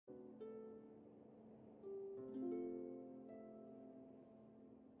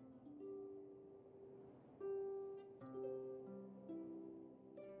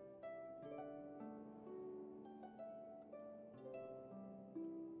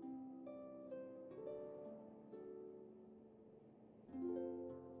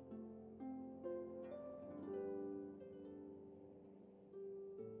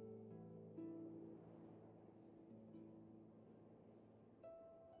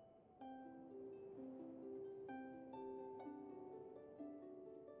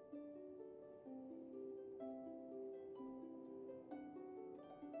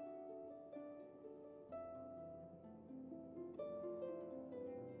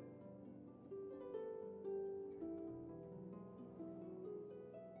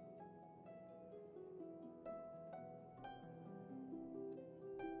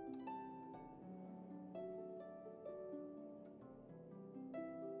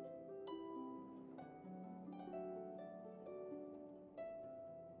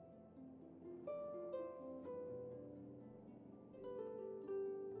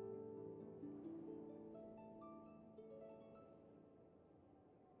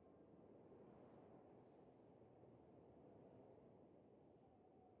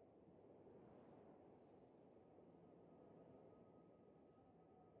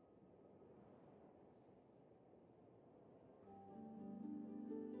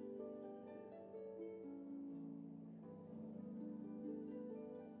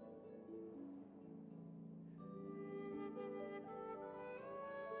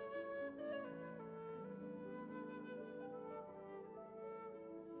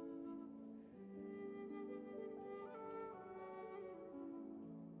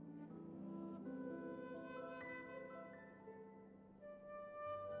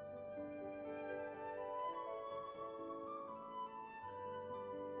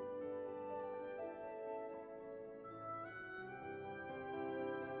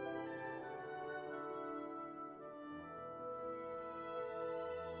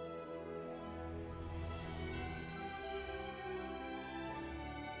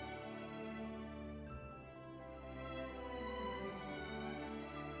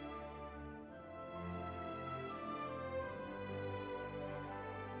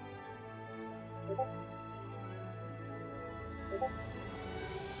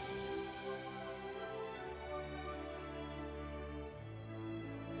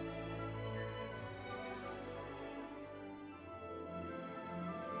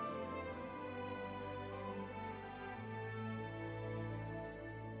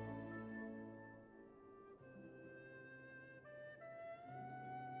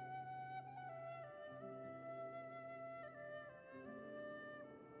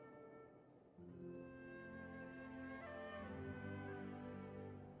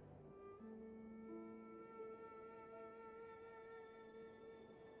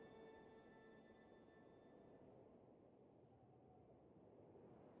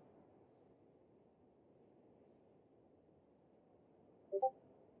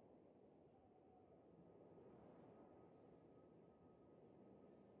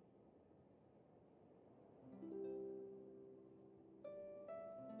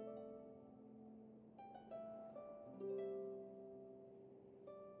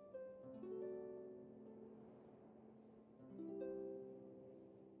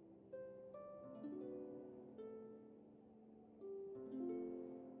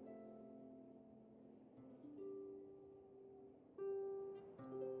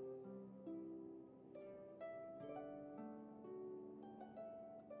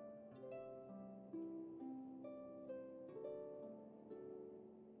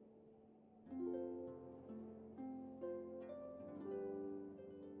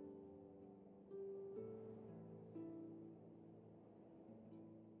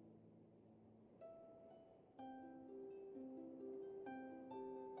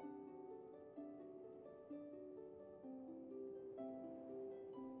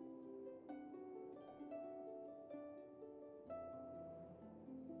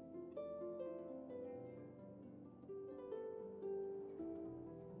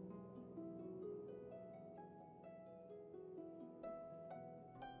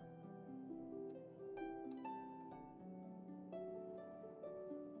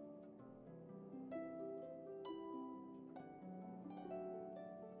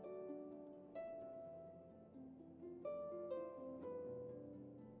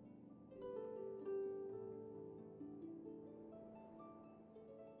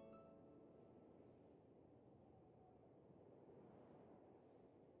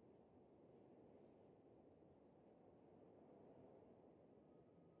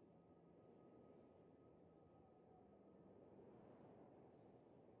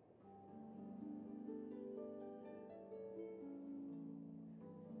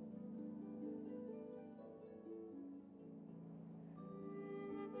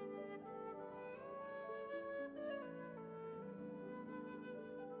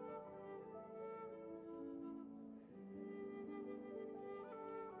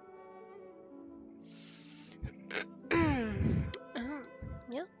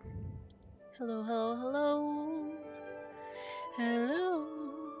Yep. Hello, hello, hello. Hello.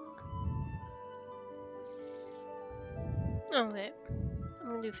 Oh, wait. I'm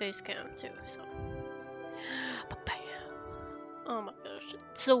gonna do face cam too, so. Bam. Oh my gosh.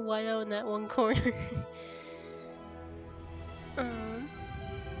 It's so white out in that one corner. um,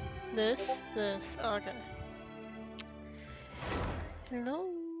 this. Okay. Hello.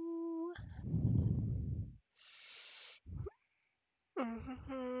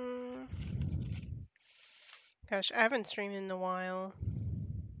 hmm Gosh, I haven't streamed in a while.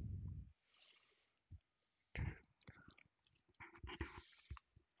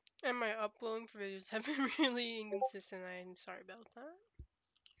 And my uploading for videos have been really inconsistent. I'm sorry about that.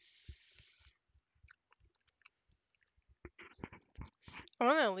 I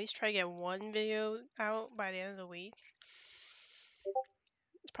want to at least try to get one video out by the end of the week.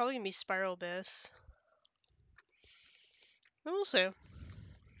 It's probably gonna be Spiral Abyss. But we'll see.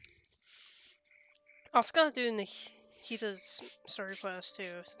 I was gonna do Nikita's story quest too,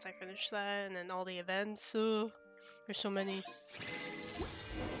 since I finished that, and then all the events. There's so many.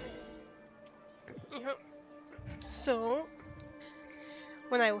 Yep. So,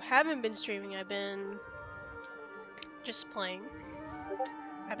 when I haven't been streaming, I've been just playing.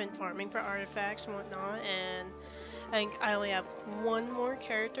 I've been farming for artifacts and whatnot, and I think I only have one more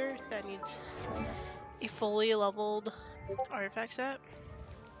character that needs a fully leveled artifact set,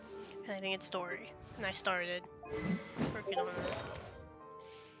 and I think it's Story. And I started working on it.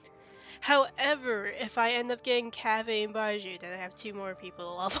 However, if I end up getting Cafe and Baiju, then I have two more people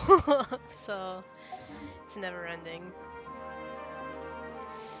to level up, so it's never ending.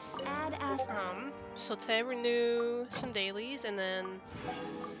 So today we're gonna do some dailies, and then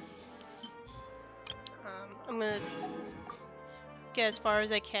I'm gonna get as far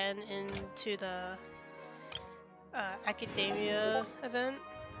as I can into the academia event.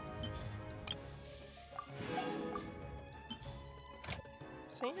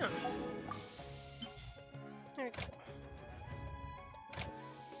 So yeah. There we go.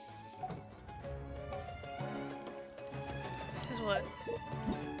 Is what?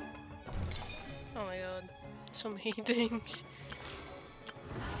 Oh my god. So many things.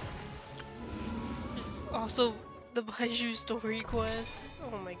 There's also the Baiju story quest.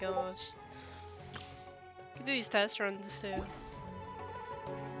 Oh my gosh. Could do these test runs too.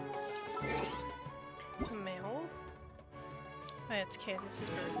 Mail? Oh, yeah, it's Candace's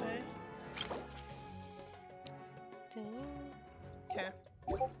birthday. Okay.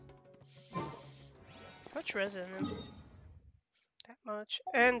 How much resin? That much.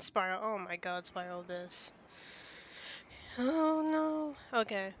 And spiral. Oh my god, spiral this. Oh no.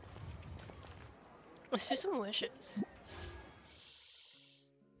 Okay. Let's do some wishes.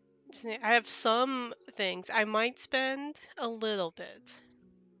 I have some things. I might spend a little bit.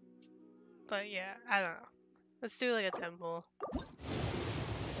 But yeah, I don't know. Let's do like a temple.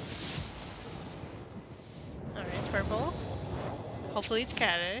 Alright, it's purple. Hopefully it's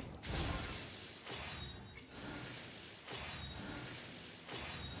Kade.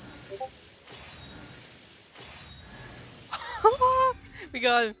 We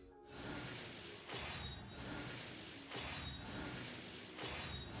got him.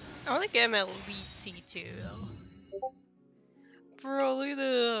 I want to get him at least C2 though. Bro, look at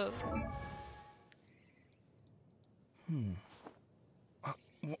that.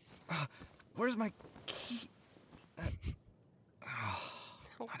 Where's my key? Oh,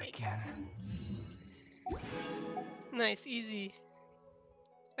 Oh not my again. god. Nice, easy.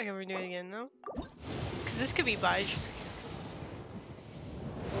 Okay, we're doing it again though. Because this could be Baiju here.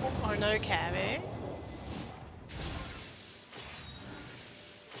 Or another Kade.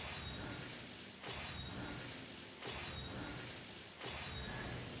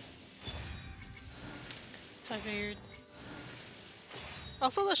 That's what I figured.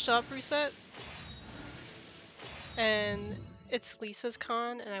 Also, the shop reset, and it's Lisa's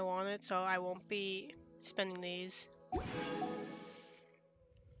con, and I want it, so I won't be spending these.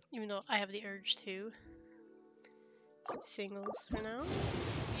 Even though I have the urge to. So singles for now.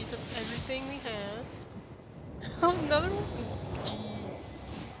 Use up everything we have. Oh, another one? Jeez.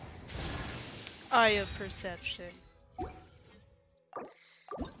 Eye of perception.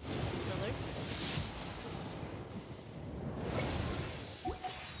 Another.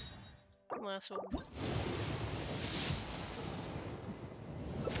 Last one.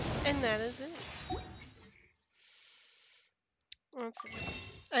 And that is it. Let's see.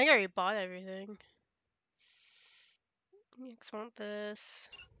 I think I already bought everything. Next, want this.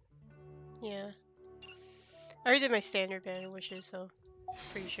 Yeah. I already did my standard banner wishes, so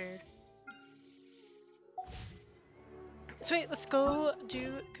pretty sure. So wait, let's go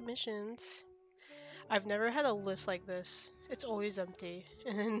do commissions. I've never had a list like this. It's always empty.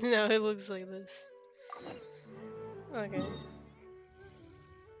 And now it looks like this. Okay.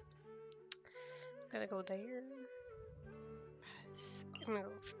 Gotta go there. I'm gonna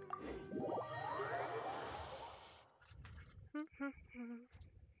go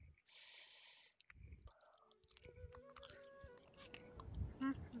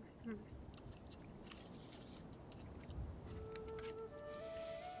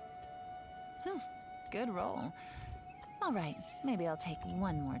Good roll. All right, maybe I'll take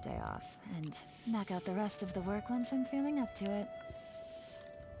one more day off and knock out the rest of the work once I'm feeling up to it.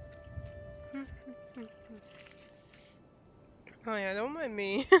 Oh yeah, don't mind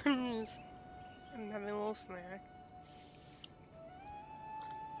me. I'm having a little snack.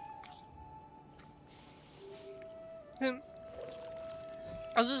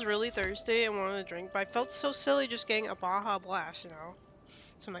 I was just really thirsty and wanted a drink, but I felt so silly just getting a Baja Blast, you know?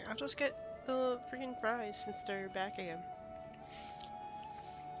 So I'm like, I'll just get the freaking fries since they're back again.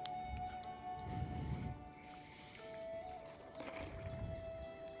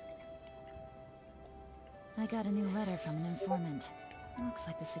 I got a new letter from an informant. Looks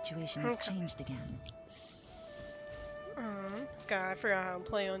like the situation has Okay. changed again. God, I forgot how to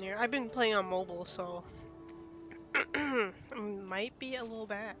play on here. I've been playing on mobile, so might be a little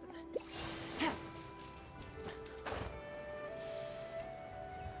bad.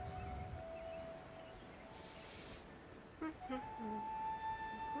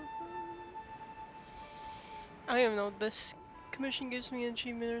 I don't even know if this commission gives me an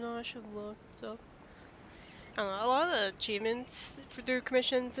achievement or not. I should look. So I don't know. A lot of the achievements for through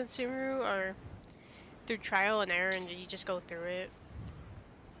commissions in Sumeru are through trial and error, and you just go through it.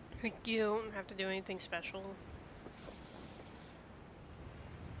 Like you don't have to do anything special.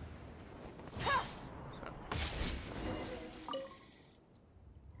 So.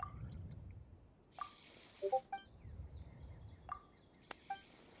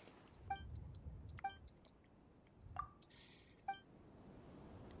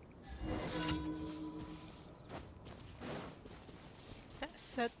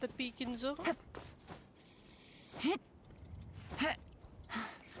 Set the beacons up.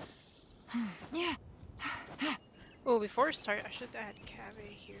 Oh, before I start, I should add Cave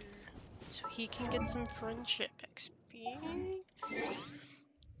here. So he can get some friendship XP.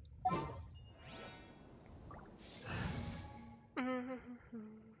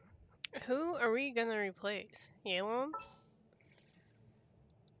 Who are we gonna replace? Yalon?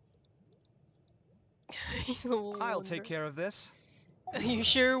 He's a little I'll take wonder. care of this. You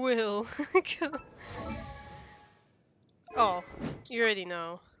sure will. Oh, you already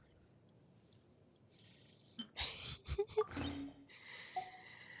know.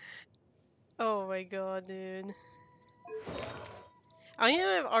 Oh my god, dude. I don't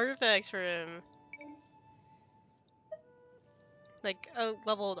even have artifacts for him. Like,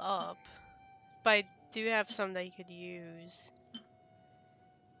 leveled up. But I do have some that you could use.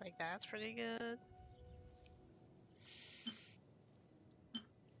 Like, that's pretty good.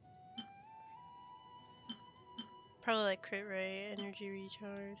 Probably like crit rate, energy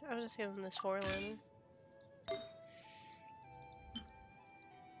recharge. I'll just give him this 4-liner.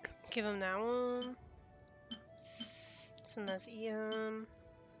 Give him that one. This one has EM.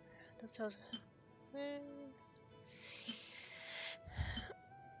 That sounds.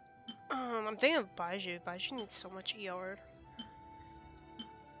 I'm thinking of Baiju. Baiju needs so much ER.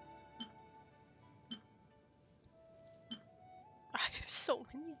 I have so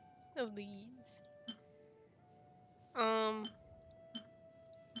many of these. I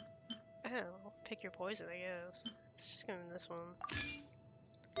don't know. Pick your poison, I guess. Let's just give him this one.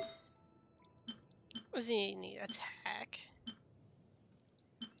 What does he need? Attack.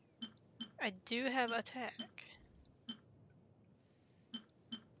 I do have attack.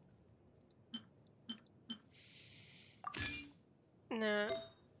 Nah.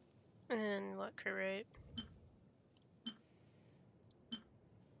 And what crit rate?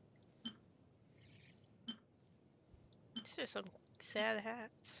 These are some sad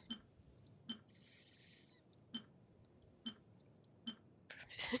hats.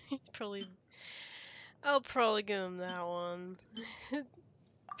 Probably. I'll probably give him that one.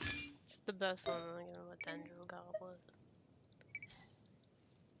 It's the best one. I'm gonna give him a Dendro Goblet.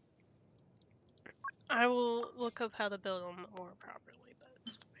 I will look up how to build them more properly, but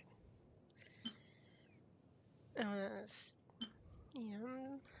it's fine.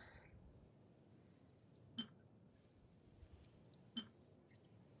 Yeah.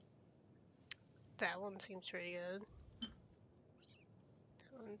 That one seems pretty good.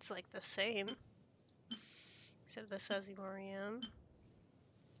 That one's like the same, except this has more EM.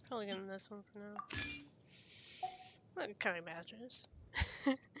 Probably give him this one for now. That kind of matches.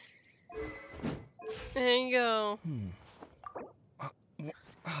 There you go.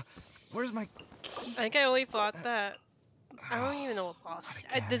 Where's my I think I only fought that. I don't even know what Not boss.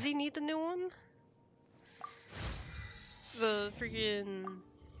 again. Does he need the new one? The freaking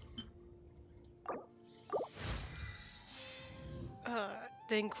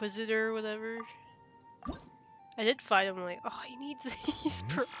the Inquisitor or whatever. I did fight him like, oh, he needs these.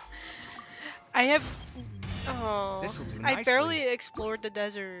 I have. Oh, This'll do I nicely. barely explored the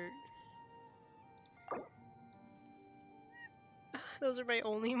desert. Those are my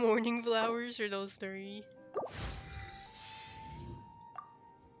only morning flowers, or those 3.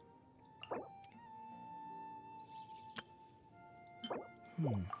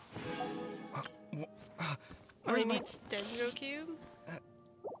 Oh, he Where's my needs Dendro Cube?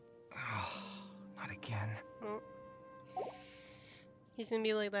 Not again. Well, he's gonna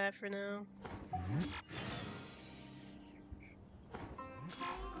be like that for now.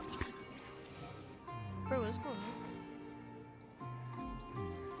 Bro, what's going on?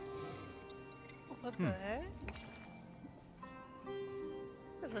 What the heck?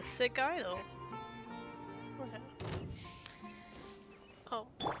 That's a sick idol. Okay. Oh,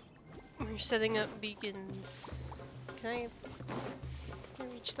 we're setting up beacons. Can I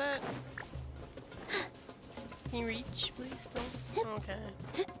reach that? Can you reach, please? No? Okay.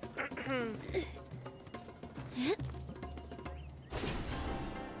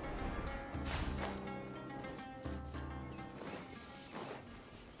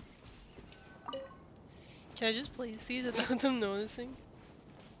 Can I just place these without them noticing?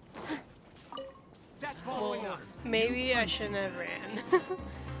 That's Well, maybe I shouldn't have ran.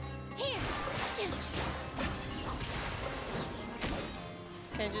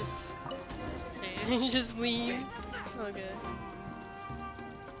 Can I just... See, just leave? Okay.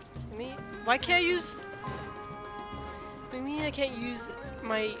 Why can't I use... What do you mean I can't use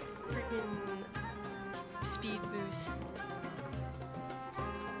my freaking speed boost?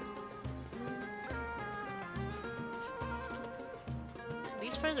 At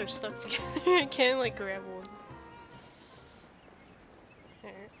feathers stuck together. I can't like grab one.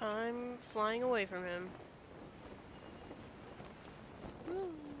 Here, I'm flying away from him.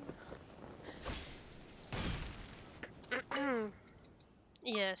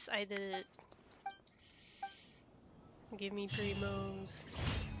 Yes, I did it. Give me primos.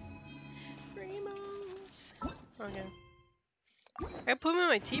 Primos. Okay. I put them in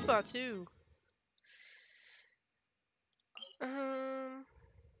my teapot too. Um,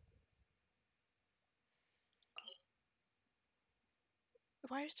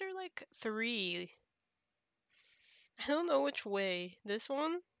 why is there like three? I don't know which way. This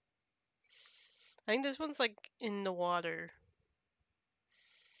one? I think this one's like in the water.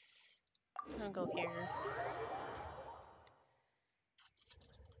 I'll go here.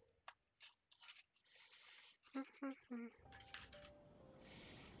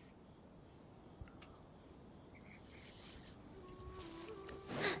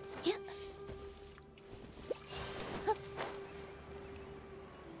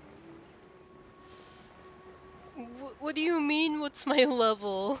 What do you mean, what's my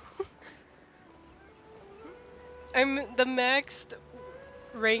level? I'm the maxed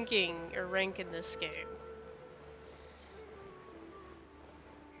ranking or rank in this game.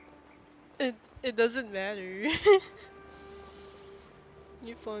 It doesn't matter.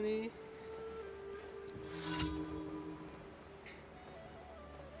 You're funny.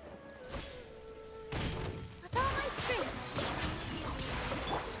 With all my strength.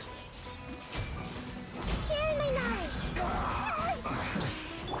 Share my knowledge.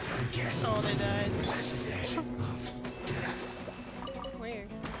 I guess Oh, they died. this is it. Of death. Where?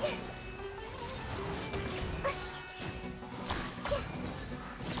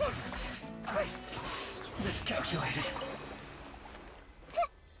 Miscalculated.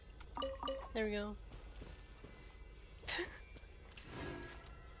 There we go.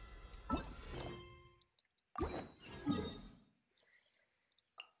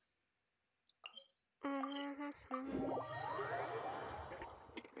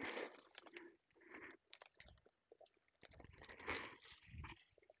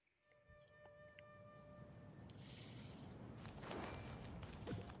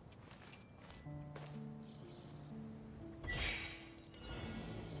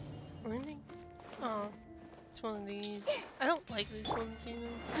 Learning? Oh, it's one of these. I don't like these ones, you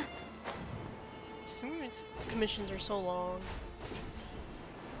know. Some of these commissions are so long.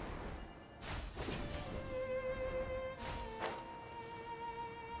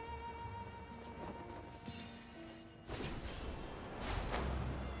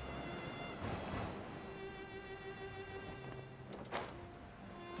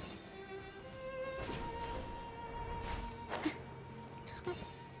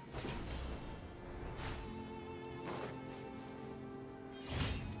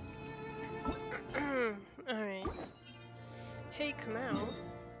 Alright. Hey, come out.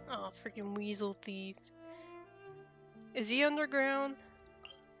 Oh, freaking weasel thief. Is he underground?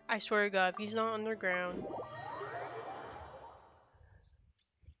 I swear to God, if he's not underground.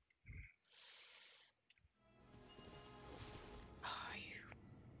 Oh, you.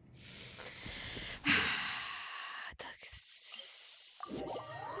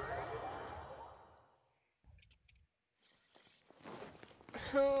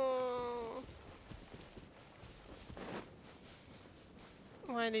 Oh.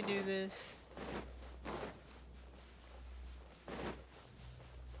 Why'd they do this?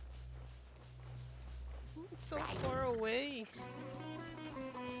 It's so far away.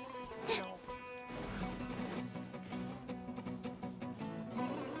 No.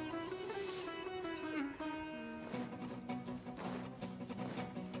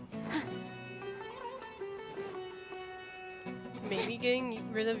 Maybe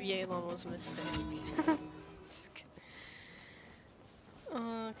getting rid of Yelan was a mistake.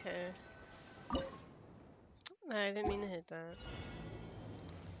 Okay. I didn't mean to hit that.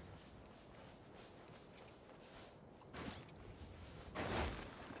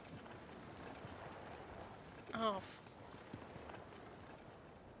 Oh.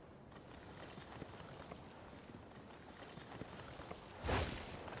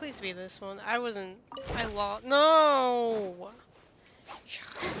 Please be this one. I wasn't. I lost. No!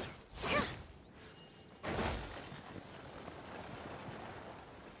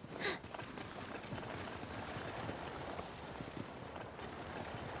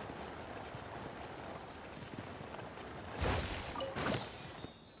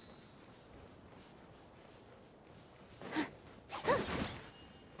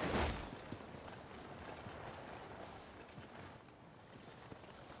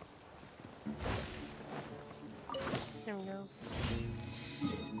 There we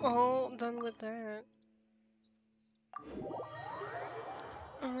go. all done with that.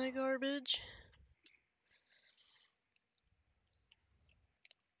 Oh my garbage.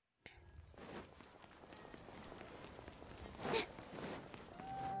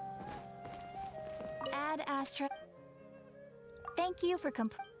 Add Astra. Thank you for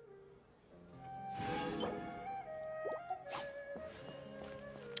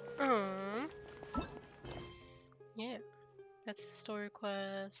Yeah, that's the story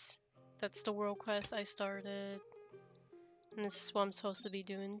quest. That's the world quest I started. And this is what I'm supposed to be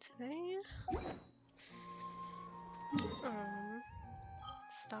doing today.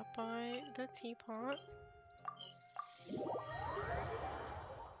 Stop by the teapot.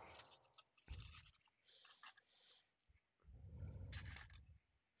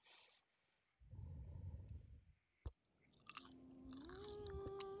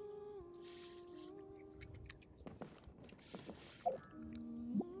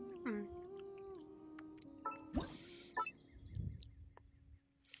 Mm.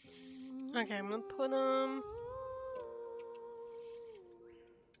 Okay, I'm gonna put them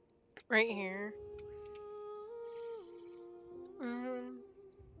right here.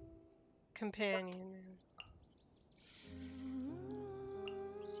 Companion.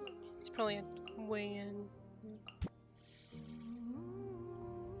 See, it's probably a way in.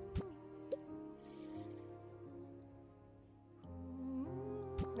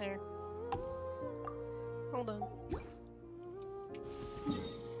 There. Hold on.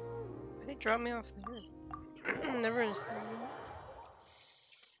 Why they drop me off there? Never understood that.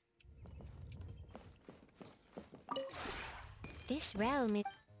 This realm is...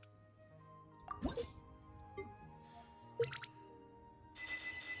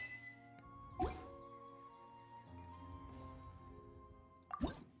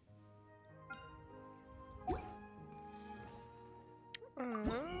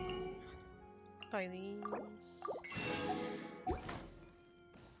 Buy these.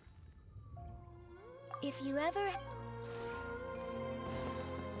 If you ever...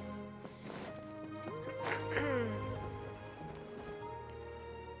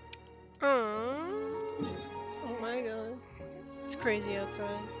 Oh my god. It's crazy outside.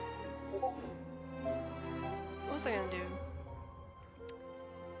 What was I gonna do?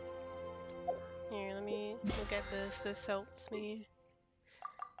 Here, let me look at this. This helps me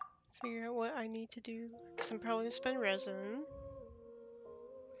figure out what I need to do. Because I'm probably gonna spend resin.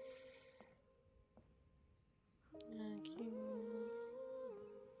 Okay.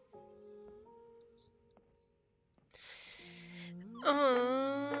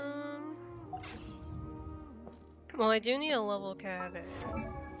 Well, I do need a level cabin.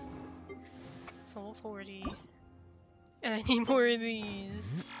 It's level 40. And I need more of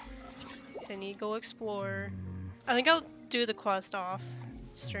these. So I need to go explore. I think I'll do the quest off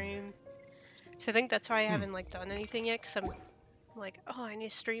stream. So I think that's why I haven't like done anything yet, because I'm like, oh, I need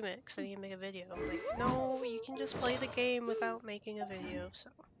to stream it because I need to make a video. I'm like, no, you can just play the game without making a video. So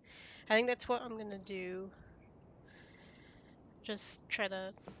I think that's what I'm gonna do. Just try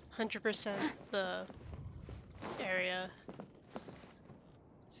to 100% the area.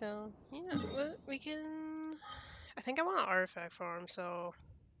 So yeah, we can. I think I want an artifact farm, so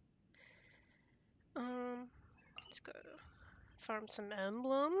let's go farm some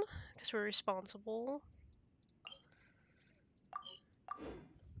emblem because we're responsible.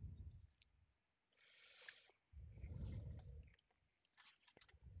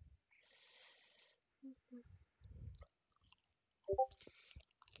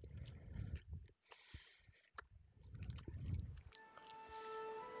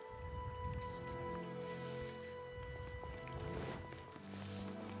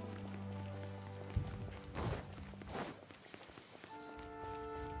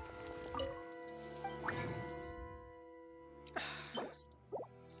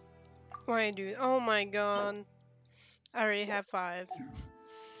 Why do? Oh my god! I already have 5.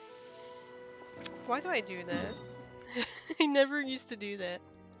 Why do I do that? I never used to do that.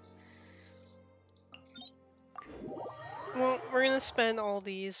 Well, we're gonna spend all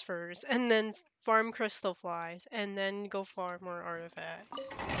these first, and then farm crystal flies, and then go farm more artifacts.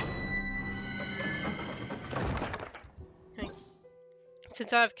 Like,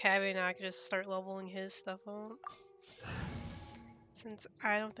 since I have Cabby now, I can just start leveling his stuff up. Since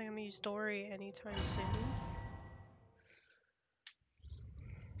I don't think I'm gonna use Dory anytime soon.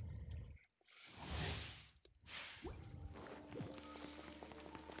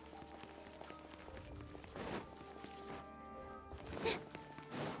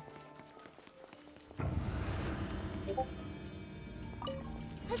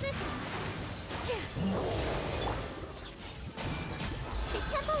 Positions! The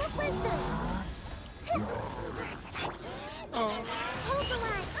temple wisdom. Oh. Hold the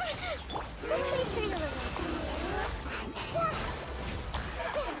line. This may hurt a little.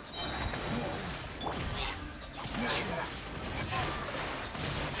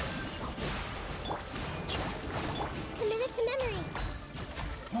 Committed to memory.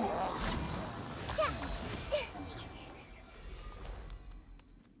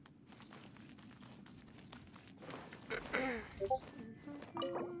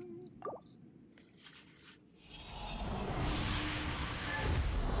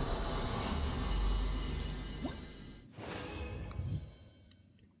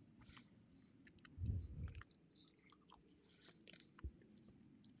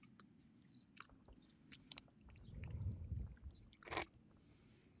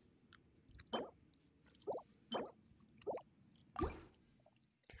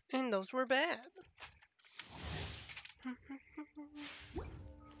 And those were bad.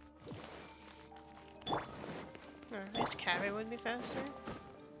 I guess Carrie would be faster.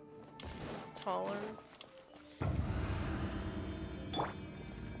 Taller. With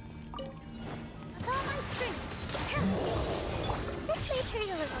all my strength. This may hurt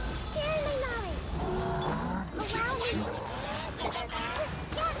a little. Share my knowledge. Allow me.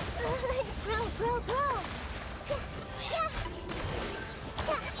 Grow, grow, grow.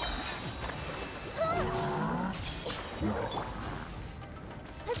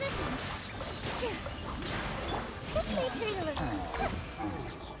 Position. This may hurt a little.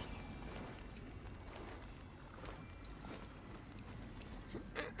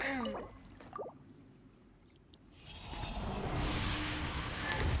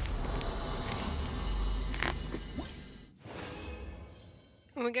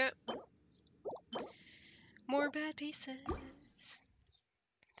 We got more bad pieces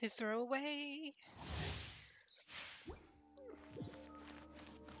to throw away.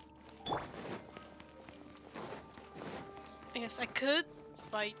 I guess I could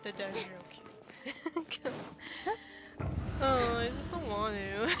fight the Dendro Cube. Oh, I just don't want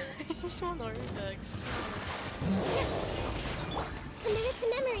to. I just want artifacts. Committed to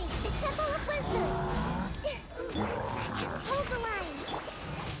memory. The Temple of Wisdom. Hold the line.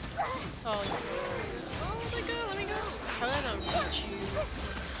 Oh, let me go, let me go. How did I not reach you?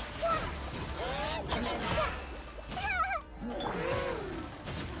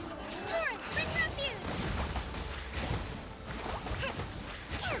 Torrent, bring refuge.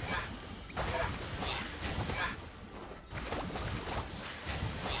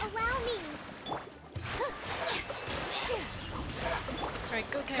 Allow me. Alright,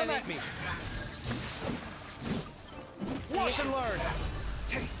 go Come Kevin. at me. Watch and learn.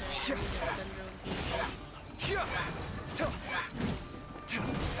 Take.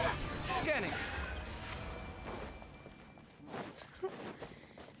 Scanning.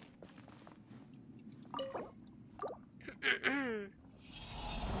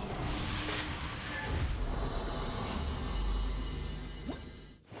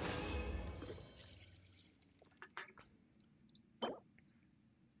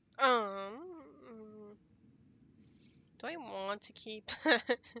 Do I want to keep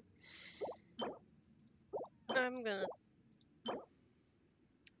that? I'm gonna.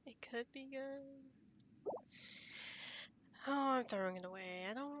 It could be good. Oh, I'm throwing it away.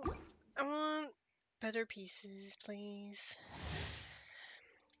 I don't. I want better pieces, please.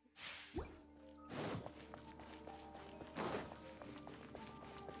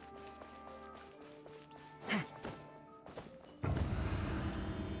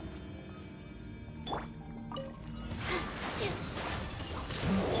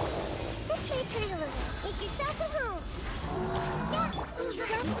 This may hurt a little. Make yourself at home. Yeah.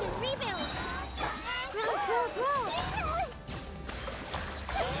 Growth and rebuild. Grow, grow, grow.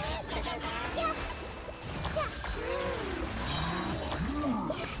 Yeah. So rude.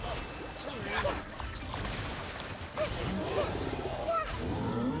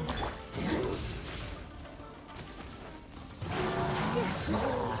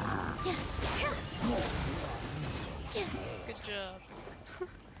 Good job.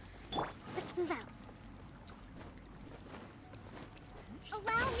 Let's move out.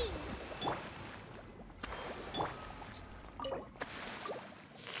 Allow me.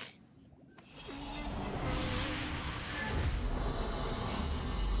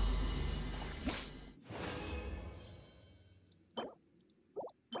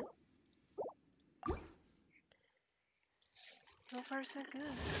 So far, so good.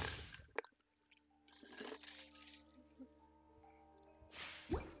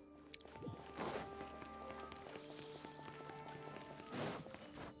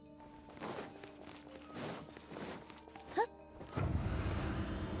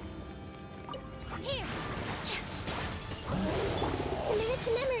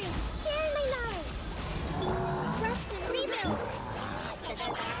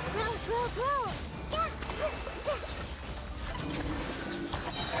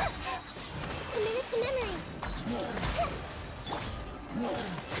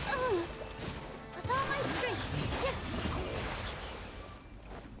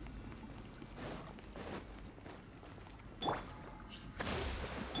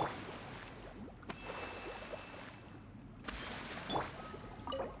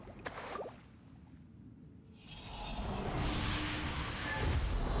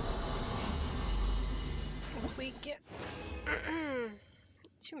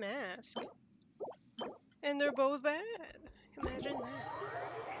 two masks. And they're both bad. Imagine that.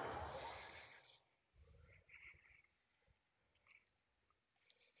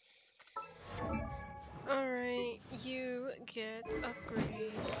 Alright, you get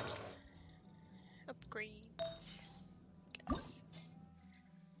upgrade. Upgrade. Guess.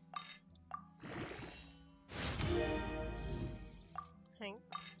 I think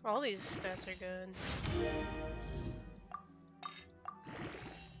all these stats are good.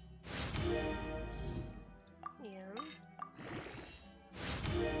 Yeah.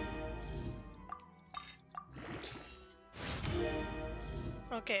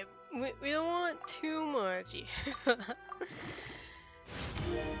 Okay, we don't want too much.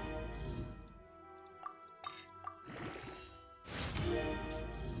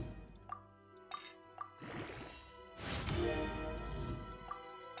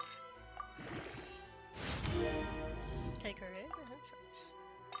 Okay, correct. That's nice.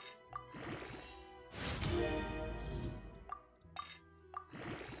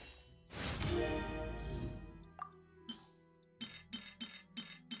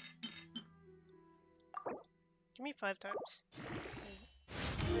 Give me 5 times.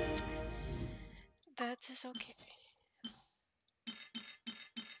 That is okay.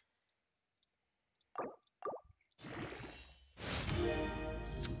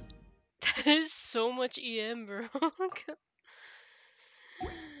 That is so much EM, bro.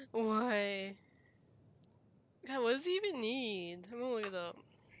 Why? God, what does he even need? I'm gonna look it up.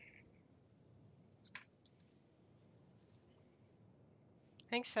 I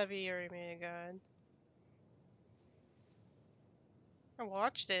think Sevi already made a guide. I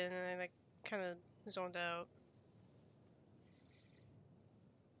watched it and I like kind of zoned out.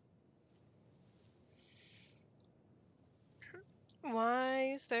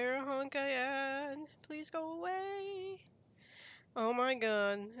 Why is there a honkai ad? Please go away. Oh my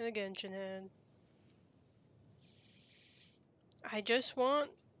god, a Genshin ad. I just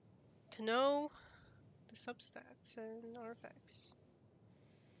want to know the substats and artifacts.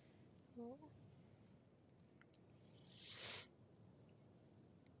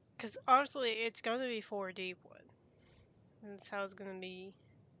 Because honestly, it's gonna be 4 deep one. That's how it's gonna be.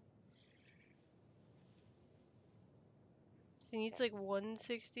 So he needs like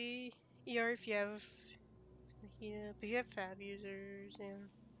 160 ER if you have. Yeah, but if you have fab users, yeah.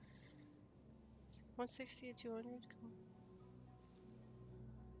 160 to 200.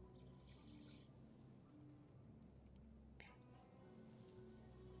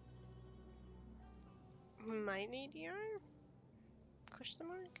 Might need ER? Question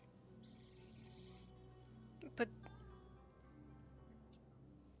mark? But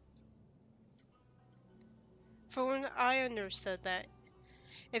from when I understood that,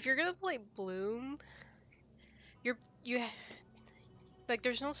 if you're gonna play Bloom, you like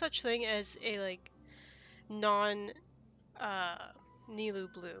there's no such thing as a like non uh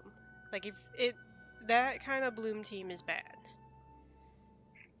Nilu Bloom. Like if it that kind of Bloom team is bad.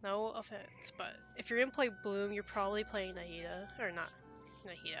 No offense, but if you're gonna play Bloom, you're probably playing Nahida or not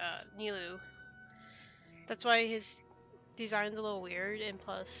Nahida, Nilu. That's why his design's a little weird, and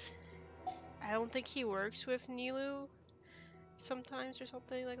plus, I don't think he works with Nilu sometimes or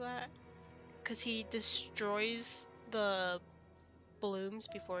something like that. Because he destroys the blooms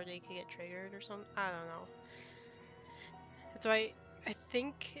before they can get triggered or something. I don't know. That's why I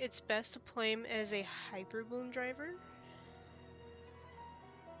think it's best to play him as a hyper bloom driver.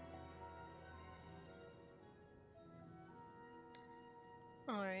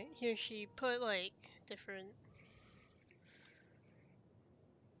 Alright, here she put like different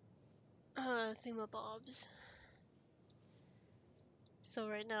thingamabobs. So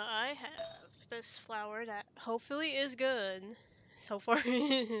right now I have this flower that hopefully is good. So far,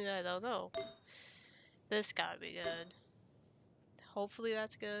 I don't know. This gotta be good. Hopefully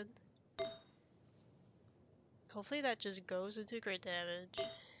that's good. Hopefully that just goes into crit damage.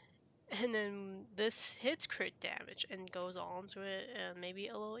 And then this hits crit damage and goes on to it and maybe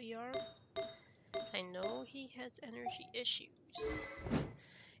a little ER. I know he has energy issues.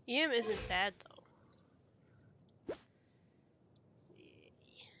 EM isn't bad though.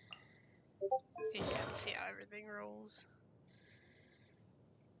 You just have to see how everything rolls.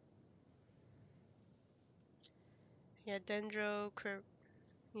 Yeah, Dendro,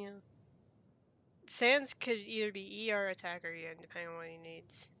 yeah. Sans could either be ER attack or EM depending on what he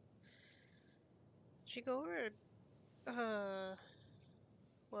needs. Should go over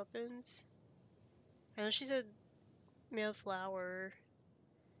weapons. I know she said male flower.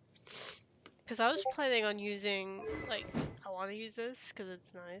 Because I was planning on using, like, I want to use this because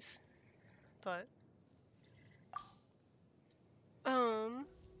it's nice. But,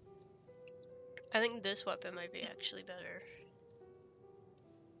 I think this weapon might be actually better.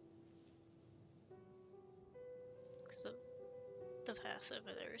 Because of the passive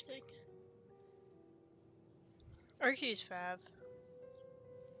and everything. Archie's fab.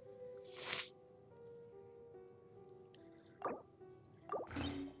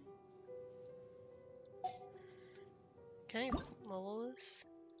 Can I level this?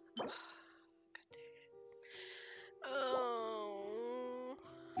 God dang it. Oh.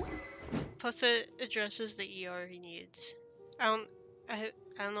 Plus it addresses the ER he needs. I don't I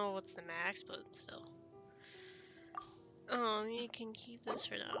don't know what's the max, but still. You can keep this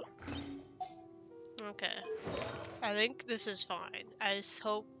for now. Okay. I think this is fine. I just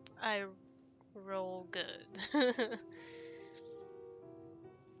hope I roll good.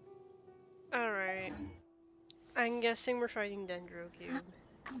 Alright. I'm guessing we're fighting Dendro Cube.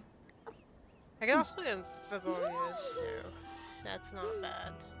 I can also get Faborius too. That's not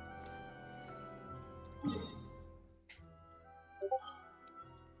bad.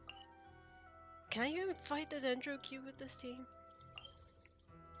 Can I even fight the Dendro Cube with this team?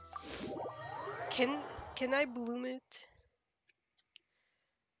 Can I bloom it?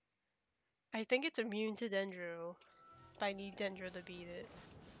 I think it's immune to Dendro, but I need Dendro to beat it.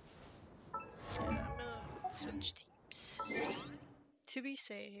 Yeah, I'm gonna switch teams. To be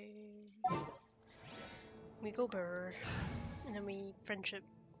safe. We go Burr, and then we friendship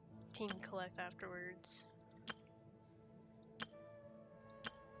team collect afterwards.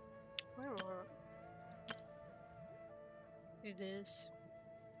 I don't want to do this.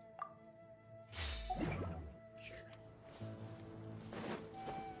 Sure.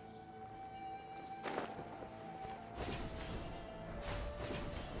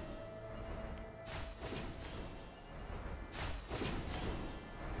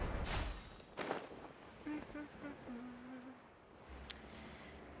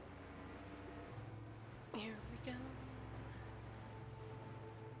 Here we go.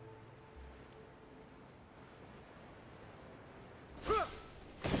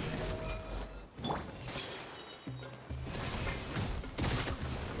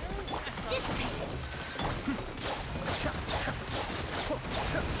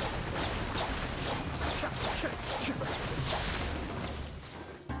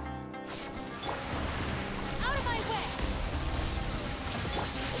 Out of my way!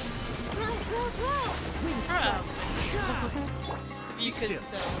 Run, go, go! Probably. If you Still. couldn't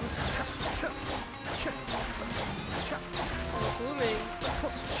tell. Oh, blooming.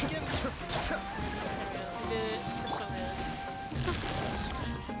 Get him. We did it. We're so good.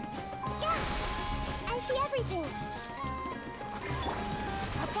 Yeah! I see everything!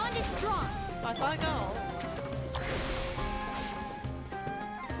 Our bond is strong! I thought I got all of them.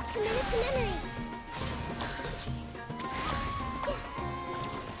 Committed to memory!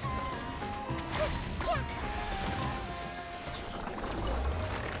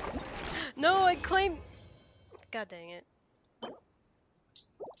 No, I claimed. God dang it.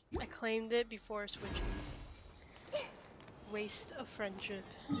 I claimed it before switching. Waste of friendship.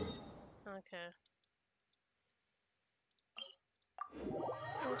 Okay.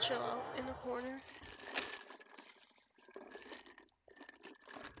 I'll chill out in the corner.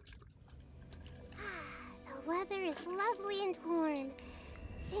 The weather is lovely and warm.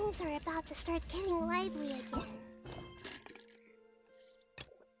 Things are about to start getting lively again.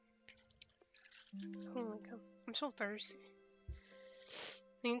 Oh my god. I'm so thirsty.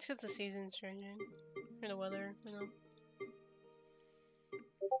 I think it's because the season's changing. Or the weather, you know.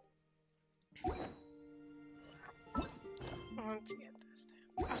 I want to get this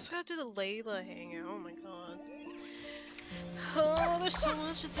thing. I also gotta do the Layla hangout. Oh my god. Oh, there's so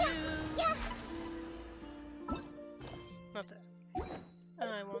much to do. Yeah! Not that.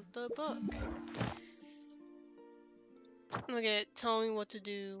 I want the book. Okay, tell me what to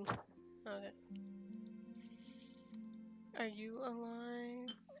do. Okay. Are you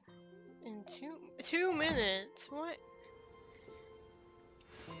alive? In 2 minutes? What?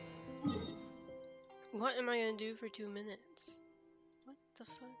 What am I gonna do for 2 minutes? What the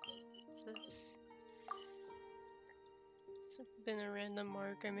fuck is this? It's been a random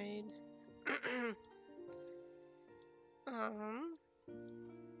mark I made. um.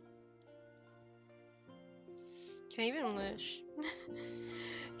 Can I even wish?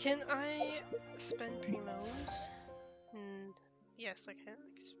 Can I spend primos? And yes, I can.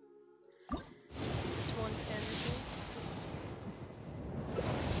 It's one standard thing.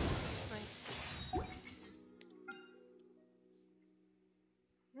 Nice.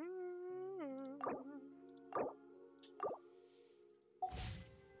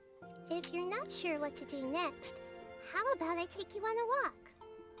 If you're not sure what to do next, how about I take you on a walk?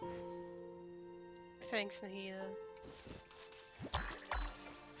 Thanks, Nahida.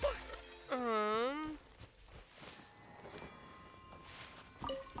 Um,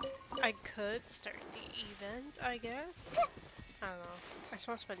 I could start the event, I guess. I don't know. I just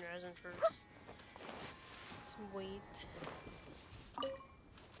want to spend resin first. Sweet.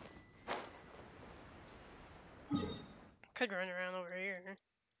 Could run around over here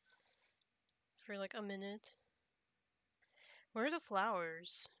for like a minute. Where are the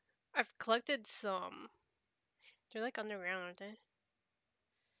flowers? I've collected some. They're like underground, aren't they?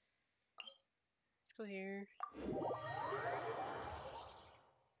 Let's go here.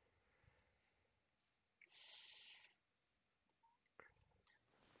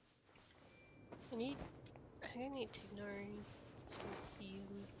 I think I need Tignari so I can see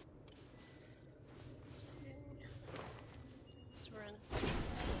him. Let's see. Just run.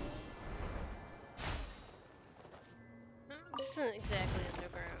 This isn't exactly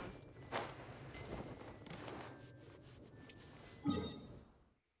underground.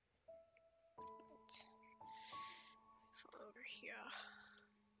 Over here.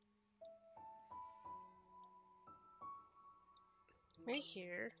 Right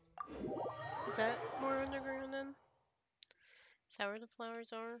here. Is that more underground then? Is that where the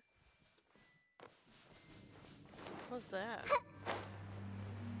flowers are? What's that?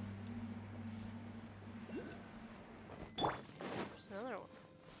 There's another one.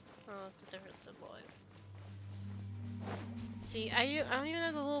 Oh, it's a different symbol. See, I don't even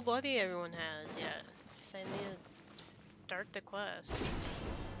have the little buddy everyone has yet. So I need to start the quest.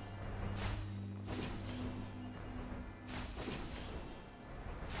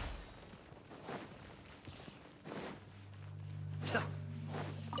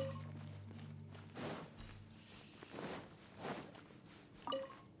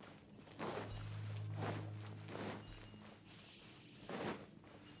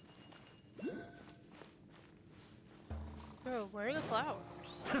 Bro, where are the flowers?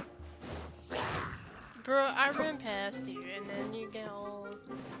 Bro, I ran past you and then you get all...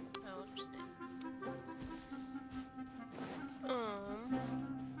 Oh, interesting.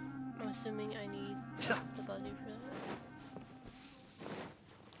 I'm assuming I need the buddy for that.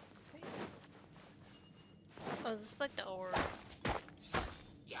 Wait. Oh, is this like the orb?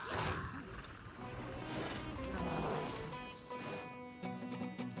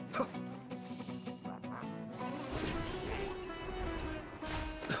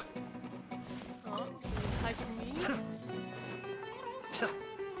 Oh, can you hide from me?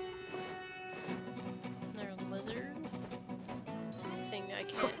 Another lizard? Thing I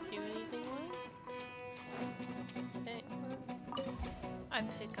can't do anything with? Okay. I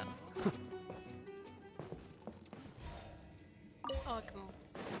pick up. Oh, I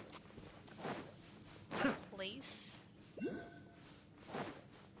can place? No,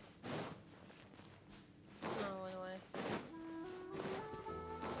 wait, wait.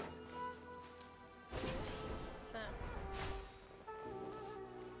 What's that?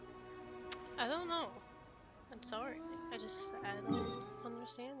 I don't know. I'm sorry. I don't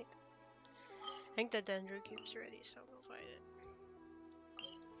understand it. I think the Dendro cube's ready, so I'll go fight it.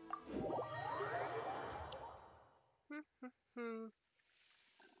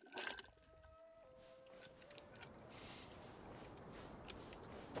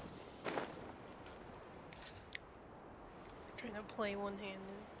 Trying to play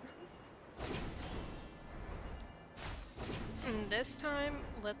one-handed. And this time,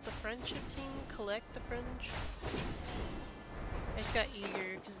 let the friendship team collect the fringe. I just got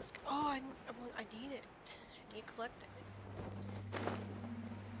eager because it's. Oh, I need it. I need to collect it.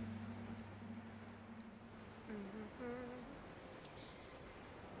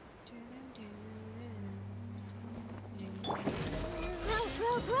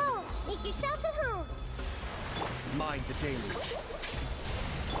 Grow! Make yourselves at home! Mind the deluge.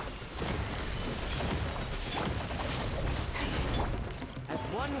 As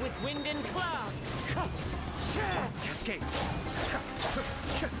one with wind and cloud. Cascade.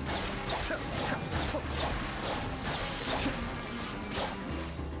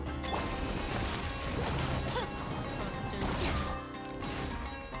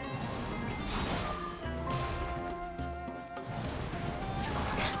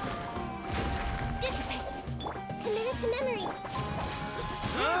 Dissipate! Commit it to memory!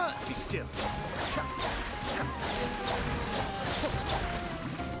 Be still.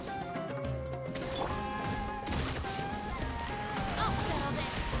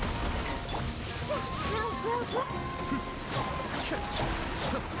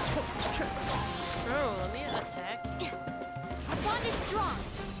 Bro, let me attack you. Our bond is strong!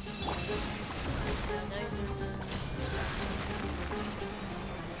 Now he's doing this.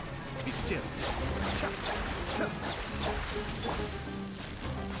 Be still.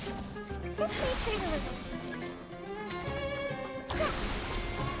 This may hurt a little.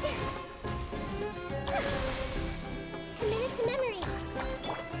 Commit it to memory.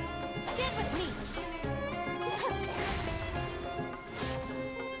 Get with me!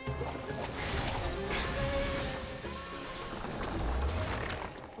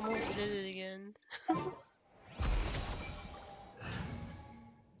 Almost did it again.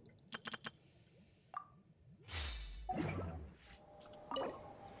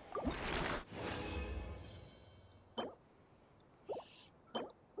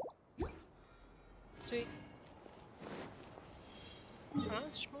 Sweet.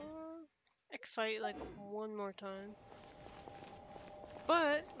 Much more? I could fight like one more time.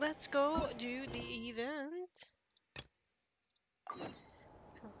 But let's go do the event.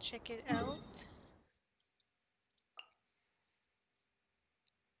 Let's go check it out.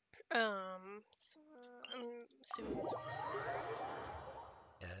 So, I'm assuming it's.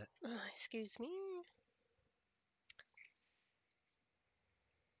 Excuse me.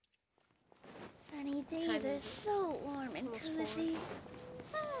 Sunny days Time are is it? so warm and Almost cozy.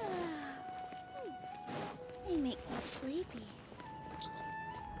 They make me sleepy.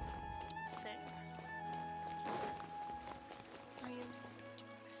 Same. I am.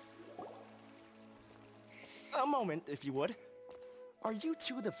 A moment, if you would. Are you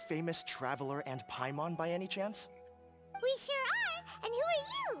two the famous Traveler and Paimon by any chance? We sure are. And who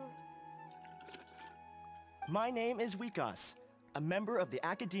are you? My name is Wikas, a member of the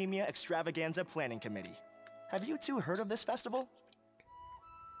Academia Extravaganza Planning Committee. Have you two heard of this festival?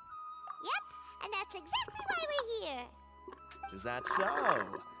 Yep, and that's exactly why we're here. Is that so?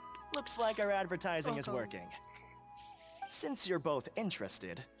 Looks like our advertising is working. Since you're both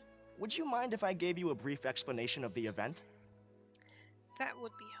interested, would you mind if I gave you a brief explanation of the event? That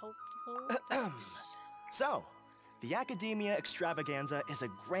would be helpful. Thanks. So, the Academia Extravaganza is a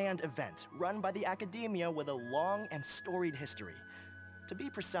grand event run by the Academia with a long and storied history. To be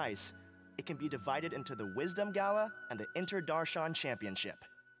precise, it can be divided into the Wisdom Gala and the Inter-Darshan Championship.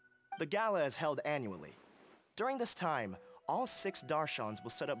 The gala is held annually. During this time, all 6 Darshans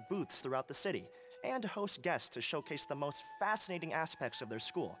will set up booths throughout the city and host guests to showcase the most fascinating aspects of their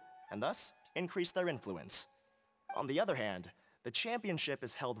school, and thus increase their influence. On the other hand, the championship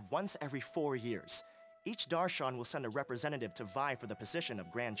is held once every 4 years. Each Darshan will send a representative to vie for the position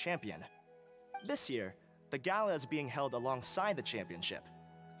of Grand Champion. This year, the gala is being held alongside the championship,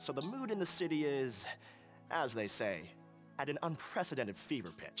 so the mood in the city is, as they say, at an unprecedented fever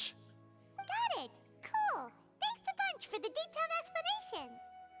pitch. Got it. Cool. Thanks a bunch for the detailed explanation.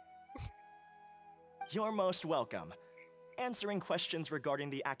 You're most welcome. Answering questions regarding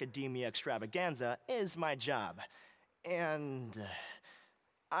the Academia Extravaganza is my job. And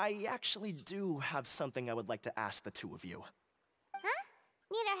I actually do have something I would like to ask the two of you. Huh?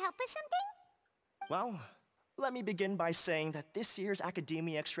 Need our help with something? Well, let me begin by saying that this year's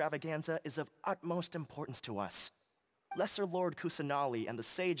Academia Extravaganza is of utmost importance to us. Lesser Lord Kusanali and the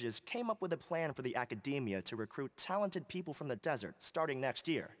sages came up with a plan for the Academia to recruit talented people from the desert starting next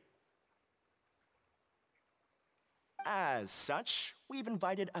year. As such, we've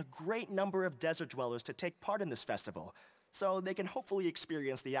invited a great number of desert dwellers to take part in this festival, so they can hopefully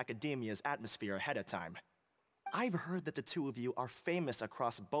experience the Academia's atmosphere ahead of time. I've heard that the two of you are famous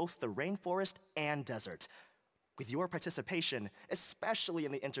across both the rainforest and desert. With your participation, especially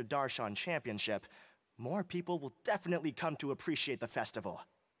in the Inter-Darshan Championship, more people will definitely come to appreciate the festival.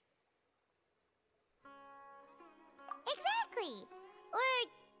 Exactly. Or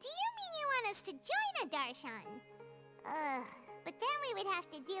do you mean you want us to join a Darshan? But then we would have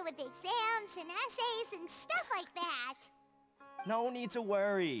to deal with exams and essays and stuff like that. No need to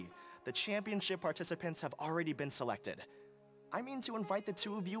worry. The championship participants have already been selected. I mean to invite the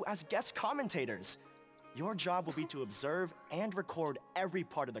two of you as guest commentators. Your job will be to observe and record every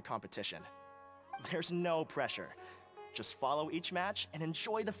part of the competition. There's no pressure. Just follow each match and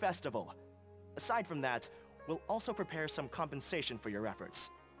enjoy the festival. Aside from that, we'll also prepare some compensation for your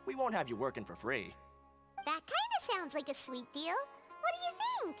efforts. We won't have you working for free. That kinda sounds like a sweet deal. What do you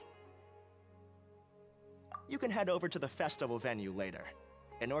think? You can head over to the festival venue later.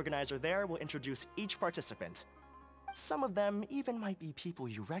 An organizer there will introduce each participant. Some of them even might be people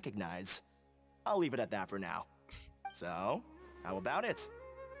you recognize. I'll leave it at that for now. So, how about it?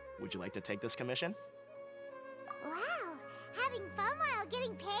 Would you like to take this commission? Wow, having fun while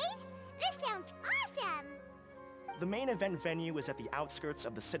getting paid? This sounds awesome! The main event venue is at the outskirts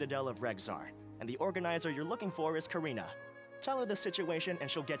of the Citadel of Regzar, and the organizer you're looking for is Karina. Tell her the situation and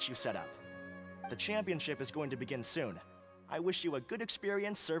she'll get you set up. The championship is going to begin soon. I wish you a good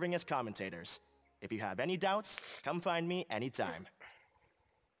experience serving as commentators. If you have any doubts, come find me anytime.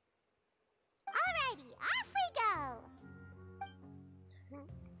 Alrighty, off we go!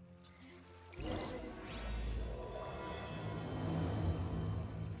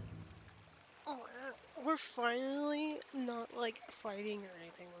 Oh, we're finally not like fighting or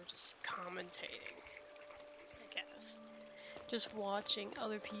anything. We're just commentating, I guess. Just watching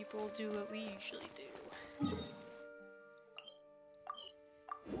other people do what we usually do.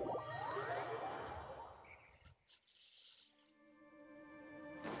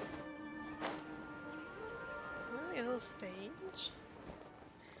 Really, a little stage?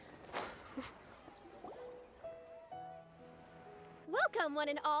 Welcome, one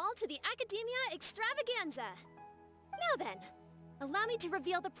and all, to the Academia Extravaganza. Now then, allow me to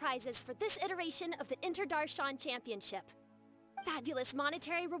reveal the prizes for this iteration of the Inter-Darshan Championship. Fabulous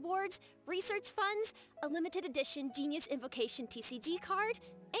monetary rewards, research funds, a limited edition Genius Invocation TCG card,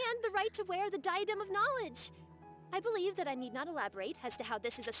 and the right to wear the Diadem of Knowledge. I believe that I need not elaborate as to how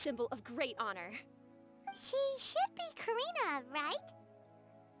this is a symbol of great honor. She should be Karina, right?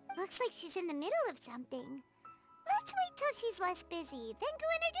 Looks like she's in the middle of something. Let's wait till she's less busy, then go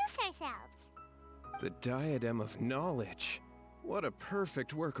introduce ourselves. The Diadem of Knowledge. What a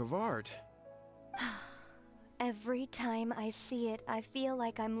perfect work of art. Every time I see it, I feel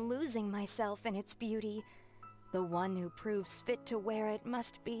like I'm losing myself in its beauty. The one who proves fit to wear it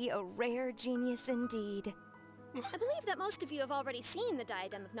must be a rare genius indeed. I believe that most of you have already seen the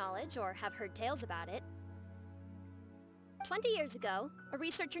Diadem of Knowledge or have heard tales about it. 20 years ago, a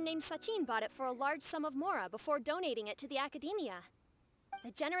researcher named Sachin bought it for a large sum of mora before donating it to the Academia.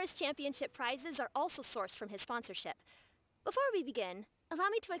 The generous championship prizes are also sourced from his sponsorship. Before we begin, allow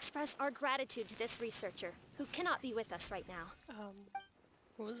me to express our gratitude to this researcher, who cannot be with us right now.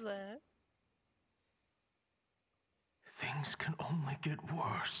 What was that? Things can only get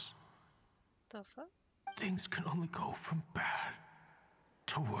worse. The fuck? Things can only go from bad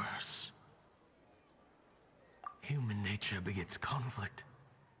to worse. Human nature begets conflict,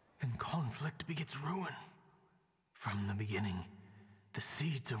 and conflict begets ruin. From the beginning, the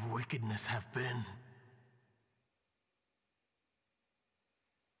seeds of wickedness have been.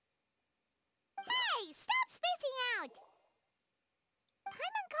 Hey, stop spacing out!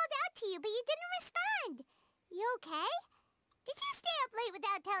 Paimon called out to you, but you didn't respond. You okay? Did you stay up late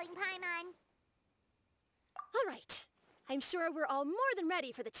without telling Paimon? All right. I'm sure we're all more than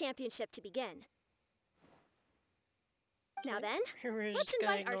ready for the championship to begin. Now then, We're let's just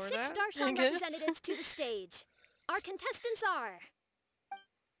gonna invite our ignore 6 that, Darshan I guess. representatives to the stage. Our contestants are...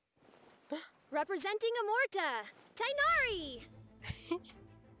 representing Amorta, Tainari!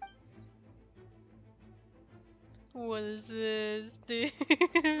 What is this, dude?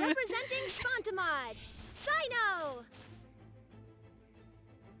 Representing Spontamod, Sino!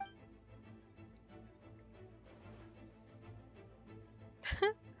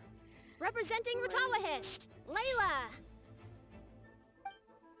 Representing Ratawahist, Layla!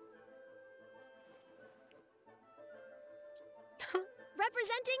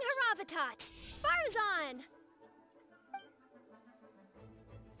 Representing Haravatat, Farzan!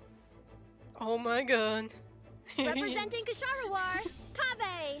 Oh my god. Representing Kasharawar,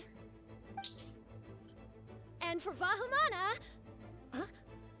 Kave! And for Vahumana... Huh?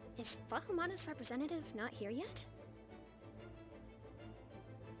 Is Vahumana's representative not here yet?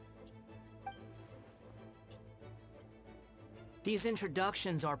 These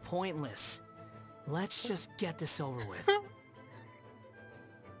introductions are pointless. Let's just get this over with.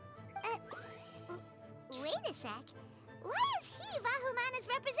 Wait a sec. Why is he Vahumana's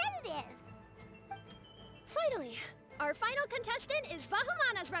representative? Finally, our final contestant is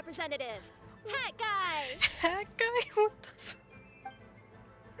Vahumana's representative, Hat Guy! Hat guy? What the f-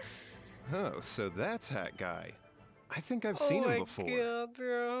 Oh, so that's Hat Guy. I think I've seen him before. Oh my god,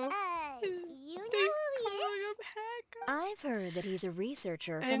 bro. You know They who he calling is? him Hat guy? I've heard that he's a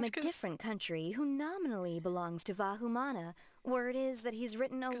researcher And from it's a 'cause- different country who nominally belongs to Vahumana. Word is that he's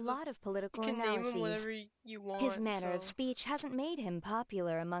written a 'Cause lot of political You can name analyses. him whatever you want. His manner of so- speech hasn't made him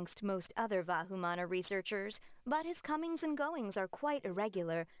popular amongst most other Vahumana researchers, but his comings and goings are quite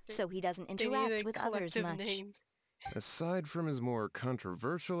irregular, so he doesn't They need interact a with others collective much. name. Aside from his more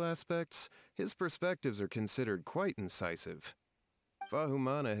controversial aspects, his perspectives are considered quite incisive.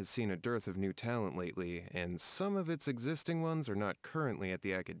 Vahumana has seen a dearth of new talent lately, and some of its existing ones are not currently at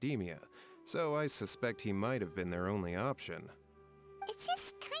the Academia, so I suspect he might have been their only option. It's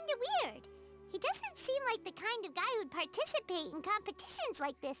just kinda weird. He doesn't seem like the kind of guy who'd participate in competitions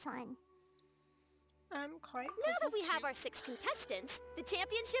like this one. I'm quite Now that we puzzled have too. our 6 contestants, the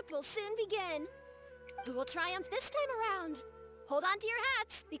championship will soon begin. Who will triumph this time around? Hold on to your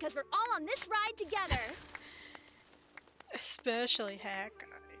hats, because we're all on this ride together. Especially Hack.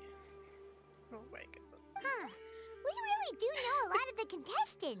 Oh my god. Huh. We really do know a lot of the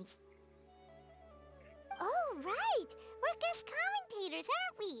contestants. Oh, right. We're guest commentators,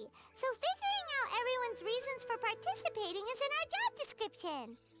 aren't we? So figuring out everyone's reasons for participating is in our job description.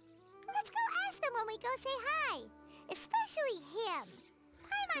 Let's go ask them when we go say hi. Especially him.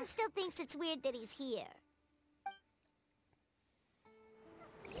 Paimon still thinks it's weird that he's here.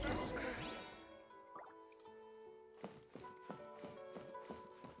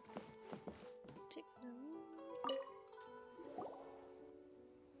 Take them.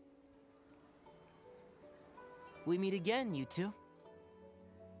 We meet again, you two.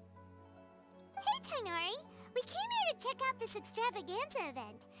 Hey, Tainari. We came here to check out this extravaganza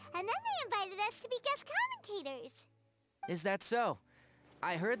event, and then they invited us to be guest commentators. Is that so?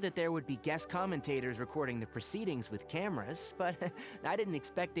 I heard that there would be guest commentators recording the proceedings with cameras, but I didn't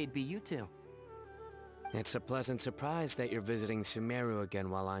expect they'd be you two. It's a pleasant surprise that you're visiting Sumeru again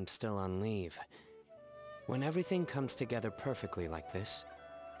while I'm still on leave. When everything comes together perfectly like this,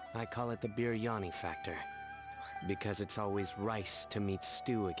 I call it the biryani factor. Because it's always rice to meet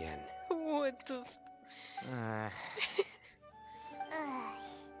stew again. What the Ugh.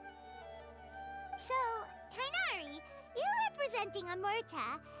 So, Tainari, you're representing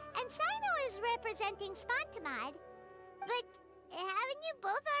Amurta, and Sino is representing Spontamod. But haven't you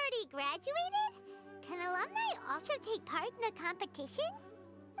both already graduated? Can alumni also take part in a competition?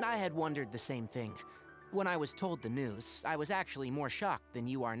 I had wondered the same thing. When I was told the news, I was actually more shocked than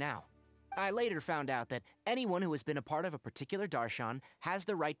you are now. I later found out that anyone who has been a part of a particular darshan has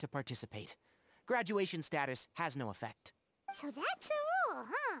the right to participate. Graduation status has no effect. So that's the rule,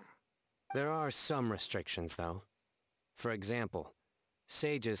 huh? There are some restrictions, though. For example,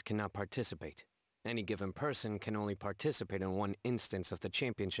 sages cannot participate. Any given person can only participate in one instance of the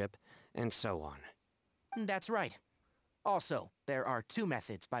championship, and so on. That's right. Also, there are two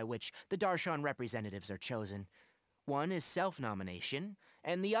methods by which the darshan representatives are chosen. One is self-nomination,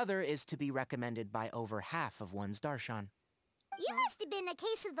 and the other is to be recommended by over half of one's darshan. You must have been a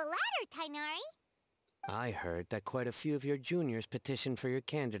case of the latter, Tainari. I heard that quite a few of your juniors petitioned for your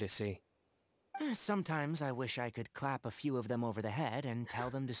candidacy. Sometimes I wish I could clap a few of them over the head and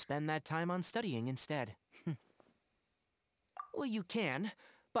tell them to spend that time on studying instead. Well, you can,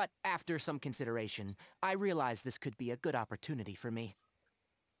 but after some consideration, I realize this could be a good opportunity for me.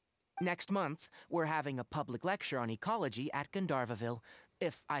 Next month, we're having a public lecture on ecology at Gandharvaville.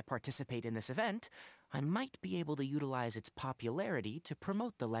 If I participate in this event, I might be able to utilize its popularity to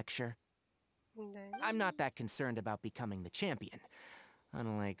promote the lecture. I'm not that concerned about becoming the champion,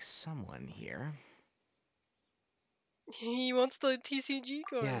 unlike someone here. He wants the TCG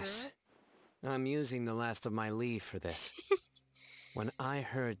card, Yes. I'm using the last of my leave for this. When I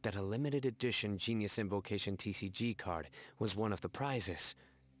heard that a limited edition Genius Invocation TCG card was one of the prizes,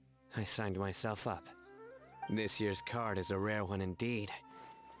 I signed myself up. This year's card is a rare one indeed.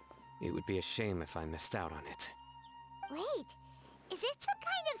 It would be a shame if I missed out on it. Wait, is it some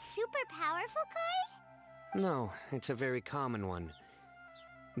kind of super powerful card? No, it's a very common one.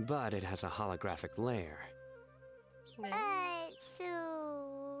 But it has a holographic layer.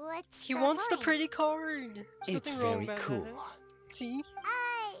 So what's He the wants the point? pretty card. There's It's nothing wrong very about cool. that. See?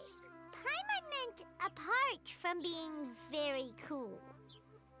 Paimon meant apart from being very cool.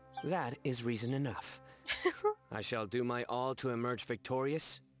 That is reason enough. I shall do my all to emerge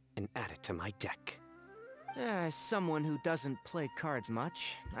victorious and add it to my deck. As someone who doesn't play cards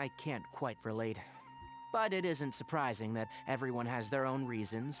much, I can't quite relate. But it isn't surprising that everyone has their own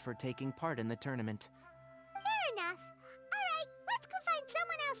reasons for taking part in the tournament. Fair enough. Alright, let's go find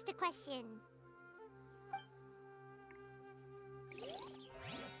someone else to question.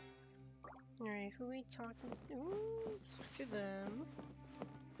 Alright, who are we talking to? Ooh, let's talk to them.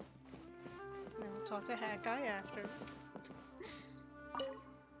 And then we'll talk to Hat Guy after.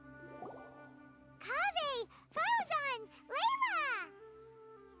 Kaveh! Farzan! Layla!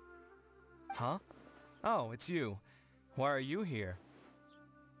 Huh? Oh, it's you. Why are you here?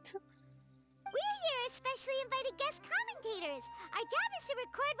 We're here as specially invited guest commentators. Our job is to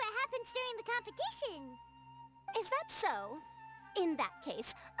record what happens during the competition. Is that so? In that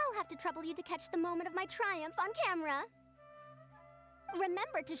case, I'll have to trouble you to catch the moment of my triumph on camera.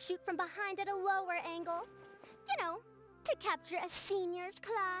 Remember to shoot from behind at a lower angle. You know, to capture a seniors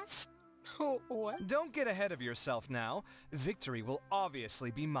class. Oh, what? Don't get ahead of yourself now. Victory will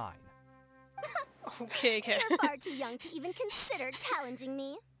obviously be mine. Okay, okay. You're far too young to even consider challenging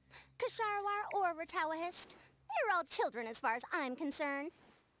me. Kasharwar or Ratawahist, you're all children as far as I'm concerned.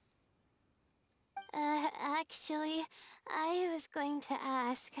 Actually, I was going to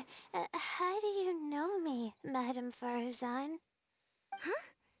ask, how do you know me, Madame Farzan? Huh?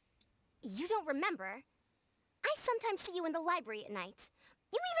 You don't remember? I sometimes see you in the library at night.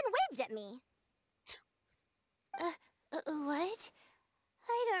 You even waved at me. What?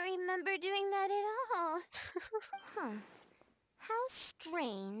 I don't remember doing that at all. Huh. How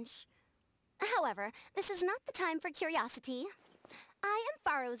strange. However, this is not the time for curiosity. I am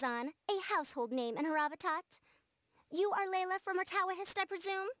Farozan, a household name in Haravatat. You are Layla from Murtawahist, I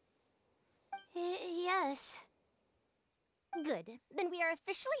presume? Yes. Good. Then we are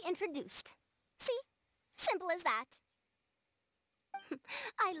officially introduced. See? Simple as that.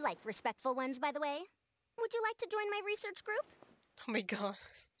 I like respectful ones, by the way. Would you like to join my research group? Oh my god.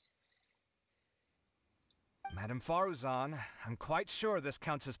 Madame Faruzan, I'm quite sure this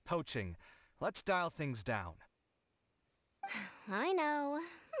counts as poaching. Let's dial things down. I know,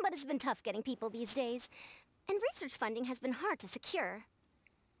 but it's been tough getting people these days, and research funding has been hard to secure.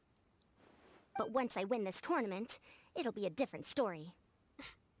 But once I win this tournament, it'll be a different story.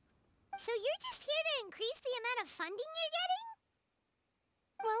 So you're just here to increase the amount of funding you're getting?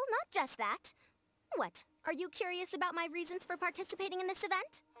 Well, not just that. What, are you curious about my reasons for participating in this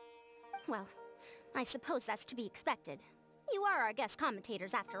event? Well, I suppose that's to be expected. You are our guest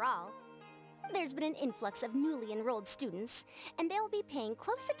commentators after all. There's been an influx of newly enrolled students, and they'll be paying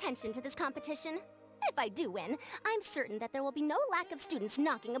close attention to this competition. If I do win, I'm certain that there will be no lack of students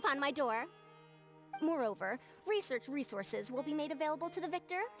knocking upon my door. Moreover, research resources will be made available to the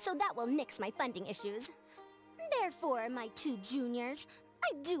victor, so that will nix my funding issues. Therefore, my two juniors,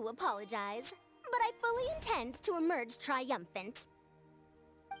 I do apologize, but I fully intend to emerge triumphant.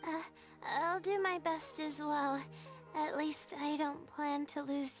 I'll do my best as well. At least I don't plan to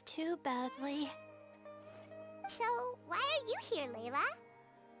lose too badly. So, why are you here, Layla?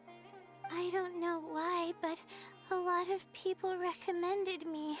 I don't know why, but a lot of people recommended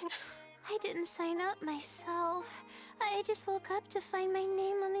me. I didn't sign up myself. I just woke up to find my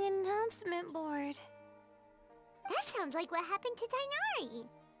name on the announcement board. That sounds like what happened to Tainari.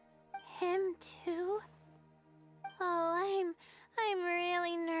 Him too? Oh, I'm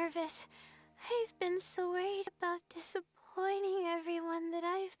really nervous. I've been so worried about disappointing everyone that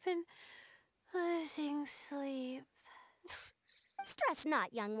I've been losing sleep. Stress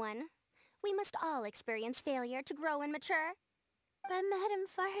not, young one. We must all experience failure to grow and mature. But Madame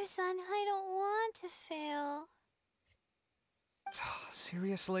Farzan, I don't want to fail.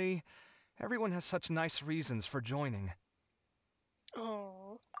 Seriously? Everyone has such nice reasons for joining.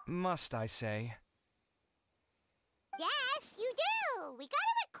 Oh. Must I say? Yes, you do! We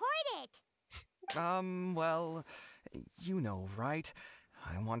gotta record it! Well, you know, right?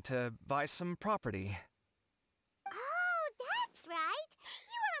 I want to buy some property. Oh, that's right!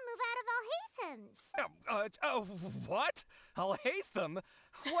 You want to move out of Alhatham's. What? Al-Haytham?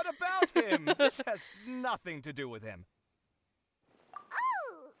 What about him? This has nothing to do with him.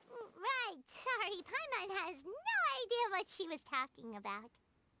 Oh, right. Sorry, Paimon has no idea what she was talking about.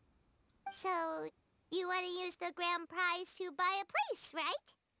 So, you want to use the grand prize to buy a place,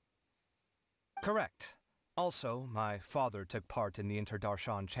 right? Correct. Also, my father took part in the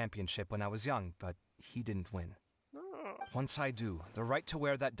Interdarshan Championship when I was young, but he didn't win. Oh. Once I do, the right to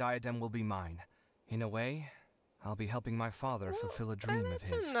wear that diadem will be mine. In a way, I'll be helping my father fulfill a dream of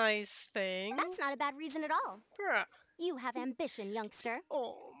his. That's a nice thing. That's not a bad reason at all. Bruh. You have ambition, youngster.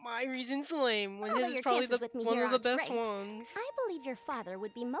 Oh, my reason's lame. When Although his is your probably chances with me one here of the aren't best great, ones. I believe your father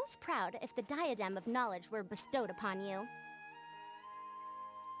would be most proud if the diadem of knowledge were bestowed upon you.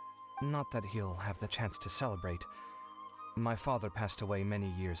 Not that he'll have the chance to celebrate. My father passed away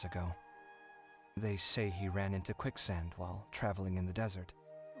many years ago. They say he ran into quicksand while traveling in the desert.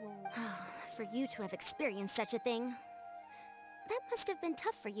 For you to have experienced such a thing, that must have been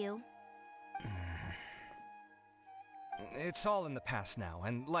tough for you. It's all in the past now,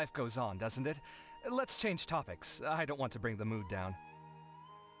 and life goes on, doesn't it? Let's change topics. I don't want to bring the mood down.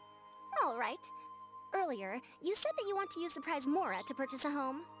 All right. Earlier, you said that you want to use the prize Mora to purchase a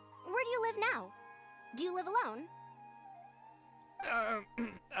home. Where do you live now? Do you live alone?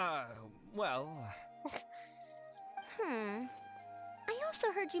 Well... I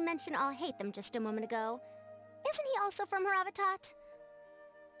also heard you mention Alhaitham just a moment ago. Isn't he also from Haravatat?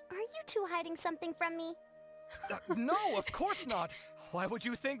 Are you two hiding something from me? No, of course not! Why would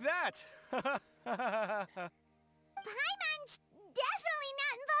you think that? Paimon's definitely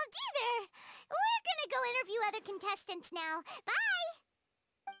not involved either. We're gonna go interview other contestants now. Bye!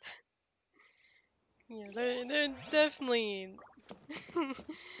 Yeah, they're definitely...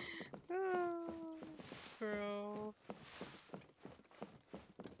 Oh, bro.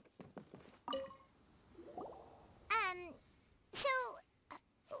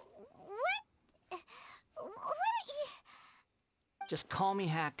 Just call me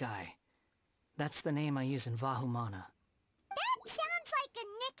Hat Guy. That's the name I use in Vahumana. That sounds like a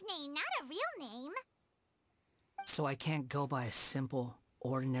nickname, not a real name. So I can't go by a simple,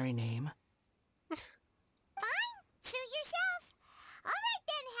 ordinary name? Fine, suit yourself. Alright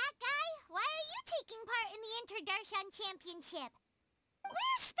then, Hat Guy. Why are you taking part in the Interdarshan Championship?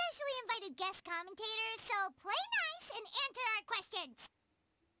 We're specially invited guest commentators, so play nice and answer our questions.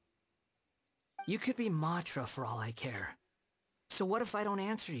 You could be Matra for all I care. So what if I don't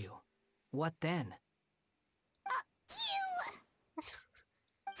answer you? What then?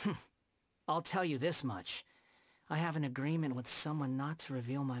 You... I'll tell you this much. I have an agreement with someone not to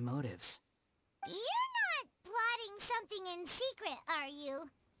reveal my motives. You're not plotting something in secret, are you?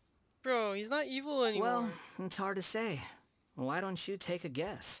 Bro, he's not evil anymore. Well, it's hard to say. Why don't you take a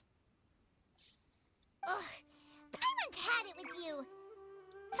guess? Ugh, Paimon's had it with you.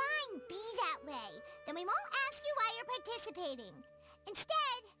 Fine, be that way. Then we won't ask you why you're participating.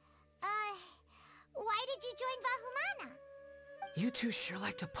 Instead, why did you join Vahumana? You two sure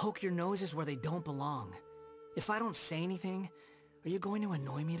like to poke your noses where they don't belong. If I don't say anything, are you going to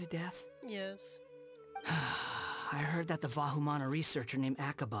annoy me to death? Yes. I heard that the Vahumana researcher named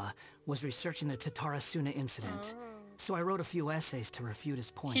Akaba was researching the Tatarasuna incident. Oh. So I wrote a few essays to refute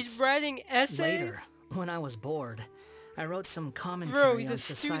his points. He's writing essays? Later, when I was bored, I wrote some Bro, commentary he's on a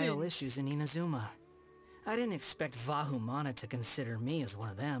societal student. issues in Inazuma. I didn't expect Vahumana to consider me as one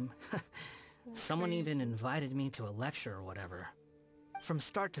of them. Someone even invited me to a lecture or whatever. From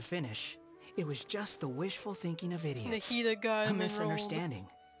start to finish, it was just the wishful thinking of idiots. Nahida got A him misunderstanding.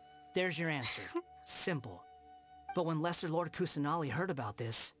 There's your answer. Simple. But when Lesser Lord Kusanali heard about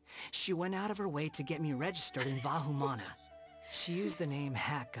this, she went out of her way to get me registered in Vahumana. She used the name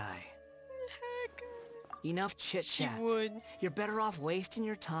Hat Guy. Enough chit-chat. She would. You're better off wasting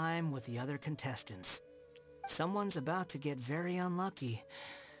your time with the other contestants. Someone's about to get very unlucky.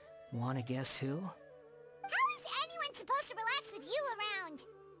 Wanna guess who? How is anyone supposed to relax with you around?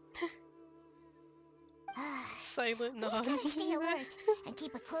 Silent We nod. gotta stay alert and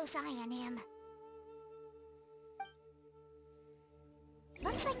keep a close eye on him.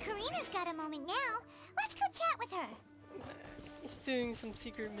 Looks like Karina's got a moment now. Let's go chat with her. He's doing some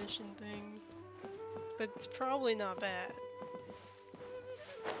secret mission thing. But it's probably not bad.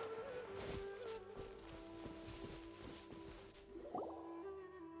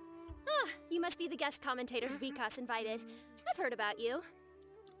 Ah, you must be the guest commentators Vikas invited. I've heard about you.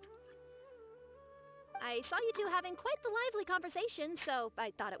 I saw you two having quite the lively conversation, so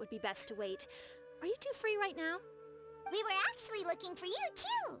I thought it would be best to wait. Are you two free right now? We were actually looking for you,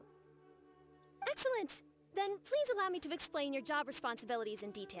 too. Excellent! Then please allow me to explain your job responsibilities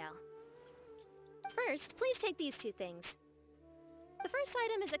in detail. First, please take these two things. The first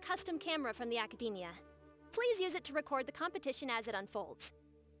item is a custom camera from the Academia. Please use it to record the competition as it unfolds.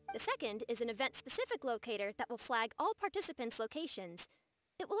 The second is an event-specific locator that will flag all participants' locations.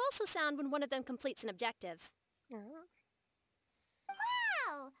 It will also sound when one of them completes an objective. Wow!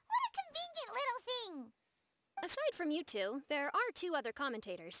 What a convenient little thing! Aside from you two, there are two other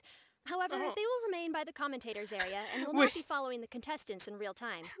commentators. However, they will remain by the commentators area and will not be following the contestants in real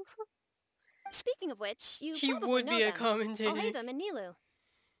time. Speaking of which, you He probably would know be a them. commentator. Alhaitham and Nilu.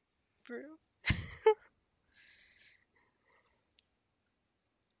 Bro.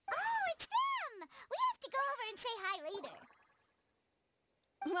 Oh, it's them! We have to go over and say hi later.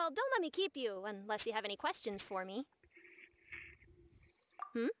 Well, don't let me keep you, unless you have any questions for me.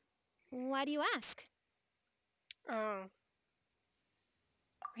 Why do you ask? Oh.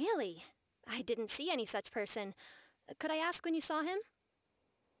 Really? I didn't see any such person. Could I ask when you saw him?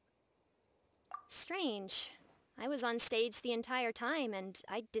 Strange. I was on stage the entire time, and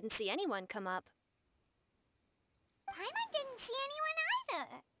I didn't see anyone come up. Paimon didn't see anyone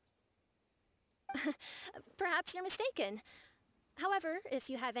either. Perhaps you're mistaken. However, if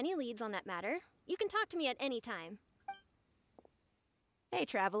you have any leads on that matter, you can talk to me at any time. Hey,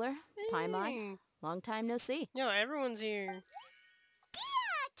 Traveler. Paimon. Hey. Long time no see. Yo, everyone's here.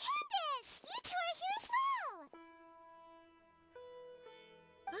 Dia! Candace! You two are here as well!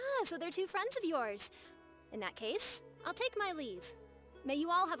 Ah, so they're two friends of yours. In that case, I'll take my leave. May you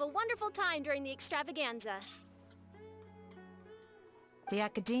all have a wonderful time during the extravaganza. The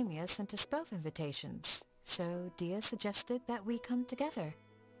Academia sent us both invitations, so Dia suggested that we come together.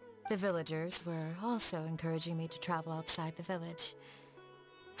 The villagers were also encouraging me to travel outside the village.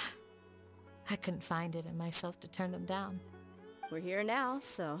 I couldn't find it in myself to turn them down. We're here now,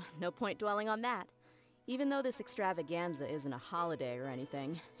 so no point dwelling on that. Even though this extravaganza isn't a holiday or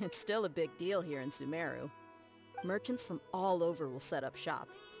anything, it's still a big deal here in Sumeru. Merchants from all over will set up shop.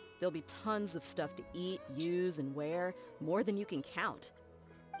 There'll be tons of stuff to eat, use, and wear, more than you can count.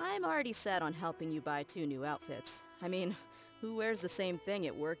 I'm already set on helping you buy 2 new outfits. I mean, who wears the same thing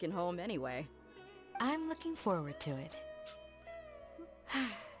at work and home anyway? I'm looking forward to it.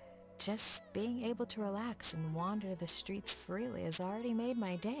 Just being able to relax and wander the streets freely has already made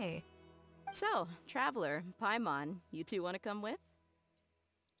my day. So, Traveler, Paimon, you two want to come with?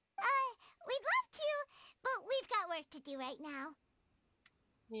 We'd love to, but we've got work to do right now.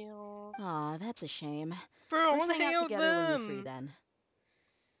 Yeah. Aw, that's a shame. Bro, I Let's want to hang hang out out with together when you're free them. then.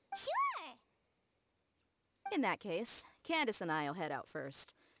 Sure! In that case, Candace and I'll head out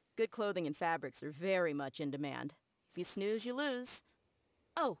first. Good clothing and fabrics are very much in demand. If you snooze, you lose.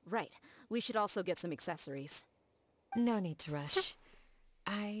 Oh, right. We should also get some accessories. No need to rush.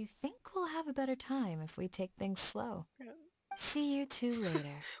 I think we'll have a better time if we take things slow. See you two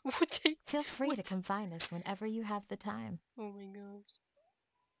later. Feel free to come find us whenever you have the time. Oh my gosh.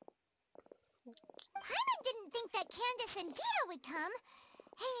 Paimon didn't think that Candace and Dia would come.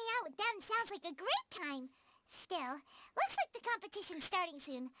 Hanging out with them sounds like a great time. Still, looks like the competition's starting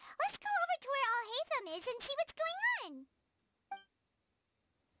soon. Let's go over to where Alhaitham is and see what's going on.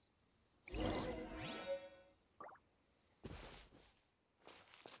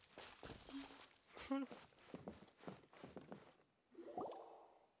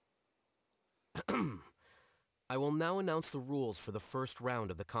 I will now announce the rules for the first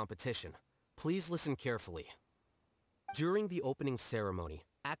round of the competition. Please listen carefully. During the opening ceremony,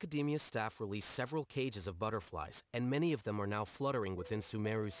 Academia staff released several cages of butterflies, and many of them are now fluttering within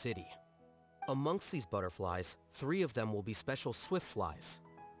Sumeru City. Amongst these butterflies, 3 of them will be special swift flies.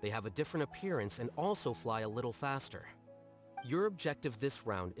 They have a different appearance and also fly a little faster. Your objective this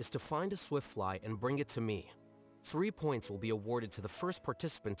round is to find a swift fly and bring it to me. 3 points will be awarded to the first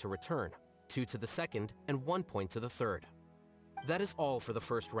participant to return, 2 to the second, and 1 point to the third. That is all for the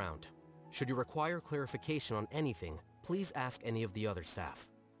first round. Should you require clarification on anything, please ask any of the other staff.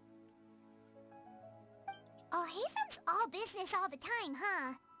 Alhaitham's all business all the time,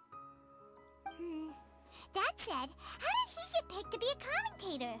 huh? That said, how did he get picked to be a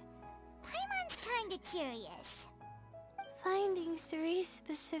commentator? Paimon's kinda curious. Finding 3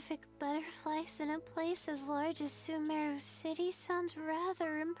 specific butterflies in a place as large as Sumeru City sounds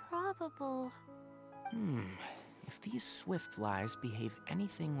rather improbable. If these swift flies behave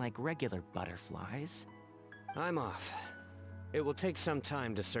anything like regular butterflies... I'm off. It will take some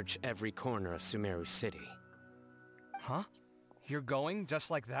time to search every corner of Sumeru City. Huh? You're going just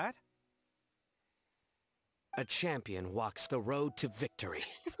like that? A champion walks the road to victory.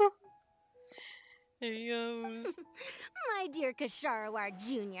 There he goes. My dear Kasharawar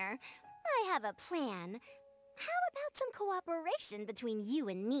Jr., I have a plan. How about some cooperation between you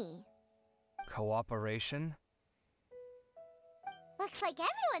and me? Cooperation? Looks like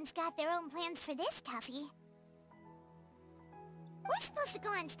everyone's got their own plans for this, Tuffy. We're supposed to go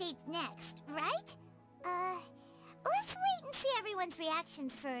on stage next, right? Let's wait and see everyone's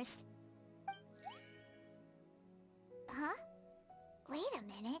reactions first. Huh? Wait a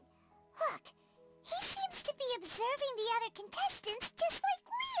minute. Look, he seems to be observing the other contestants just like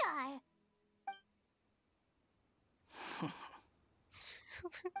we are.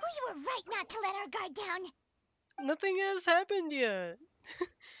 We were right not to let our guard down. Nothing has happened yet.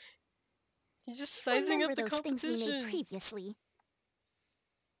 He's just sizing Remember up the those things we made competition. previously.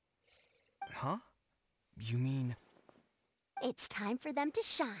 Huh? You mean... It's time for them to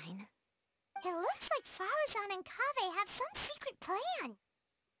shine. It looks like Faruzan and Kaveh have some secret plan.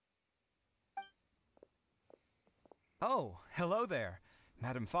 Oh, hello there.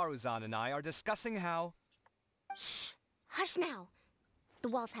 Madame Faruzan and I are discussing how... Shh! Hush now! The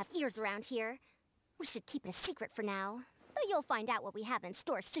walls have ears around here. We should keep it a secret for now, though you'll find out what we have in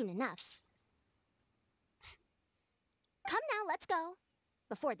store soon enough. Come now, let's go,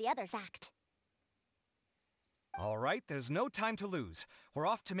 before the others act. All right, there's no time to lose. We're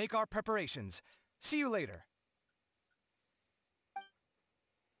off to make our preparations. See you later.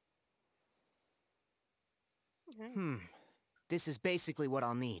 This is basically what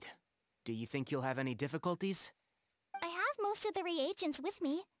I'll need. Do you think you'll have any difficulties? I have most of the reagents with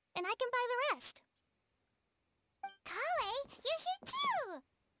me, and I can buy the rest. Kale, you're here too!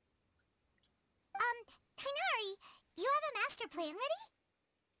 Kainari, you have a master plan ready?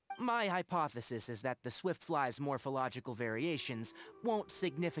 My hypothesis is that the swift fly's morphological variations won't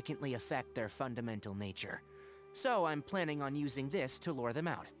significantly affect their fundamental nature. So I'm planning on using this to lure them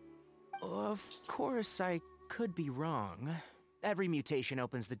out. Of course, I could be wrong. Every mutation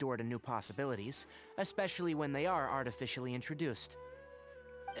opens the door to new possibilities, especially when they are artificially introduced.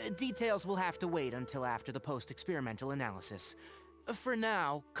 Details will have to wait until after the post-experimental analysis. For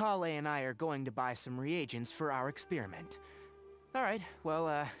now, Kale and I are going to buy some reagents for our experiment. Alright,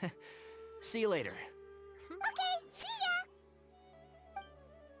 well, see you later. Okay, see ya!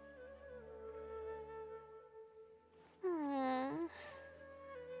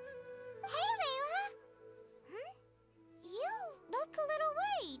 Hey, Layla! You look a little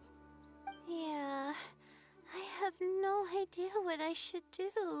worried. Yeah, I have no idea what I should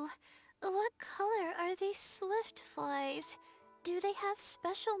do. What color are these swift flies? Do they have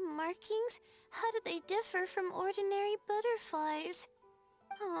special markings? How do they differ from ordinary butterflies?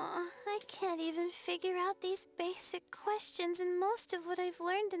 Aw, I can't even figure out these basic questions, and most of what I've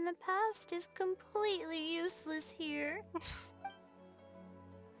learned in the past is completely useless here.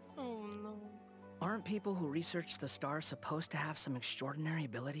 Oh no. Aren't people who research the stars supposed to have some extraordinary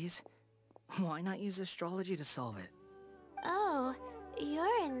abilities? Why not use astrology to solve it? Oh,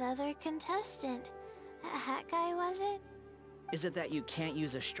 you're another contestant. Hat guy, was it? Is it that you can't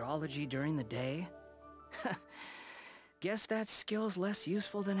use astrology during the day? Guess that skill's less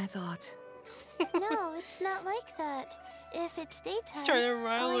useful than I thought. No, it's not like that. If it's He's daytime, trying to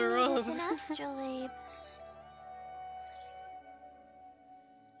rile all her I need up. is an astrolabe.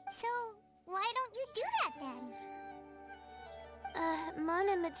 So, why don't you do that then?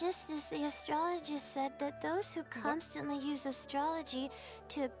 Mona Magistus, the astrologist, said that those who constantly use astrology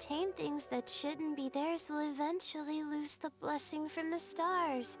to obtain things that shouldn't be theirs will eventually lose the blessing from the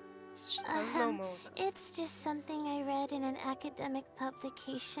stars. She does know Mona. It's just something I read in an academic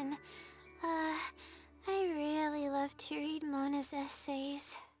publication. I really love to read Mona's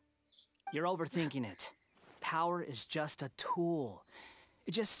essays. You're overthinking it. Power is just a tool.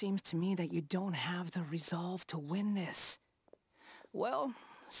 It just seems to me that you don't have the resolve to win this. Well,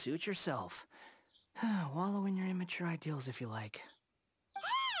 suit yourself. Wallow in your immature ideals if you like.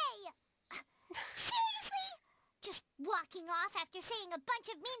 Hey! Seriously? Just walking off after saying a bunch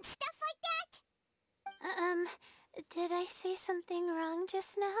of mean stuff like that? Did I say something wrong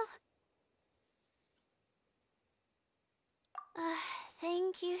just now?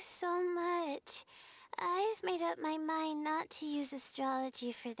 Thank you so much. I've made up my mind not to use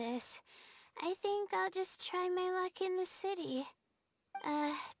astrology for this. I think I'll just try my luck in the city.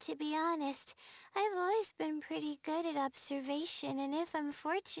 To be honest, I've always been pretty good at observation, and if I'm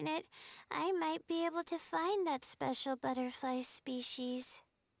fortunate, I might be able to find that special butterfly species.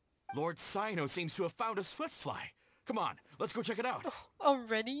 Lord Cyno seems to have found a swiftfly. Come on, let's go check it out.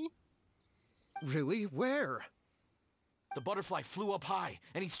 Already? Really? Where? The butterfly flew up high,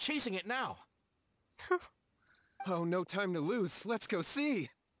 and he's chasing it now. Oh, no time to lose. Let's go see.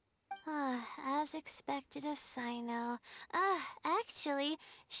 As expected of Cyno. Actually,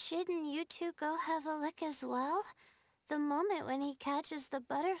 shouldn't you two go have a look as well? The moment when he catches the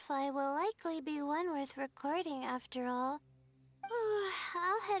butterfly will likely be one worth recording after all.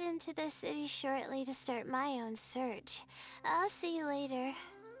 I'll head into the city shortly to start my own search. I'll see you later.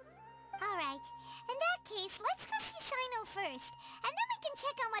 Alright, in that case, let's go see Cyno first, and then we can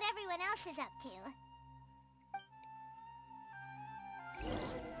check on what everyone else is up to.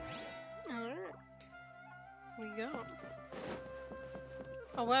 Alright. We go.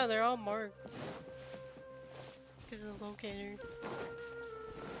 Oh wow, they're all marked. Because of the locator.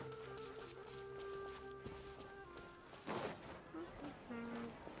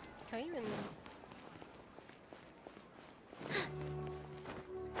 Can I even...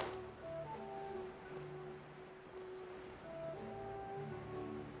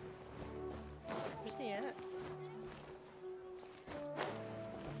 Where's he at?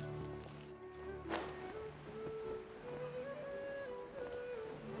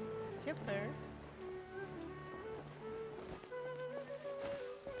 Is he up there?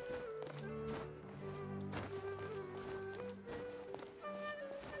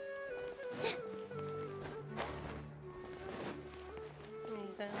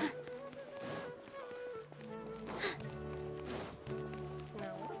 He's down.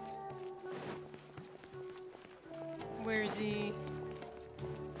 Now what? Where is he?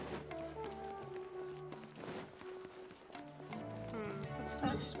 What's the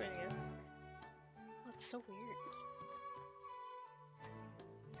fastest way to go? That's so weird.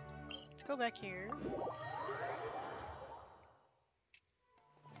 Let's go back here.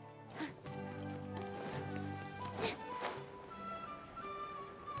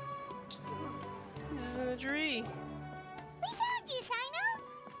 He's in the tree. We found you, Cyno!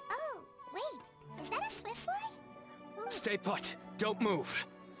 Oh, wait, is that a swiftfly? Stay put. Don't move.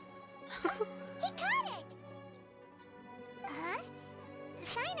 He caught it! Huh?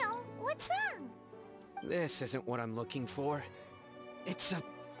 Cyno, what's wrong? This isn't what I'm looking for. It's a...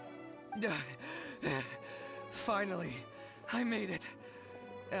 Finally, I made it.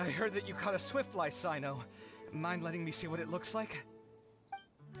 I heard that you caught a swiftfly, Sino. Mind letting me see what it looks like?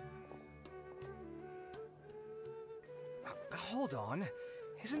 Hold on.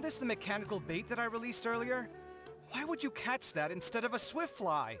 Isn't this the mechanical bait that I released earlier? Why would you catch that instead of a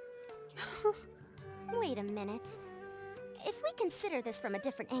swiftfly? Wait a minute. If we consider this from a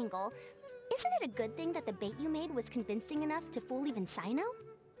different angle, isn't it a good thing that the bait you made was convincing enough to fool even Sino?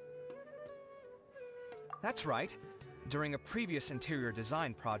 That's right. During a previous interior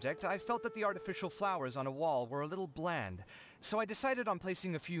design project, I felt that the artificial flowers on a wall were a little bland, so I decided on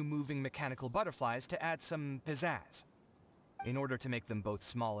placing a few moving mechanical butterflies to add some pizzazz. In order to make them both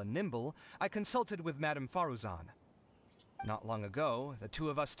small and nimble, I consulted with Madame Faruzan. Not long ago, the two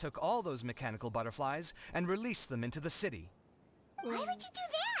of us took all those mechanical butterflies and released them into the city. Why would you do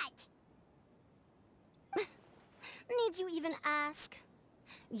that? Need you even ask?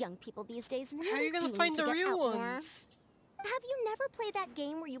 Young people these days really How are you gonna do find need to the get real out ones? more. Have you never played that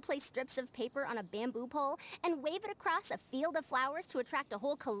game where you place strips of paper on a bamboo pole and wave it across a field of flowers to attract a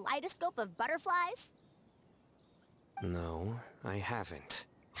whole kaleidoscope of butterflies? No, I haven't.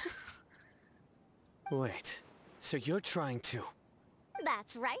 Wait, so you're trying to...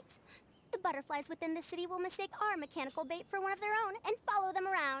 That's right. The butterflies within the city will mistake our mechanical bait for one of their own and follow them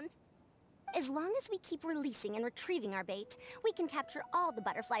around. As long as we keep releasing and retrieving our bait, we can capture all the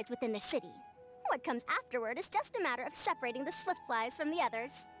butterflies within the city. What comes afterward is just a matter of separating the swift flies from the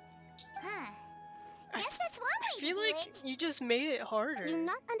others. Huh. Guess that's one way I feel to do like it. you just made it harder. Do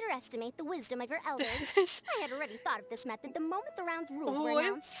not underestimate the wisdom of your elders. I had already thought of this method the moment the round's rules were What?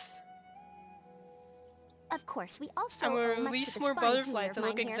 announced. Of course, we also I'm gonna owe much release to the more spry junior butterflies of that mine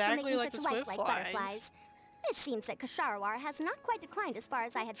look here for exactly making like such the swift lifelike flies. butterflies. It seems that Kasharawar has not quite declined as far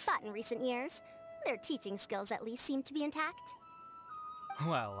as I had thought in recent years. Their teaching skills at least seem to be intact.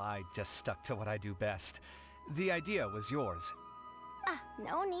 Well, I just stuck to what I do best. The idea was yours. Ah,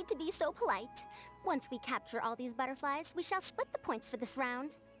 no need to be so polite. Once we capture all these butterflies, we shall split the points for this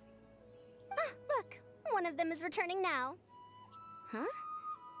round. Ah, look, one of them is returning now. Huh?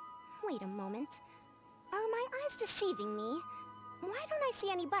 Wait a moment. Are my eyes deceiving me? Why don't I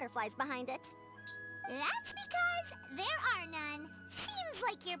see any butterflies behind it? That's because there are none. Seems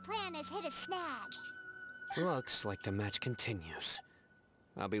like your plan has hit a snag. Looks like the match continues.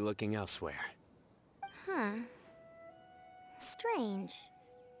 I'll be looking elsewhere. Huh. Strange.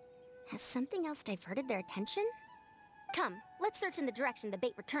 Has something else diverted their attention? Come, let's search in the direction the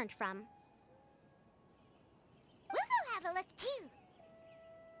bait returned from. We'll go have a look too.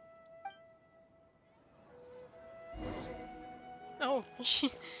 Oh,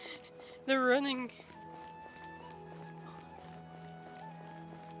 they're running.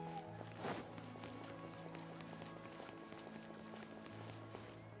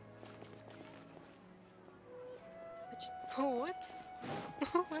 What?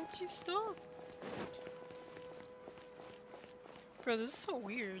 Why'd you stop? Bro, this is so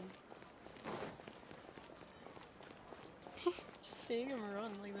weird. Just seeing him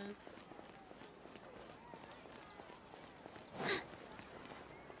run like this.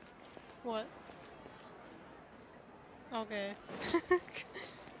 What? Okay.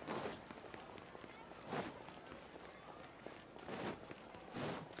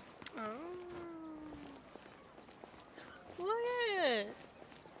 Oh. Look at it.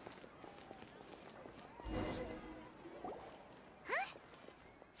 Huh?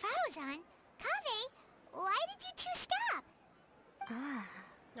 Faruzan? Kaveh? Why did you two stop? Ah.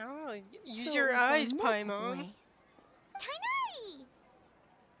 Oh, use So your it was eyes, the Morta Paimon. boy. Tainari!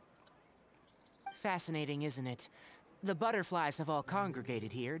 Fascinating, isn't it? The butterflies have all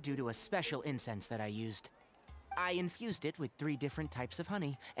congregated here due to a special incense that I used. I infused it with 3 different types of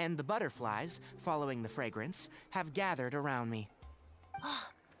honey, and the butterflies, following the fragrance, have gathered around me. Oh,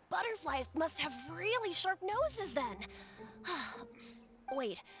 butterflies must have really sharp noses then.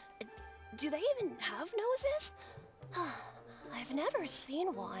 Wait, do they even have noses? I've never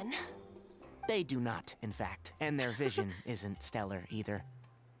seen one. They do not, in fact, and their vision isn't stellar either.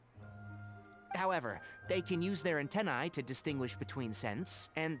 However, they can use their antennae to distinguish between scents,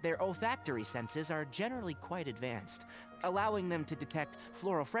 and their olfactory senses are generally quite advanced, allowing them to detect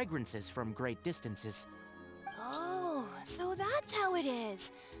floral fragrances from great distances. Oh, so that's how it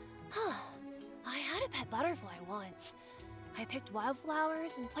is. I had a pet butterfly once. I picked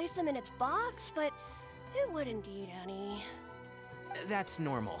wildflowers and placed them in its box, but it wouldn't eat any. That's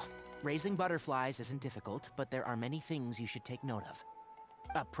normal. Raising butterflies isn't difficult, but there are many things you should take note of.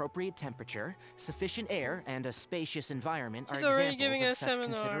 Appropriate temperature, sufficient air, and a spacious environment are He's already examples giving of a such seminar.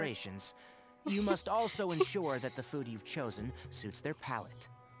 considerations. You must also ensure that the food you've chosen suits their palate.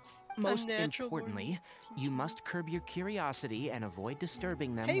 Most Unnatural importantly, you must curb your curiosity and avoid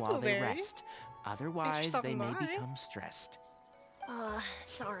disturbing them Hey, while they Blueberry. rest. Thanks for Otherwise, they stopping may by. become stressed.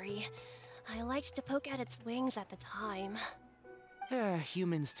 Sorry. I liked to poke at its wings at the time.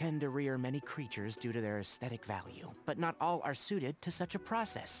 Humans tend to rear many creatures due to their aesthetic value, but not all are suited to such a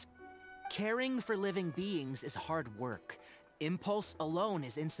process. Caring for living beings is hard work. Impulse alone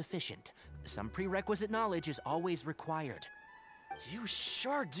is insufficient. Some prerequisite knowledge is always required. You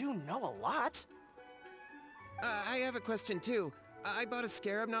sure do know a lot. I have a question too. I bought a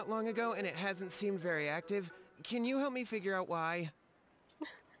scarab not long ago and it hasn't seemed very active. Can you help me figure out why?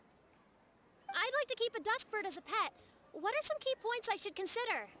 I'd like to keep a duskbird as a pet. What are some key points I should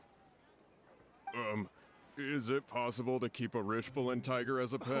consider? Is it possible to keep a Rishbalin tiger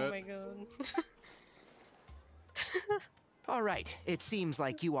as a pet? Oh my god. All right, it seems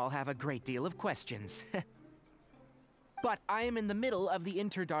like you all have a great deal of questions. But I am in the middle of the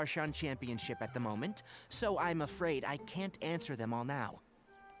Inter-Darshan Championship at the moment, so I'm afraid I can't answer them all now.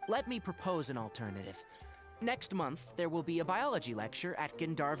 Let me propose an alternative. Next month, there will be a biology lecture at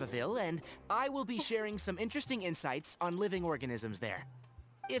Gandharvaville, and I will be sharing some interesting insights on living organisms there.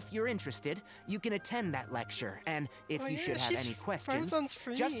 If you're interested, you can attend that lecture, and if you should have any questions,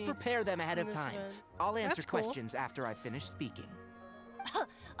 just prepare them ahead of time. I'll answer questions after I finish speaking.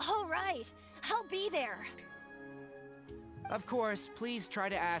 All right. I'll be there. Of course, please try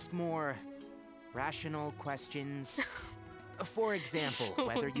to ask more rational questions. For example,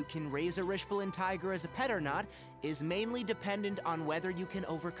 whether you can raise a Rishbalin tiger as a pet or not is mainly dependent on whether you can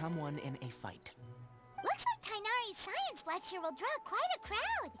overcome one in a fight. Looks like Tainari's science lecture will draw quite a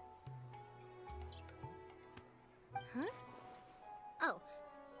crowd. Huh? Oh.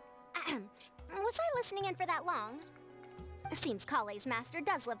 Was I listening in for that long? Seems Kale's master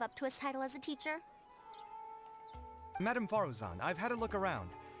does live up to his title as a teacher. Madame Faruzan, I've had a look around.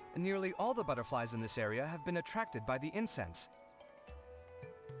 Nearly all the butterflies in this area have been attracted by the incense.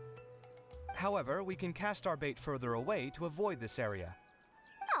 However, we can cast our bait further away to avoid this area.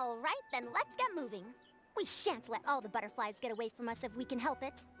 All right, then let's get moving. We shan't let all the butterflies get away from us if we can help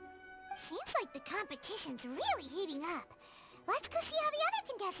it. Seems like the competition's really heating up. Let's go see how the other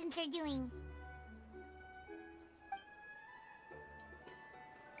contestants are doing.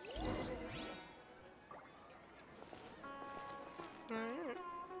 Alright.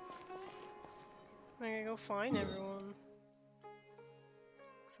 I'm gonna go find everyone.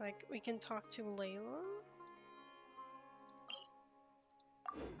 Looks like we can talk to Layla.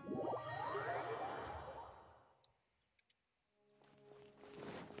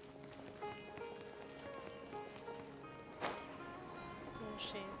 Where is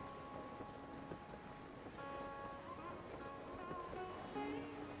she?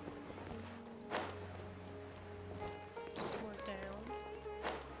 Just more down.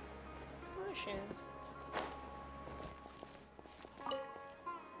 Oh, there she is.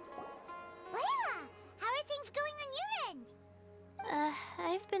 Layla, how are things going on your end?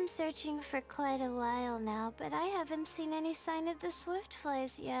 I've been searching for quite a while now, but I haven't seen any sign of the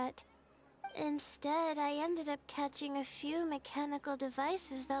swiftflies yet. Instead, I ended up catching a few mechanical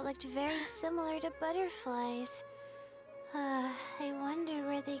devices that looked very similar to butterflies. I wonder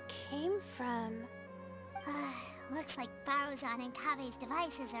where they came from. Looks like Faruzan and Kave's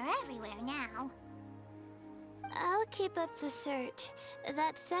devices are everywhere now. I'll keep up the search.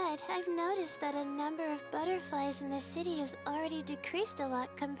 That said, I've noticed that a number of butterflies in the city has already decreased a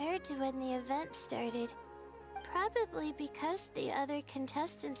lot compared to when the event started. Probably because the other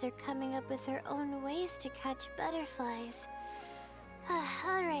contestants are coming up with their own ways to catch butterflies.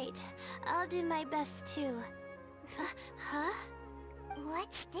 Alright, I'll do my best too. Huh?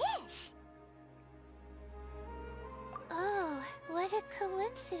 What's this? Oh, what a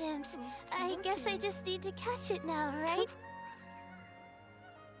coincidence. I guess I just need to catch it now, right?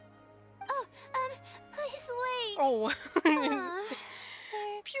 Oh, please wait. Oh. Aw,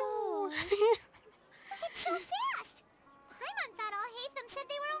 there it goes. It's so fast! Paimon thought all Hatham said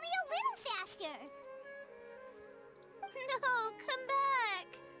they were only a little faster. No, come back.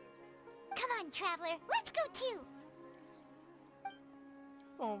 Come on, Traveler, let's go too.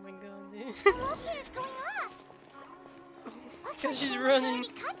 Oh my god, dude. The locator's going off. Looks like Because she's someone's running.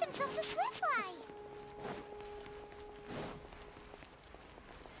 already cut themselves a swiftfly.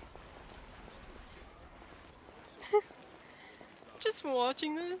 Just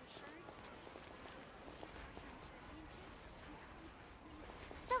watching this.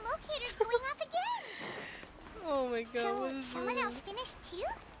 The locator's going off again. Oh my god, So, what is someone this? else finished too?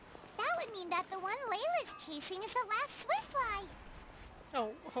 That would mean that the one Layla's chasing is the last swiftfly.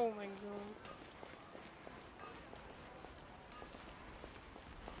 Oh my god.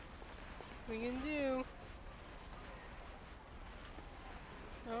 What are you gonna do?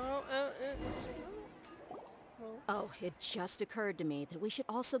 Oh, well. Oh, it just occurred to me that we should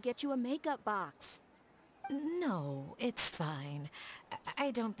also get you a makeup box. No, it's fine.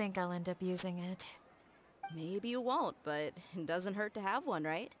 I don't think I'll end up using it. Maybe you won't, but it doesn't hurt to have one,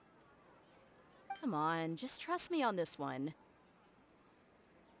 right? Come on, just trust me on this one.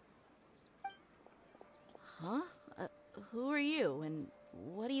 Huh? Who are you, and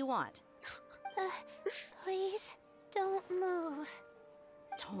what do you want? Please, don't move.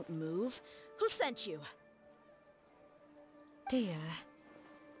 Don't move? Who sent you? Dia.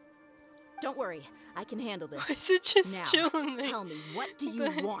 Don't worry, I can handle this. Why is it just now, chilling there? tell me, what do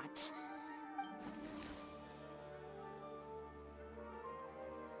you want?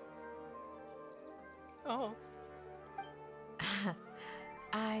 Oh.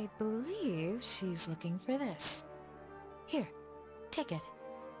 I believe she's looking for this. Here, take it.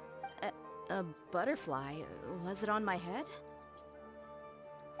 A butterfly? Was it on my head?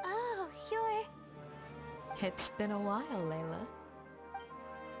 Oh, you're... It's been a while, Layla.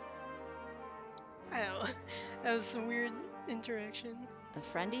 I don't know. That was some weird interaction. A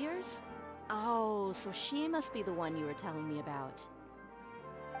friend of yours? Oh, so she must be the one you were telling me about.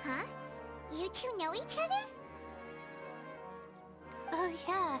 Huh? You two know each other? Oh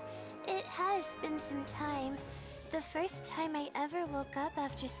yeah, it has been some time. The first time I ever woke up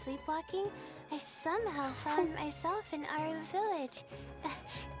after sleepwalking, I somehow found myself in our village.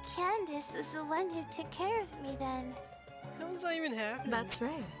 Candace was the one who took care of me then. How was that even happening? That's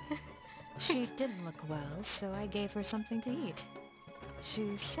right. She didn't look well, so I gave her something to eat.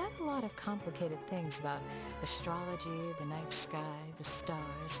 She said a lot of complicated things about astrology, the night sky, the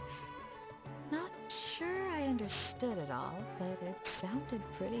stars. Not sure I understood it all, but it sounded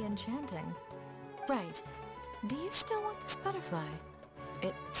pretty enchanting. Right. Do you still want this butterfly?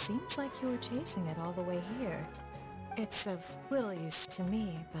 It seems like you were chasing it all the way here. It's of little use to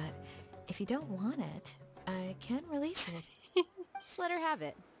me, but if you don't want it, I can release it. Just let her have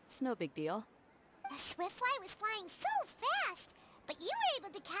it. It's no big deal. The Swiftfly was flying so fast, but you were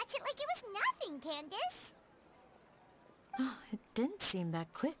able to catch it like it was nothing, Candace. Oh, it didn't seem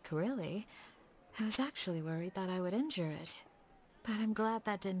that quick, really. I was actually worried that I would injure it. But I'm glad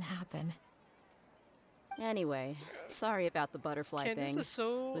that didn't happen. Anyway, sorry about the butterfly Candace thing. is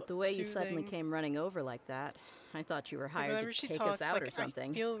so With the way you suddenly soothing. came running over like that, I thought you were Like, hired whenever to she take talks, us out like, or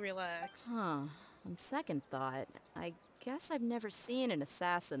something. I feel relaxed. Huh. On second thought, I guess I've never seen an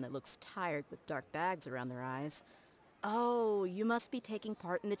assassin that looks tired with dark bags around their eyes. Oh, you must be taking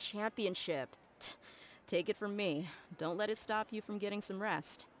part in the championship. Take it from me. Don't let it stop you from getting some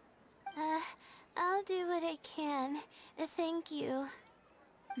rest. I'll do what I can. Thank you.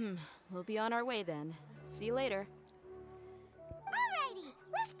 We'll be on our way then. See you later. Alrighty,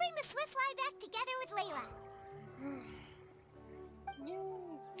 let's bring the Swiftfly back together with Layla. Yay,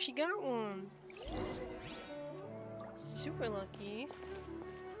 she got one. Super lucky.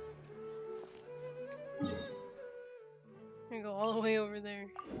 I'm gonna go all the way over there.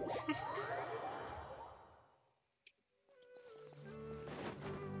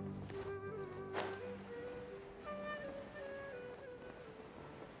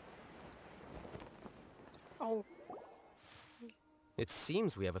 Oh. It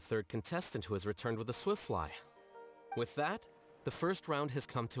seems we have a third contestant who has returned with a Swiftfly. With that, the first round has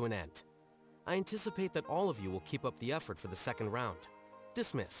come to an end. I anticipate that all of you will keep up the effort for the second round.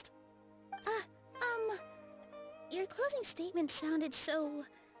 Dismissed. Your closing statement sounded so...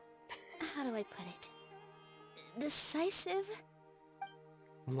 how do I put it? Decisive?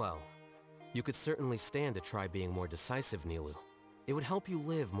 Well, you could certainly stand to try being more decisive, Nilu. It would help you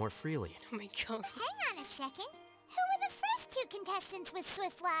live more freely. Oh my god. Hang on a second. Who were the first two contestants with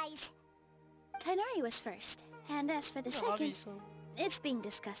Swiftflies? Tainari was first, and as for the second, Obviously. it's being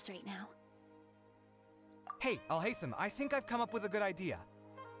discussed right now. Hey, Alhaitham, I think I've come up with a good idea.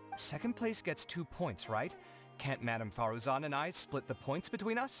 Second place gets 2 points, right? Can't Madame Faruzan and I split the points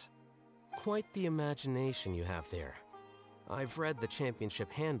between us? Quite the imagination you have there. I've read the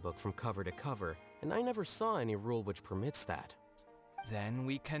championship handbook from cover to cover, and I never saw any rule which permits that. Then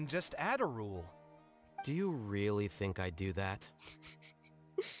we can just add a rule. Do you really think I'd do that?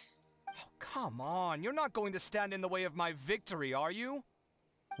 Oh, come on, you're not going to stand in the way of my victory, are you?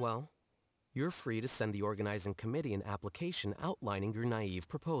 Well, you're free to send the organizing committee an application outlining your naive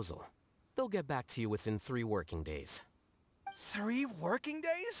proposal. They'll get back to you within 3 working days. 3 working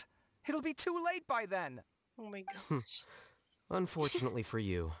days? It'll be too late by then. Oh my gosh. Unfortunately for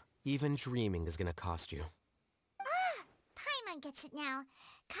you, even dreaming is gonna cost you. Paimon gets it now.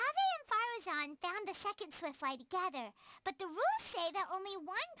 Kaveh and Faruzan found the second Swiftfly together, but the rules say that only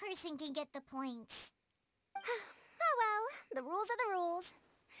one person can get the points. Oh well, the rules are the rules.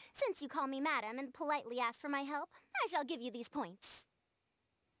 Since you call me madam and politely ask for my help, I shall give you these points.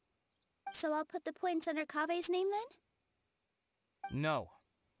 So I'll put the points under Kave's name then? No.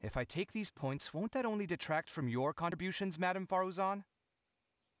 If I take these points, won't that only detract from your contributions, Madame Faruzan?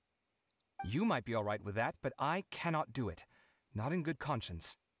 You might be alright with that, but I cannot do it. Not in good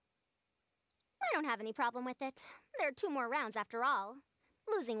conscience. I don't have any problem with it. There are 2 more rounds after all.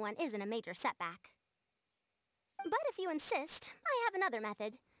 Losing one isn't a major setback. But if you insist, I have another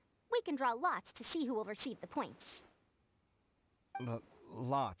method. We can draw lots to see who will receive the points.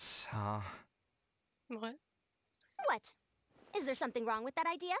 Lots, huh? What? What? Is there something wrong with that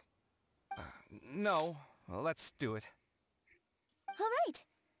idea? No. Well, let's do it. All right.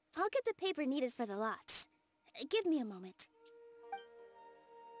 I'll get the paper needed for the lots. Give me a moment.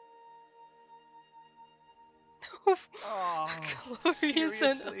 Oh, Glorious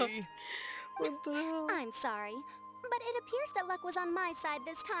and seriously? what the hell? I'm sorry, but it appears that luck was on my side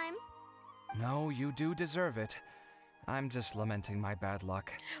this time. No, you do deserve it. I'm just lamenting my bad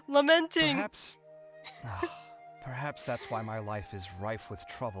luck. Lamenting! Perhaps that's why my life is rife with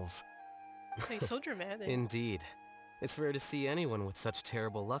troubles. He's so dramatic. Indeed. It's rare to see anyone with such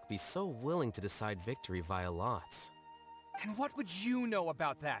terrible luck be so willing to decide victory via lots. And what would you know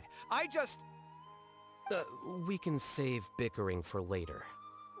about that? I just... We can save bickering for later.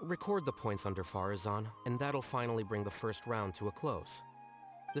 Record the points under Faruzan, and that'll finally bring the first round to a close.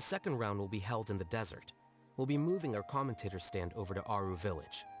 The second round will be held in the desert. We'll be moving our commentator stand over to Aru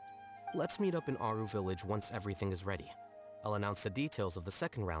Village. Let's meet up in Aru Village once everything is ready. I'll announce the details of the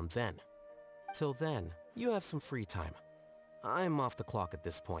second round then. Till then, you have some free time. I'm off the clock at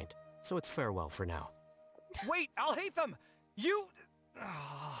this point, so it's farewell for now. Wait, I'll hate them! You...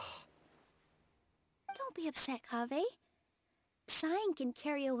 Don't be upset, Kave. Sighing can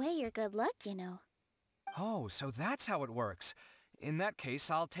carry away your good luck, you know. Oh, so that's how it works. In that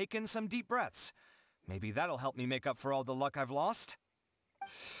case, I'll take in some deep breaths. Maybe that'll help me make up for all the luck I've lost.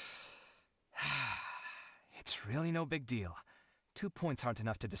 It's really no big deal. 2 points aren't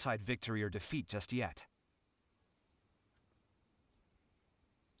enough to decide victory or defeat just yet.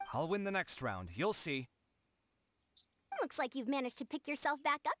 I'll win the next round, you'll see. Looks like you've managed to pick yourself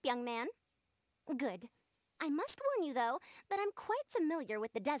back up, young man. Good. I must warn you, though, that I'm quite familiar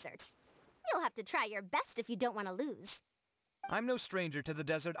with the desert. You'll have to try your best if you don't want to lose. I'm no stranger to the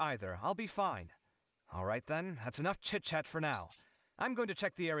desert either. I'll be fine. All right then, that's enough chit-chat for now. I'm going to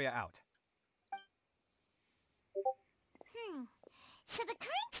check the area out. So the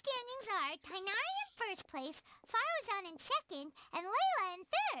current standings are Tainari in first place, Faruzan in second, and Layla in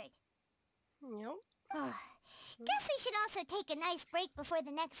third. Yep. Guess we should also take a nice break before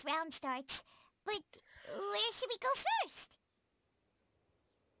the next round starts. But where should we go first?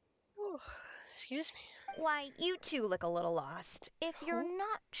 Excuse me. Why, you two look a little lost. If you're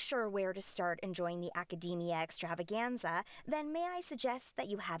not sure where to start enjoying the Academia Extravaganza, then may I suggest that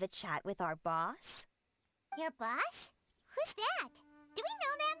you have a chat with our boss? Your boss? Who's that? Do we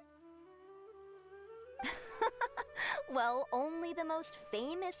know them? Well, only the most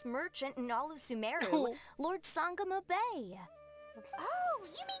famous merchant in all of Sumeru, Oh. Lord Sangamo Bay. Oh,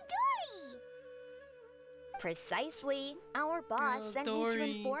 you mean Dory? Precisely. Our boss sent me to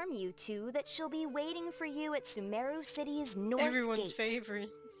Dory. inform you two that she'll be waiting for you at Sumeru City's North Everyone's Gate. favorite.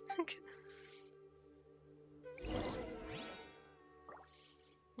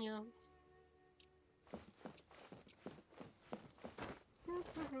 Yeah.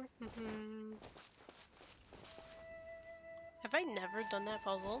 Have I never done that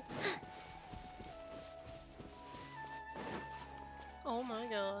puzzle? Oh my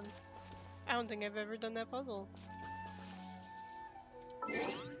god. I don't think I've ever done that puzzle.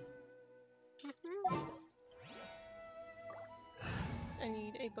 I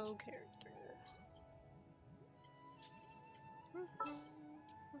need a bow character.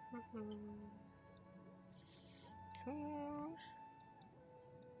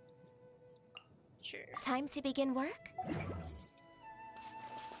 Sure. Time to begin work?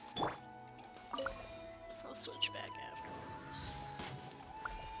 I'll switch back afterwards.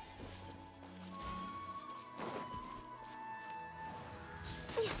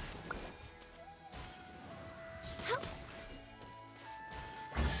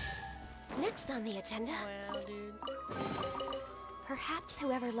 Next on the agenda. Wow, dude. Perhaps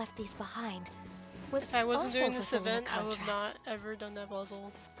whoever left these behind was If I wasn't also doing this fulfilling a event, I would have contract. not ever done that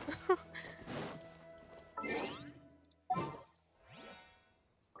puzzle.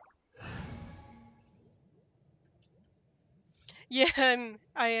 Yeah,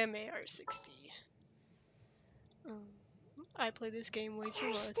 I am AR60. I play this game way too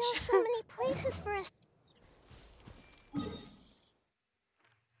There's much. still so many places for us.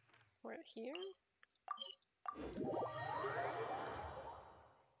 Right here.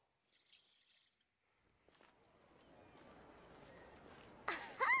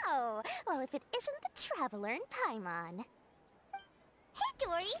 Oh, well, if it isn't the Traveler in Paimon. Hey,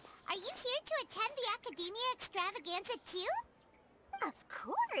 Dory, are you here to attend the Academia Extravaganza too? Of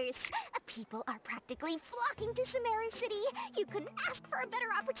course! People are practically flocking to Sumeru City. You couldn't ask for a better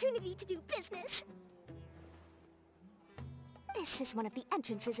opportunity to do business. This is one of the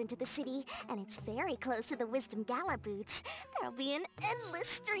entrances into the city, and it's very close to the Wisdom Gala booths. There'll be an endless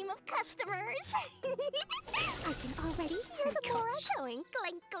stream of customers. I can already hear the Mora going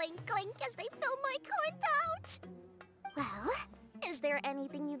clink, clink, clink as they fill my coin pouch. Well, is there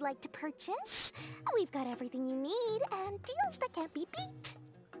anything you'd like to purchase? We've got everything you need and deals that can't be beat.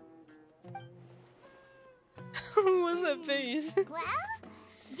 What's that face? Well,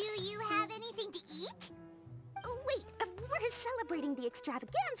 do you have anything to eat? Oh, wait, we're celebrating the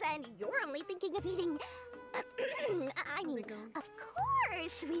extravaganza and you're only thinking of eating... I mean, of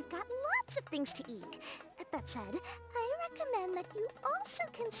course, we've got lots of things to eat. That said, I recommend that you also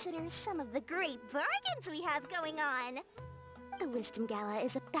consider some of the great bargains we have going on. The Wisdom Gala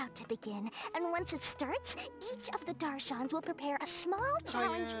is about to begin, and once it starts, each of the Darshans will prepare a small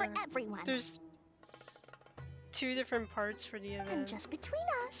challenge for everyone. There's 2 different parts for the event. And just between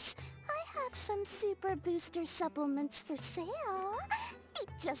us, I have some super booster supplements for sale. Eat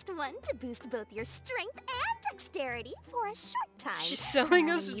just one to boost both your strength and dexterity for a short time. She's selling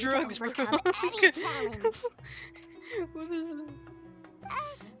us allowing you to drugs, bro. overcome any challenge. What is this?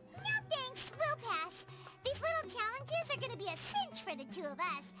 No thanks, we'll pass. These little challenges are gonna be a cinch for the 2 of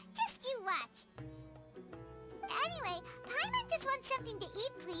us. Just you watch. Anyway, Paimon just wants something to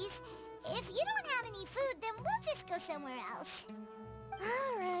eat, please. If you don't have any food, then we'll just go somewhere else.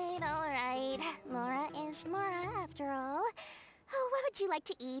 Alright. Mora is Mora, after all. Oh, what would you like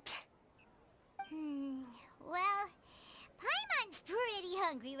to eat? Well, Paimon's pretty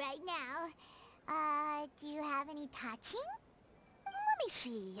hungry right now. Do you have any touching? Let me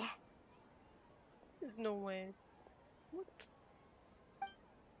see. There's no way. What?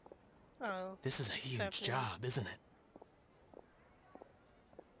 Oh. This is a huge job, isn't it?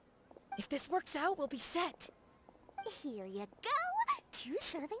 If this works out, we'll be set. Here you go. 2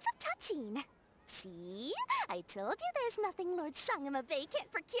 servings of touching. See? I told you there's nothing Lord Sangamabe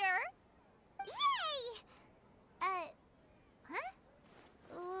can't procure. Yay! Huh?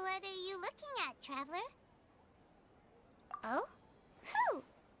 What are you looking at, Traveler? Oh? Who?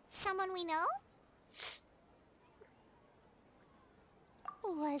 Someone we know?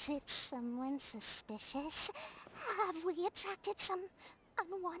 Was it someone suspicious? Have we attracted some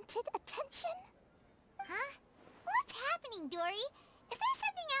unwanted attention? Huh? What's happening, Dory? Is there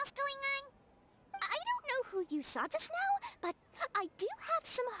something else going on? I don't know who you saw just now, but I do have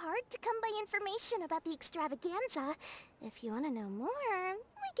some hard-to-come-by information about the extravaganza. If you want to know more,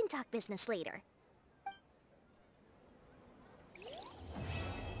 we can talk business later.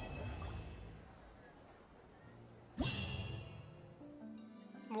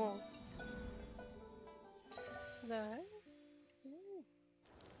 Whoa. That?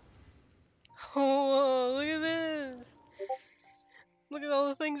 Oh, whoa, look at this! Look at all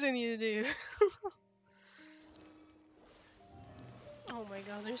the things I need to do. Oh my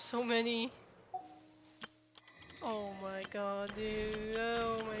god, there's so many. Oh my god, dude.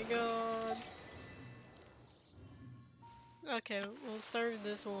 Oh my god. Okay, we'll start with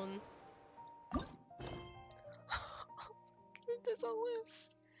this one. There's a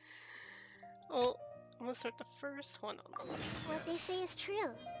list. Oh, I'm gonna start the first one on the list. What they say is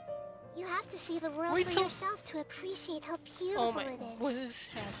true. You have to see the world Wait for till- yourself to appreciate how Oh beautiful my, it is. what is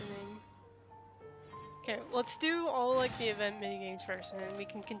happening? Okay, let's do all like the event minigames first, and then we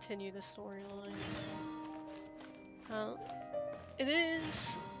can continue the storyline. It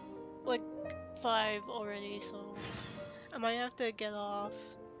is like 5 already, so I might have to get off.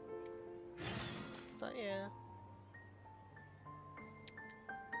 But yeah.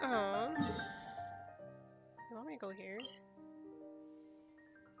 You want me to go here?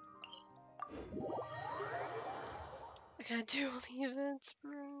 I gotta do all the events,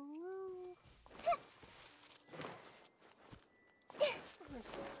 bro.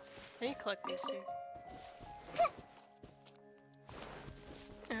 I need to collect these two.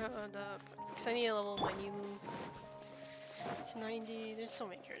 Because I need to level my new to 90. There's so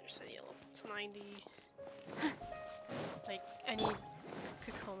many characters I need to level to 90. Like, I need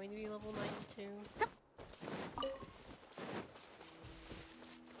Kokomi to be level 92.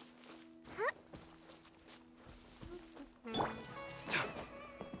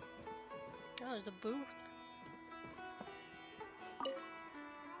 booth.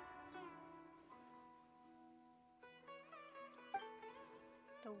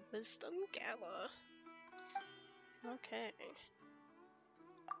 The Wisdom Gala. Okay.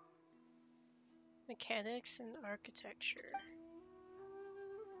 Mechanics and architecture.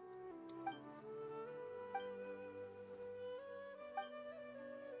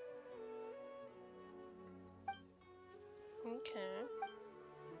 Okay.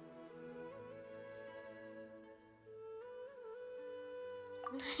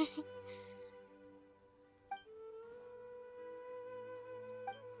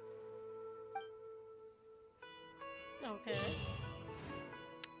 Okay.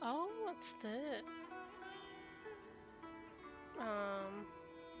 Oh, what's this?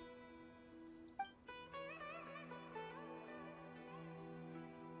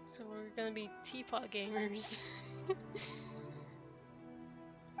 So we're gonna be teapot gamers.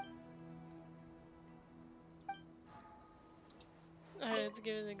 Alright, let's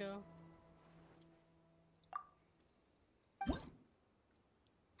give it a go.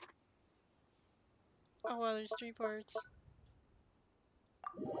 Oh wow, there's 3 parts.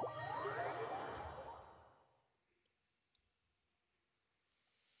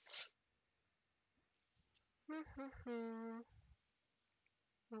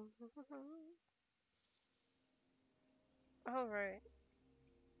 Alright.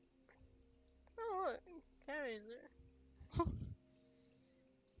 Oh look, Carrie's there.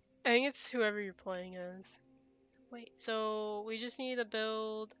 I think it's whoever you're playing as. Wait, so we just need to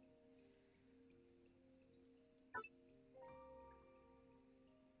build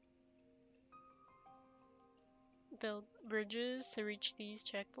bridges to reach these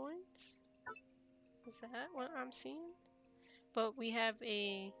checkpoints? Is that what I'm seeing? But we have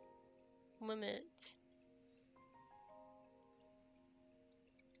a limit.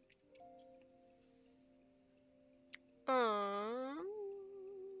 Um,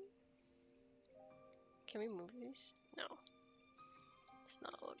 can we move these? No. Does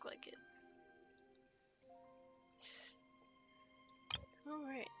not look like it.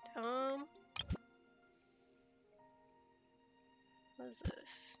 Alright, what is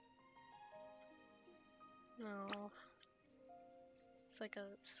this? No. It's like a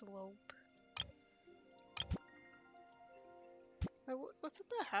slope. Wait, what's with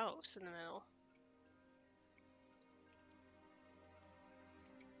the house in the middle?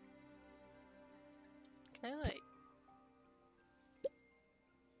 Can I like...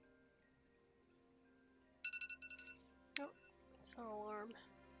 Oh, it's an alarm.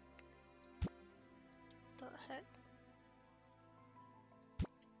 What the heck?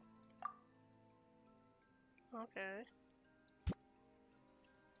 Okay.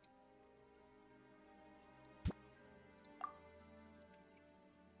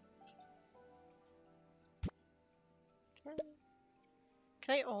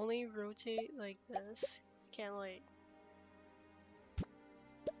 Can I only rotate like this? Can't like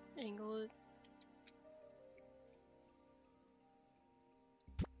angle it?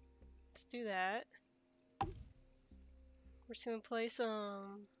 Let's do that. We're just gonna place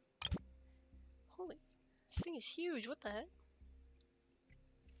holy, this thing is huge. What the heck?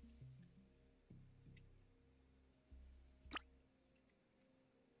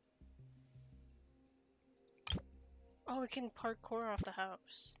 Oh, we can parkour off the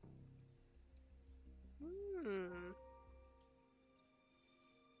house. Hmm.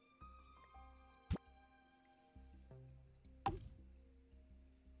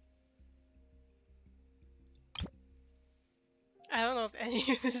 I don't know if any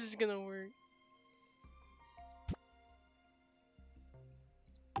of this is gonna work.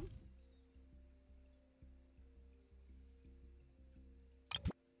 How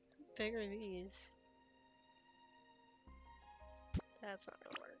big are these? That's not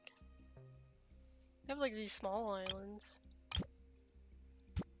gonna work. I have like these small islands.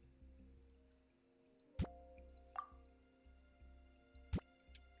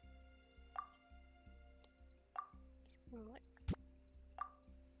 Like,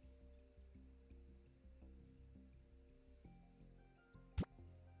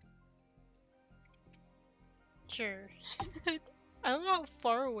 sure. I don't know how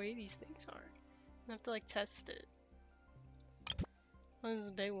far away these things are. I have to like test it. Oh, this is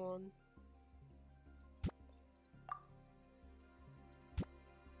a big one.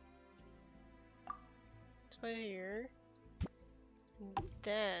 It's right here. And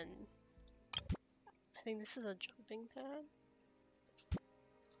then I think this is a jumping pad.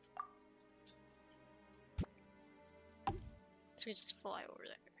 So we just fly over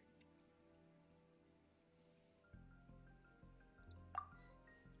there.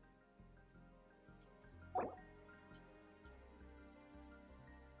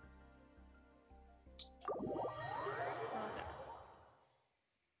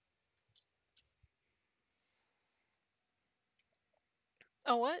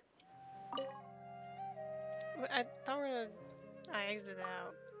 Oh, what? I thought we were gonna... I exited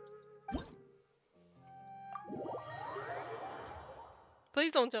out.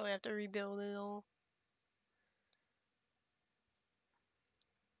 Please don't tell me I have to rebuild it all.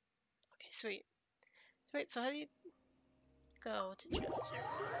 Okay, sweet. Wait, so how do you go to chapter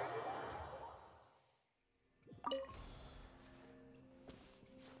 0?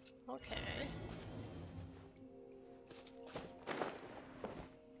 Okay.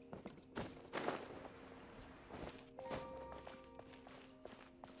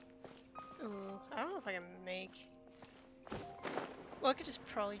 Ooh, I don't know if I can make... Well, I could just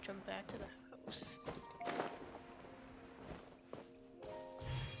probably jump back to the house.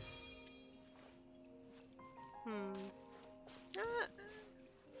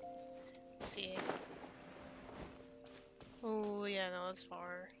 Let's see. Oh, yeah, no, that's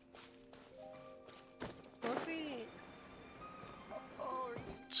far. What if we... Oh,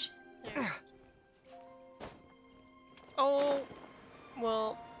 reach. There. Oh!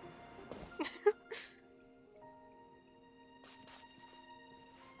 Well...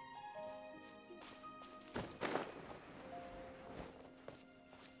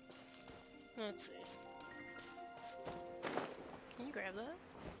 Let's see. Can you grab that?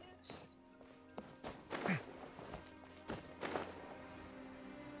 Yes.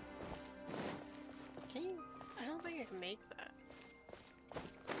 Can you? I don't think I can make that.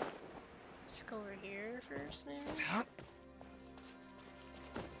 Just go over here first, maybe?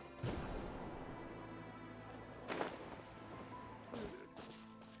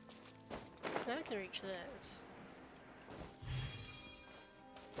 Because now I can reach this.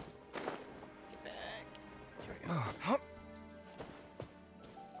 Get back. Here we go.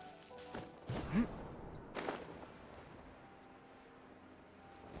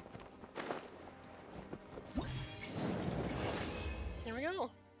 Here we go.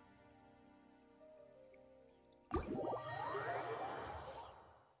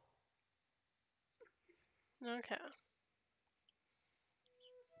 Okay.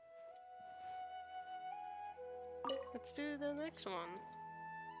 Let's do the next one.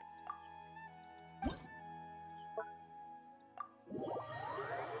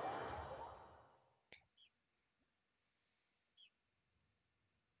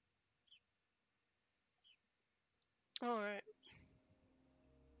 Alright.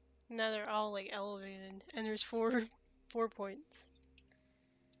 Now they're all like elevated, and there's four points.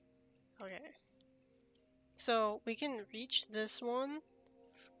 Okay. So we can reach this one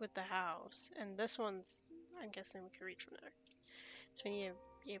with the house, and this one's, I'm guessing we can reach from there. So we need to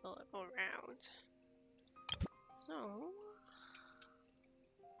be able to go around. So...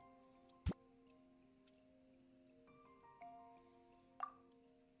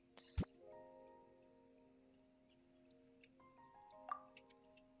 let's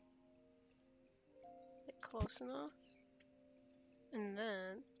get close enough. And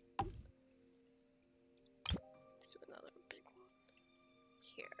then... let's do another big one.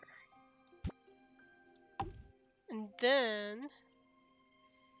 Here. And then...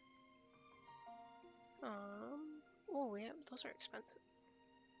 oh, we have, those are expensive.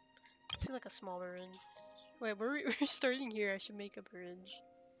 Let's do like a small bridge. Wait, we're starting here. I should make a bridge.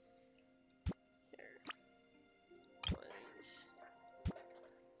 Here. Please.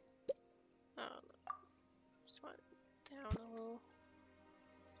 Just want it down a little.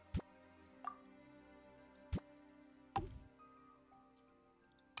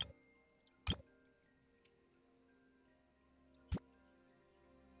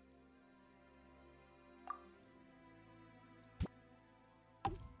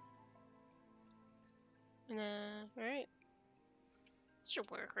 And then, alright. Should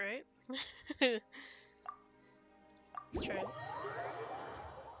work, right? Let's try it.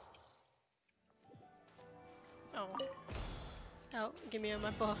 Oh. Oh, get me out of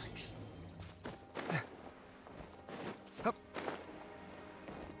my box.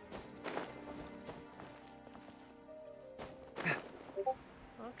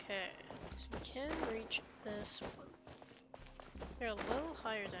 Okay, so we can reach this one. They're a little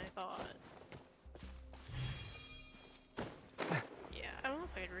higher than I thought. Yeah, I don't know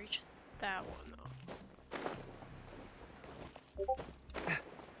if I could reach that one though. I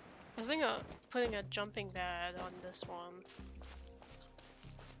was thinking of putting a jumping pad on this one.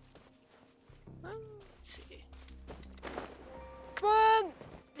 Well, let's see. Come on!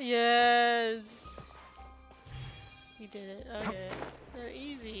 Yes! We did it. Okay.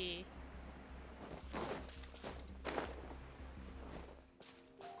 Easy.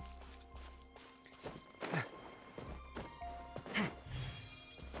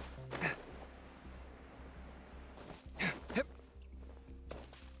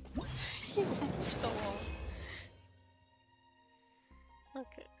 Almost fell off.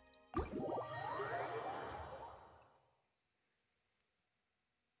 Okay.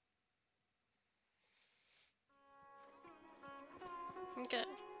 Okay.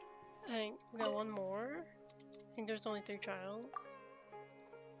 I think we got one more. I think there's only 3 trials.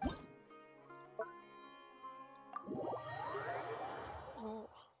 Oh.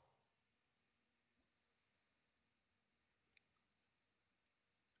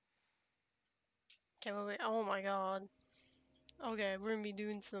 Okay, wait. Oh my god. Okay, we're gonna be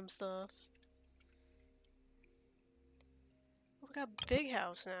doing some stuff. Oh, we got a big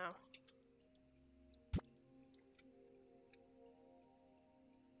house now.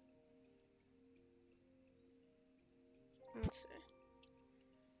 Let's see.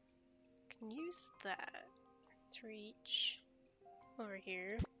 Can use that to reach over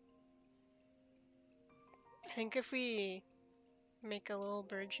here. I think if we make a little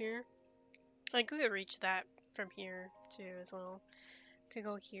bridge here, like we could reach that from here too as well. Could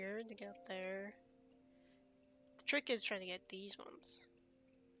go here to get up there. The trick is trying to get these ones.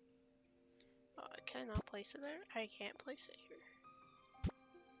 Can I not place it there? I can't place it here.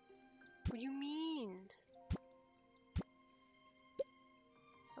 What do you mean?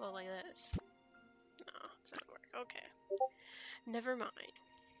 How about like this? No, it's not work. Okay. Never mind.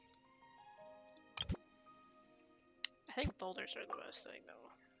 I think boulders are the best thing though.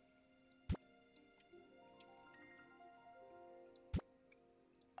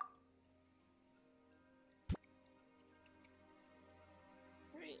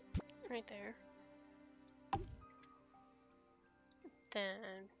 Right there.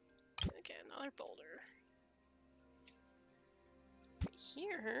 Then, okay, another boulder. Right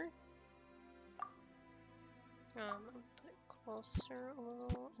here. Put it closer a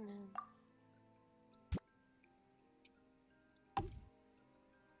little, and then.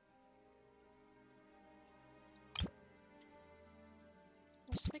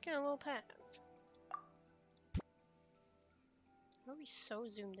 Just making a little path. Why are we so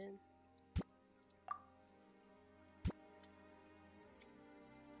zoomed in?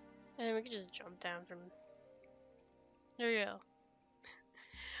 And then we could just jump down from. There we go.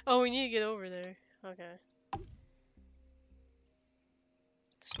 Oh, we need to get over there. Okay.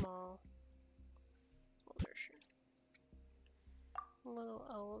 Small. Boulder, sure. A little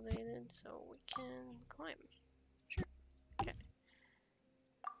elevated so we can climb. Sure. Okay.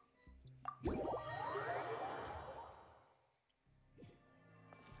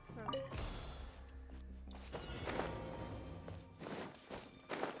 Alright.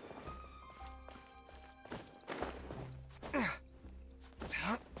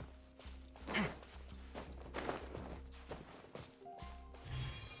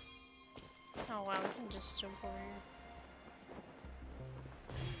 Oh wow, we can just jump over here.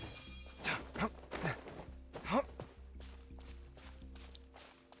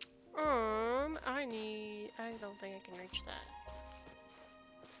 I don't think I can reach that.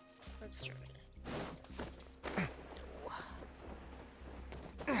 Let's try it.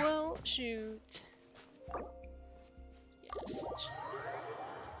 No. Well, shoot. Yes.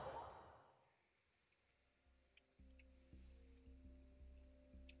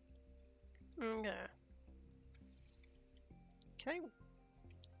 Okay. Can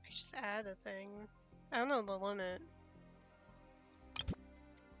I just add a thing? I don't know the limit.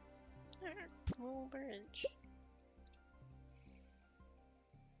 There, little bridge.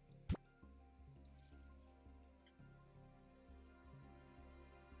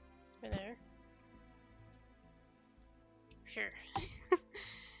 Right there. Sure.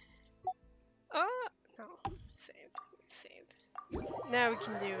 No. Save. Save. Now we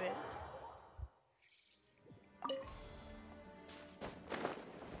can do it.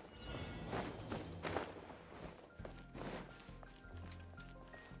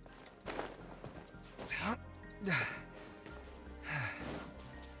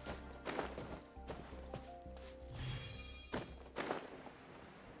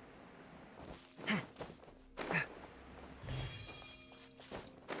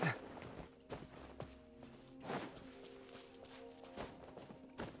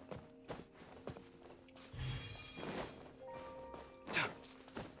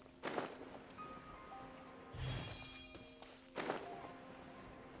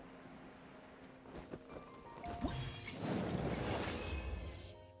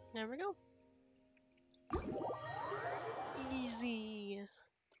 There we go. Easy.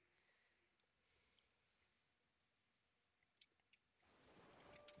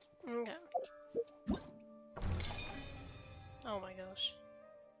 Okay. Oh my gosh.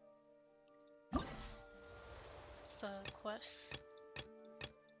 What's this? It's a quest.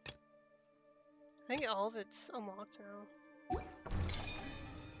 think all of it's unlocked now.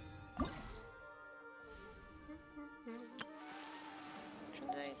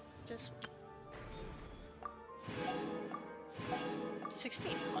 Should I this one?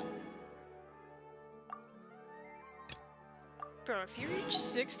 1600. Bro, if you reach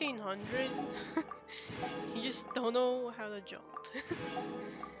 1600, you just don't know how to jump.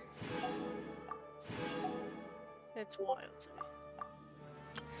 It's wild to me.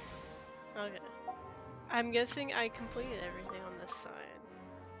 Okay. I'm guessing I completed everything on this side.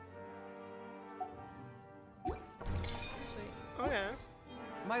 Sweet. Okay.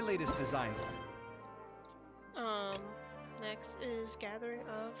 My latest designs. Next is Gathering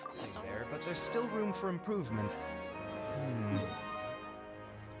of Stars. There, but there's still room for improvement.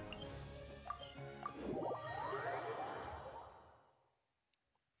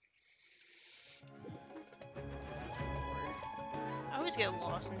 I always get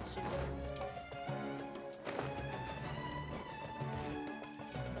lost in Super.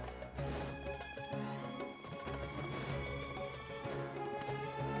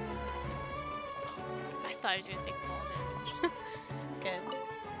 I thought I was gonna take fall damage. Okay.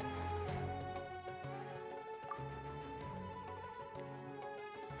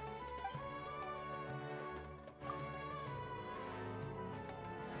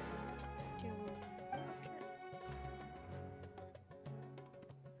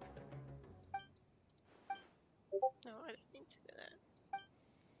 No, I didn't mean to do that.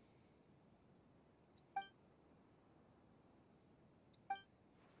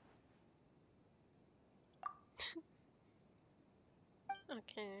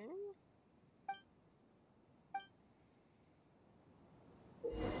 Okay.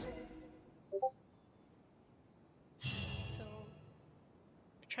 So,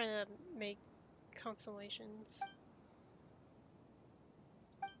 trying to make constellations.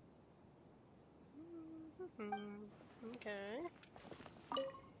 Okay.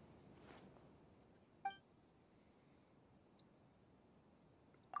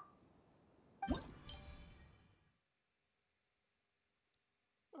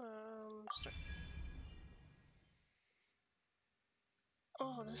 Start.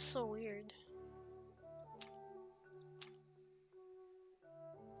 Oh, this is so weird.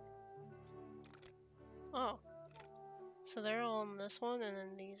 Oh. So they're all on this one, and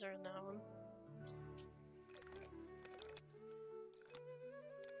then these are that one.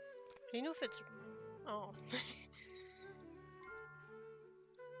 Do you know if it's... Oh.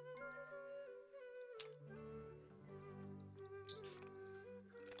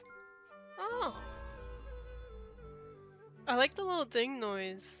 Oh! I like the little ding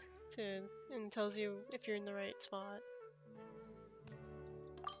noise, too, and it tells you if you're in the right spot.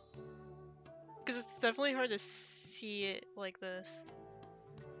 Because it's definitely hard to see it like this.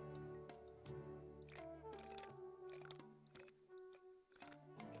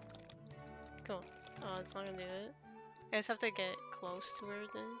 Cool. Oh, it's not gonna do it. I just have to get close to where it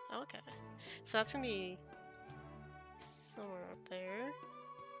is. Okay. So that's gonna be somewhere up there.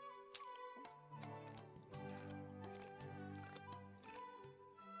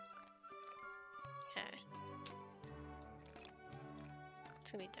 Okay.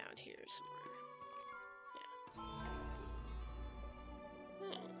 It's gonna be down here somewhere. Yeah.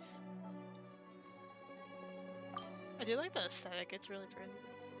 Nice. I do like the aesthetic, it's really pretty.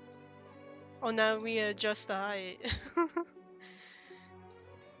 Oh, now we adjust the height.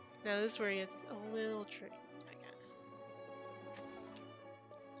 Now this is where it gets a little tricky.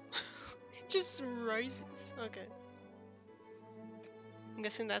 It just rises. Okay. I'm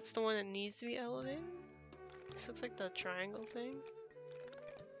guessing that's the one that needs to be elevated? This looks like the triangle thing.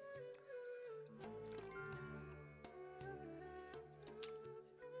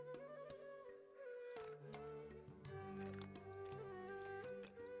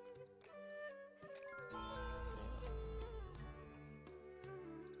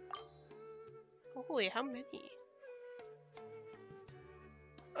 Holy, how many?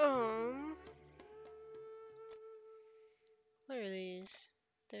 What are these?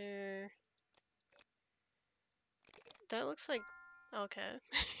 They're... That looks like... Okay.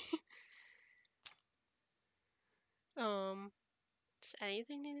 Does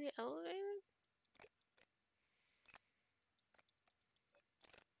anything need to be elevated?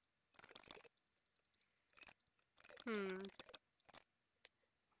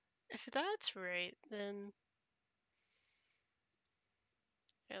 If that's right, then...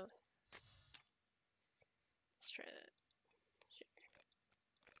 Yeah, let's try that. Sure.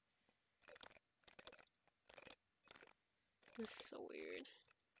 This is so weird.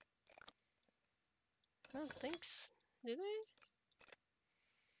 I don't think so. Do they?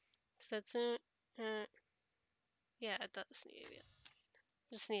 So that's it. Uh, yeah, it does need it.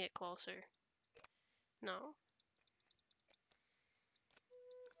 Just need it closer. No.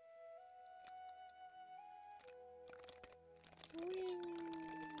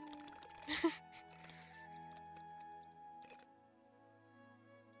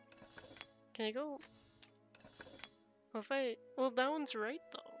 Can I go? Well, if I... Well, that one's right,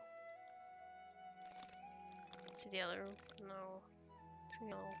 though. See the other one? No.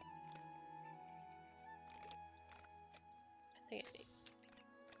 No. I think it needs...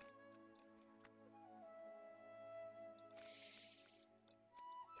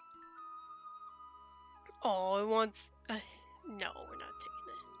 Oh, it wants... no, we're not taking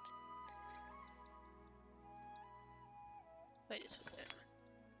it. If I just put that.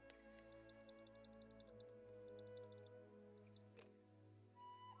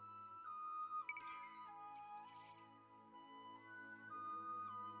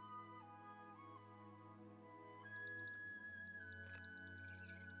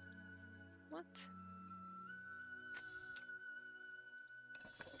 What?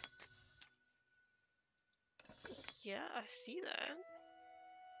 Yeah, I see that.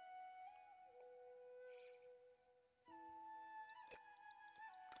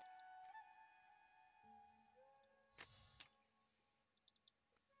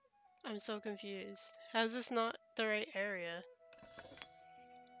 I'm so confused. How's this not the right area?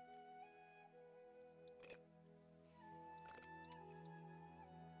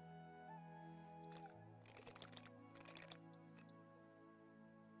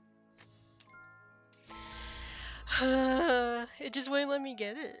 It just wouldn't let me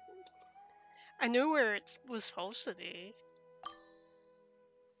get it. I knew where it was supposed to be.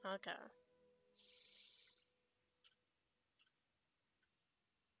 Okay.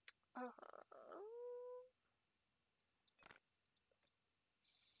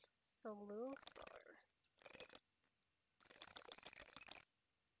 The little star.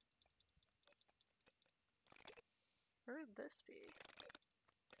 Where would this be?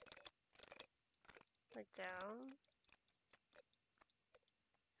 Like down?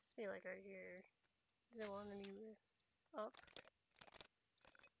 This be like right here. Does it want to be up?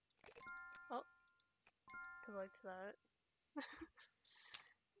 Oh, I liked that.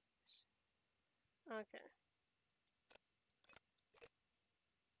 Okay.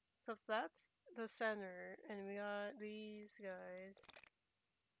 So if that's the center, and we got these guys.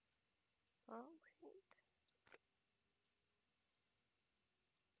 Oh, wait.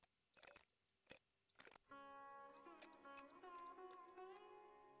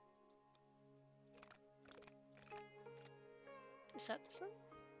 Is that the sun?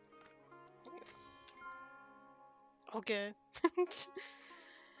 Okay.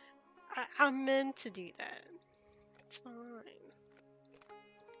 I'm meant to do that. It's fine.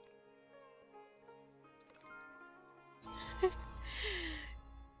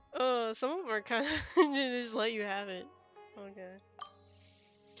 Oh, some of them are kind of just let you have it. Okay.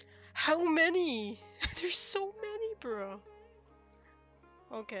 How many? There's so many, bro.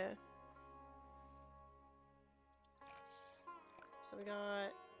 Okay. So we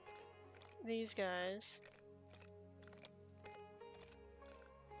got these guys.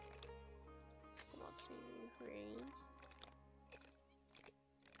 Wants me raised.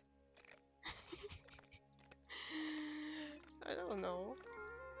 I don't know.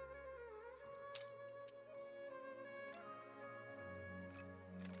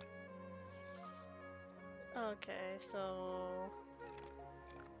 Okay, so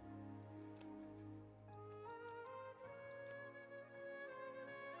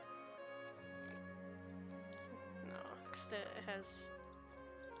no, because it has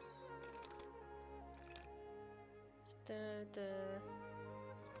the.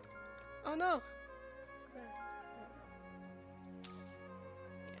 Oh no! Yeah,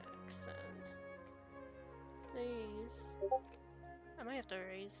 extend these. I might have to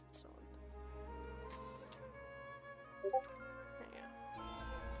raise this one. There you go.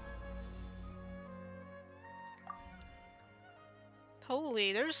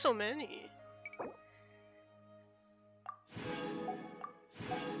 Holy, there's so many.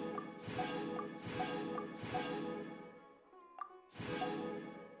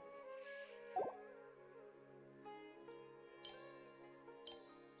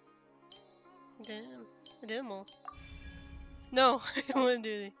 Damn. I did them all. No, I don't want to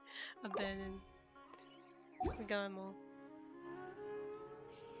do the abandon. We got them all.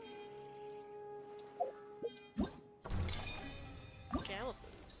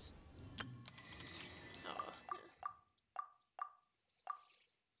 Gallifus. Oh,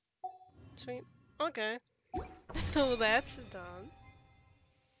 yeah. Sweet. Okay. So that's done.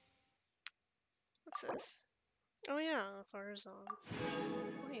 access? Oh yeah, fire zone.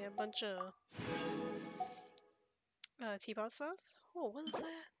 Oh yeah, a bunch of teapot stuff. Oh, what is that?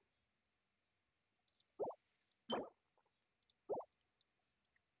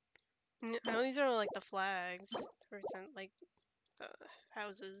 I know these are like the flags to represent like the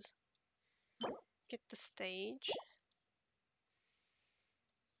houses. Get the stage.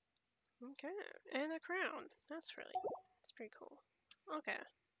 Okay, and a crown. That's pretty cool. Okay.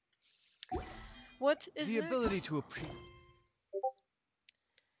 What is The next? ability to appreciate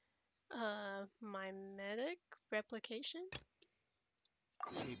Mimetic replication?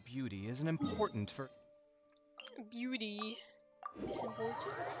 beauty is an important for... Beauty is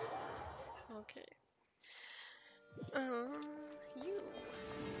important. Okay. You.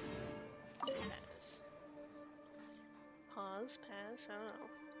 Pass. Pause, pass, I don't know.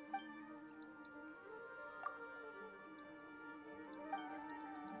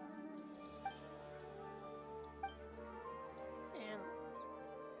 Animals.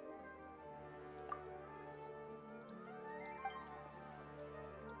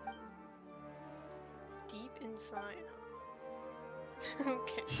 Deep inside.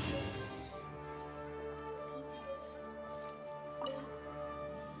 Okay.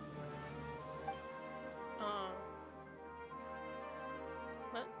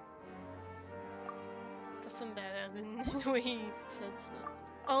 What? That's some bad admin the way he said stuff.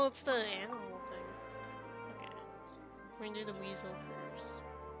 Oh, it's the animal thing. Okay. We're gonna do the weasel first.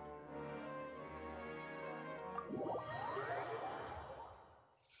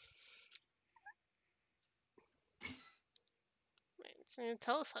 Wait, it's gonna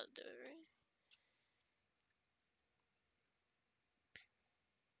tell us how to do it, right?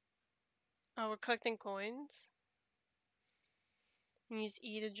 Oh, we're collecting coins. And use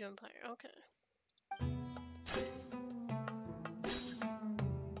E to jump higher. Okay.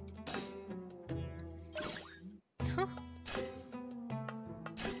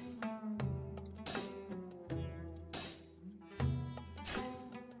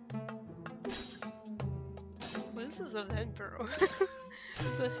 What is this event, bro?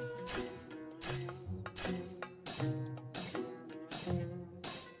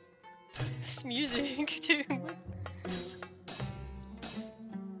 This music, too. What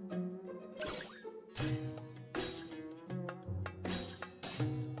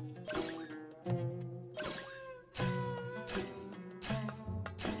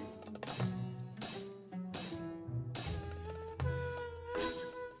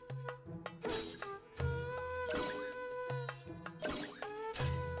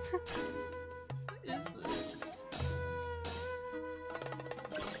is this?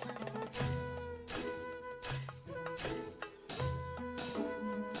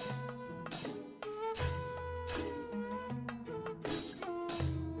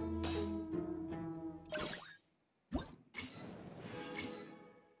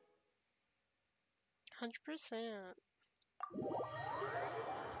 %.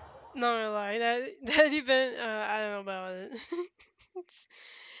 Not gonna lie, that event, I don't know about it. It's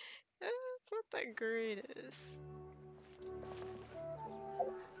not that greatest.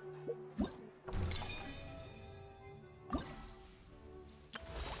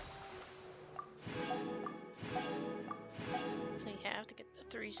 So you have to get the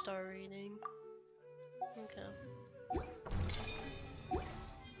 3-star rating. Okay.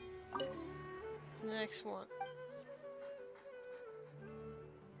 Next one.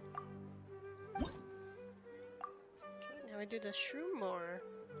 Okay, now we do the shroom more.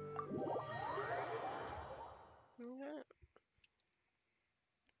 Okay.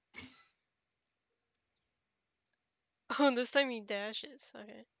 Oh, this time he dashes.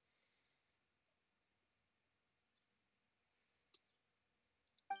 Okay.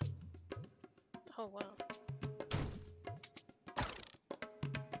 Oh, wow.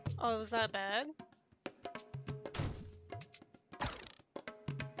 Oh, was that bad?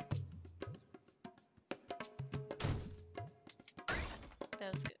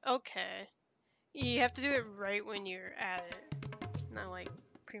 That was good. Okay. You have to do it right when you're at it, not like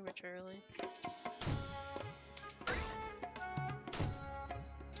prematurely.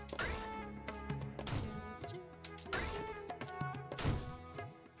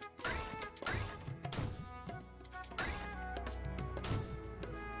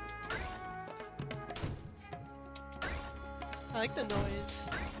 I like the noise.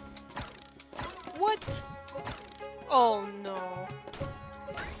 What? Oh no.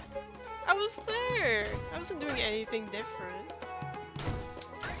 I was there! I wasn't doing anything different.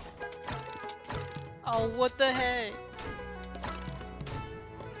 Oh, what the heck?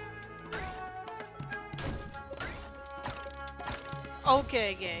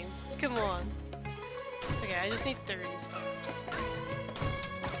 Okay, game. Come on. I just need 30 stars.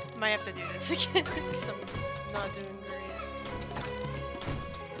 Might have to do this again because I'm not doing great.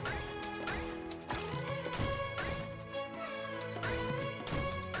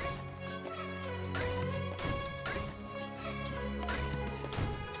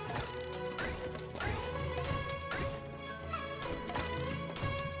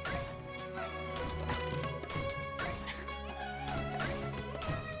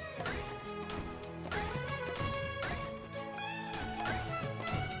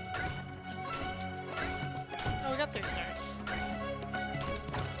 Oh, we got 3 stars.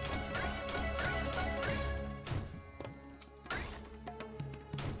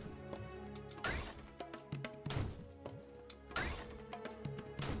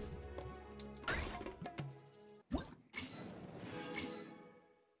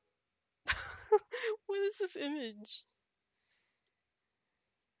 What is this image?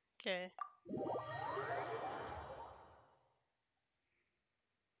 Okay.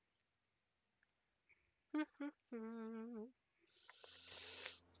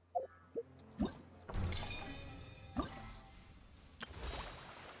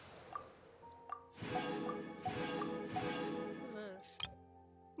 What's this?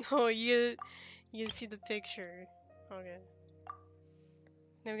 Oh, you see the picture. Okay.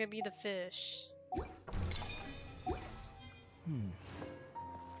 Now we're gonna be the fish.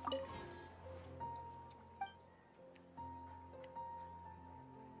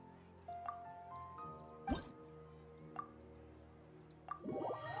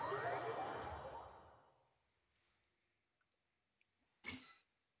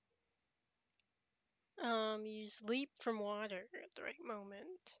 Use leap from water at the right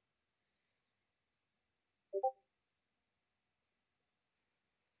moment.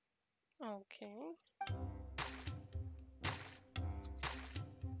 Okay.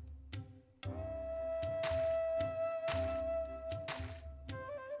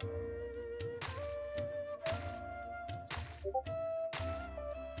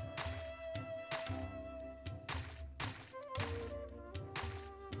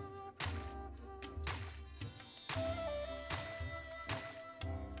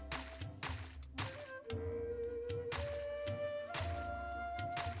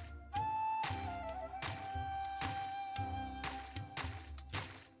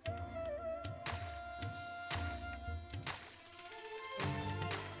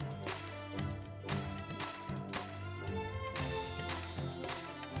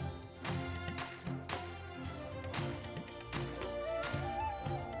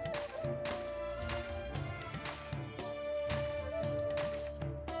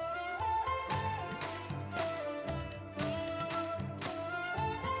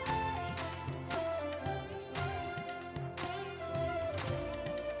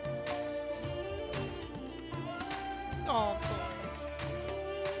 Oh, sorry.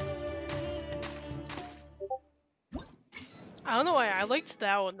 I don't know why I liked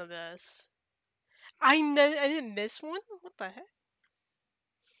that one the best. I didn't miss one? What the heck?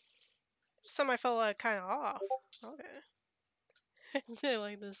 Some I felt like kind of off. Okay. I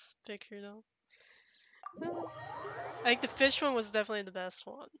like this picture though. I think the fish one was definitely the best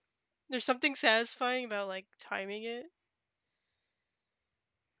one. There's something satisfying about like timing it.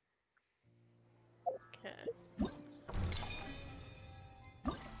 Okay.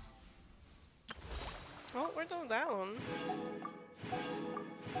 Oh, we're done with that one.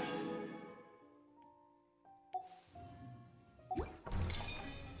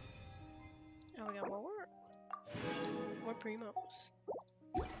 Oh, we got more. More primos.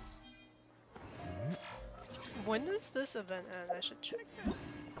 When does this event end? I should check that.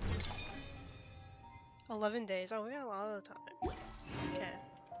 11 days. Oh, we got a lot of time. Okay.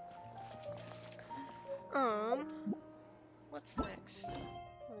 What's next?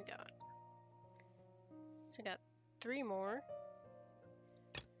 What we got? So we got 3 more.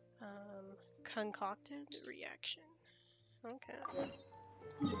 Concocted reaction. Okay.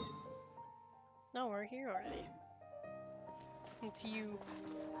 No, we're here already. It's you.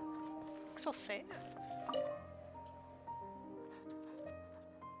 Looks so sad.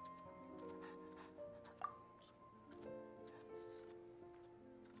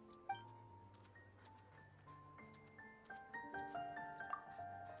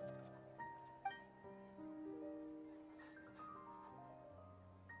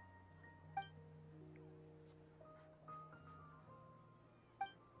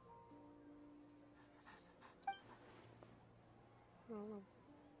 Mm.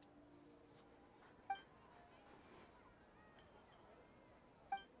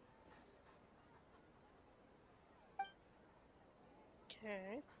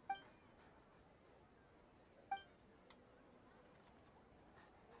 Okay.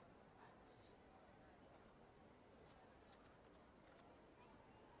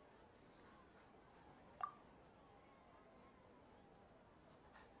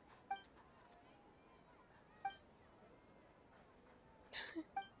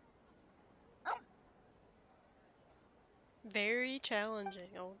 Very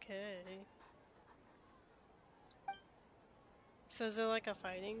challenging. Okay. So is it like a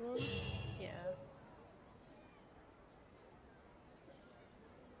fighting one? Yeah.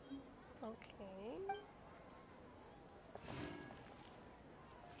 Okay.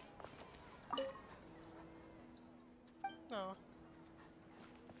 Oh.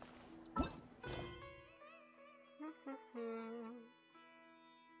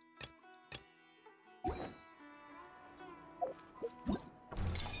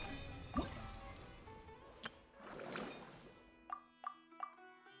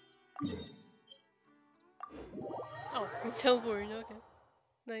 Oh, teleport. Okay.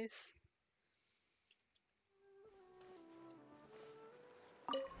 Nice.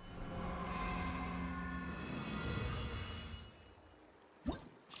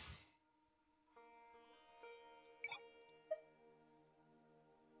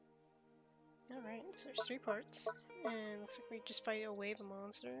 Alright, so there's 3 parts. And looks like we just fight a wave of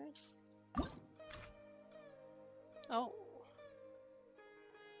monsters. Oh.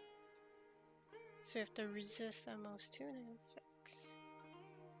 So we have to resist at most 2 negative effects.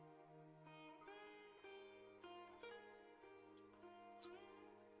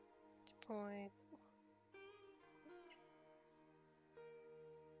 Point.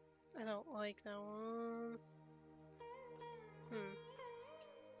 I don't like that one.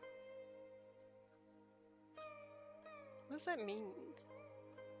 What does that mean?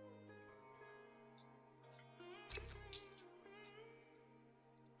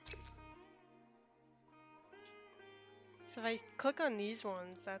 So if I click on these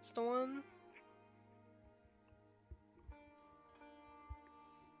ones, that's the one?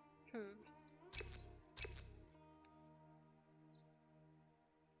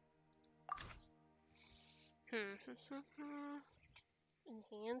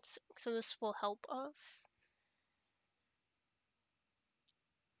 Enhance. So this will help us.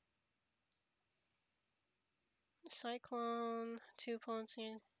 Cyclone, 2 opponents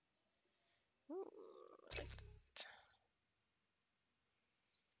in. Ooh, I like that.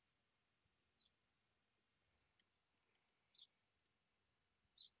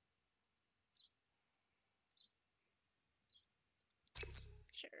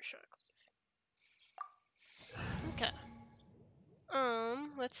 Share shockwave. Okay.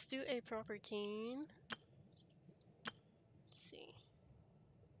 Let's do a proper team. Let's see.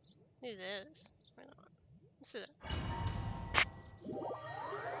 Do this. Why not? Let's do that.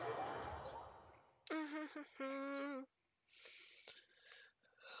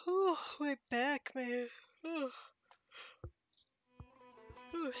 Oh, my back, man. Oh,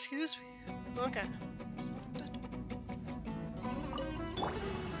 excuse me. Okay.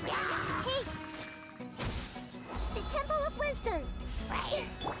 Hey! The Temple of Wisdom! Right!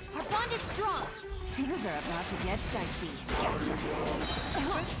 Our bond is strong. Things are about to get dicey.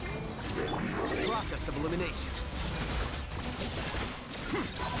 Process of elimination.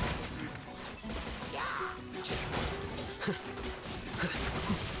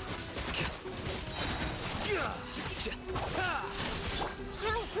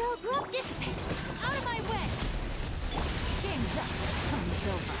 How will grub dissipate? Out of my way! Game's up. Fun's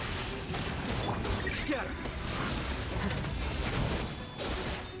over. Scatter.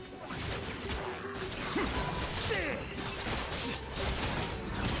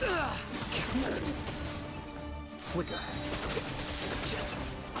 Flicker.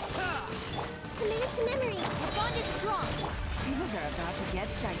 Commit to memory. Our bond is strong. Things are about to get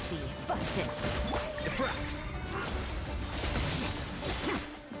dicey. Bust it. Defract.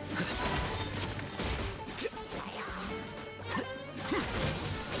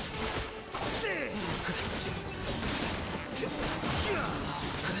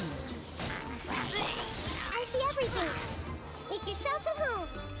 I see everything. Make yourselves at home.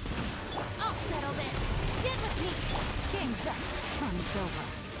 I'll settle this. Get with me. Game's up. Fun's over.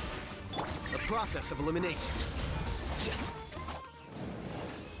 The process of elimination.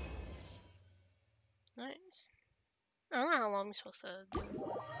 Nice. I don't know how long I'm supposed to do it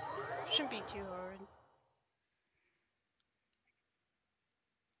for. Shouldn't be too hard.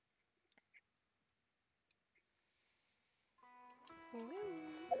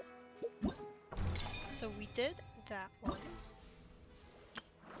 So we did that one.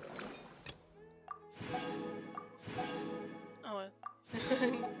 Oh,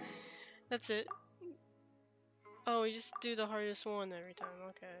 that's it. Oh, we just do the hardest one every time.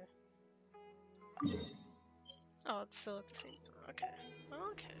 Okay. Oh, it's still at the same. Okay.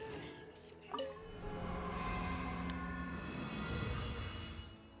 Okay. I see.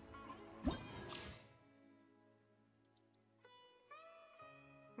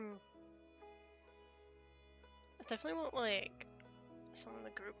 Definitely want like someone to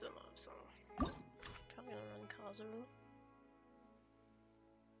group them up, so probably gonna run Kazuo.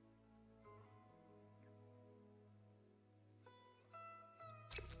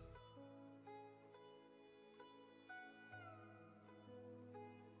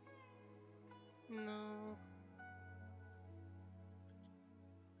 No.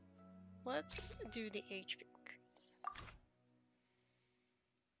 Let's do the HP increase.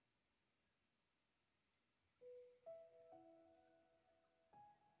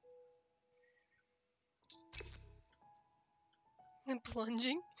 And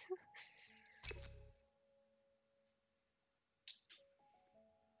plunging.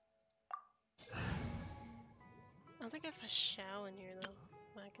 I don't think I have a Shao in here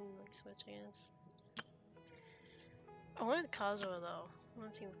though. I can like switch, I guess. I wanted Kazuha though. I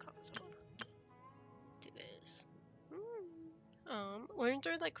want to see what Kazuha. Do this. Weren't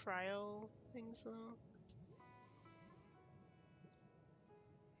there like cryo things though?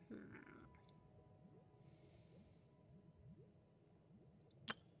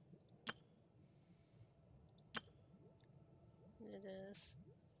 It is.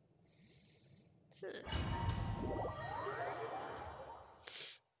 What's this?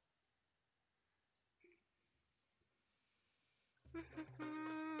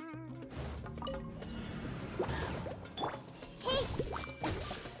 Hey!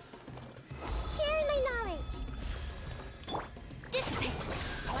 Share my knowledge! Dissipate!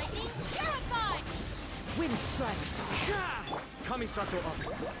 Lightning terrified! Wind strike! Kamisato up!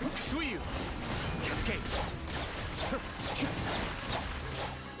 Suiyu! Cascade!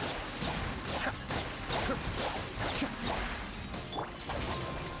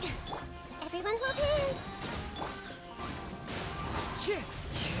 Everyone hold hands!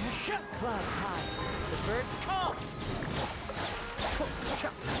 Clouds high, the birds call!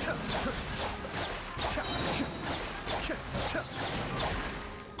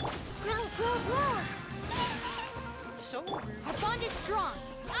 Grow, grow, grow! So rude. Our bond is strong!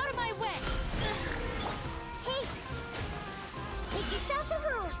 Out of my way! Hey! Make yourselves at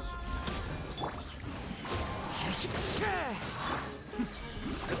home!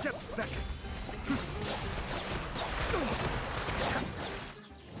 The depths beckon!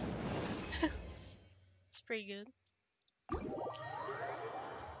 It's pretty good.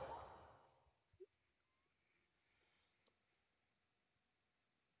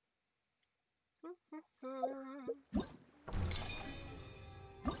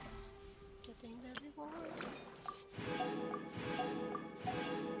 Getting that we want.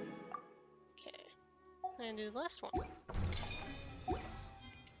 Okay. I'm gonna do the last one.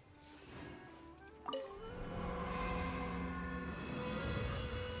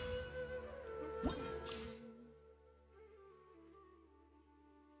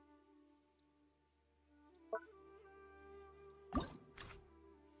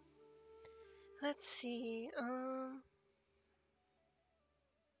 Let's see,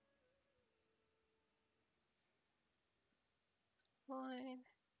 line.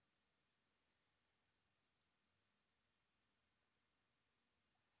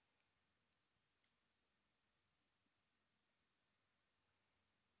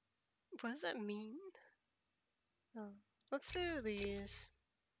 What does that mean? Oh, let's do these.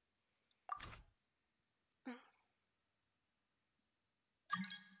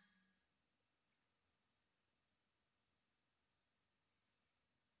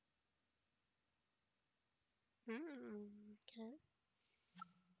 Okay.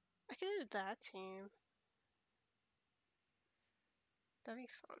 I could do that team. That'd be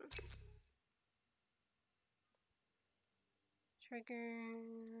fun. Trigger.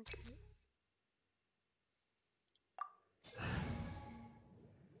 Okay.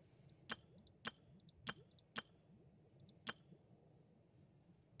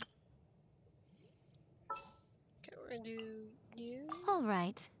 Okay, we're gonna do you. All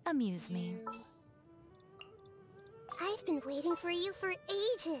right, amuse me. I've been waiting for you for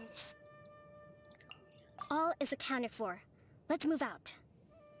ages. All is accounted for. Let's move out.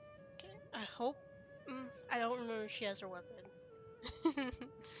 Okay, I hope. I don't remember if she has her weapon.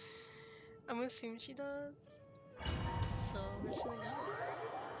 I'm assuming she does. So we're just gonna go.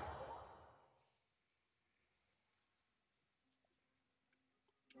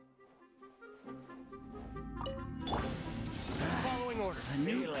 Following orders. A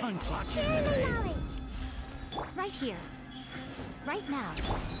new punch. Share my knowledge! Right here. Right now.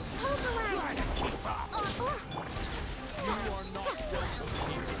 Hold the line! You are not welcome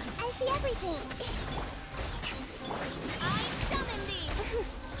here. I see everything! I summon thee!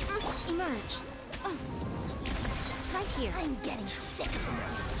 Emerge. Right here. I'm getting sick.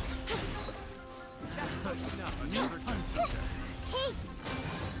 Hey!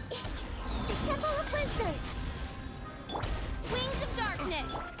 The Temple of Whispers! Wings of Darkness!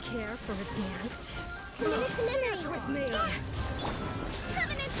 Care for a dance? Commit it to memory! With me!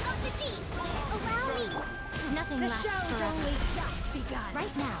 Covenant of the Deep! Allow me! Nothing The lasts show's forever. only just begun.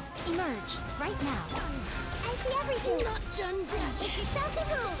 Right now. Emerge. Right now. I see everything! Not done yet. Make yourselves a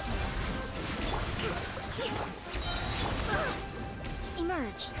move!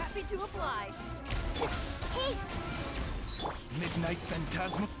 Emerge. Happy to oblige. Hey! Midnight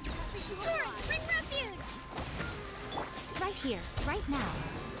Phantasma. Tori, bring refuge! Right here. Right now.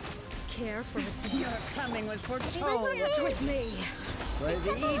 Care for a dance? Your coming was foretold. Covenant with me. For the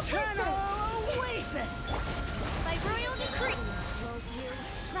Temple of eternal oasis. By royal decree!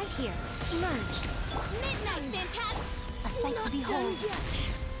 Right here. Emerge. Midnight Phantasm! A sight to behold.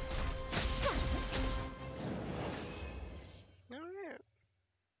 Alright.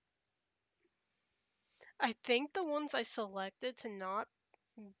 I think the ones I selected to not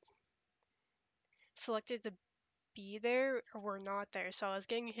selected to be there were not there. So I was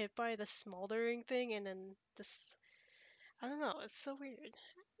getting hit by the smoldering thing and then this I don't know, it's so weird.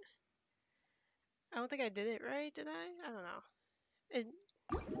 I don't think I did it right, did I? I don't know. It's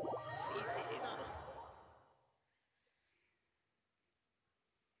easy though.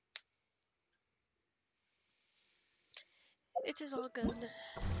 It is all good.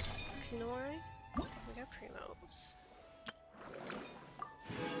 Cause you know why? We got primos.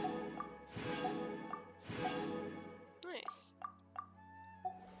 Nice.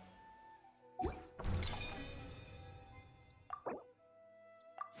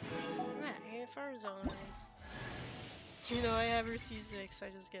 Yeah, I get fire zone already. You know I have her C6, I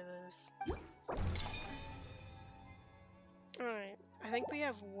just get this. Alright, I think we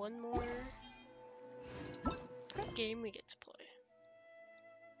have one more game we get to play.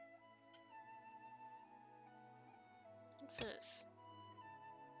 What's this?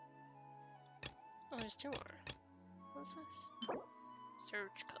 Oh, there's two more. What's this?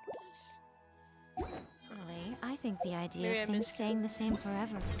 Search compass. Really, I think the idea Maybe I of things missed it. staying the same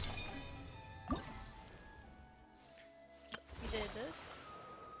forever. We did this.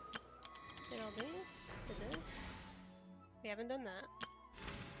 Did all these. Did this. We haven't done that.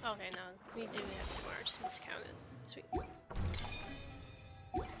 Okay, no, we do have two more. I just miscounted. Sweet.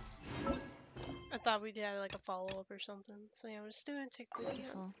 I thought we had like a follow-up or something. So yeah, we're just doing take video.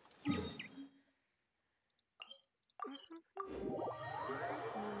 Beautiful.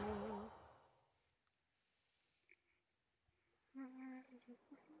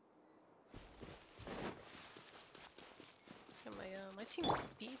 Oh my team's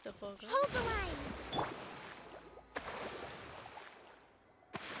beat the fuck up. Hold the line!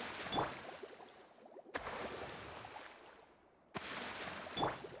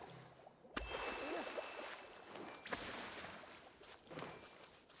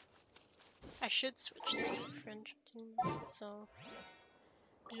 I should switch to friendship team, so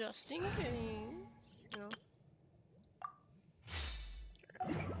just in case, you know.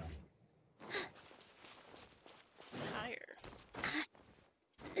 Higher.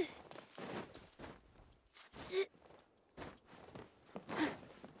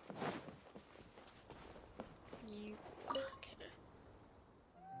 You okay?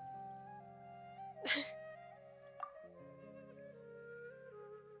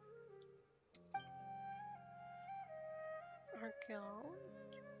 Archaeology.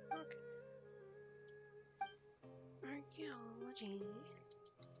 Okay. Archaeology.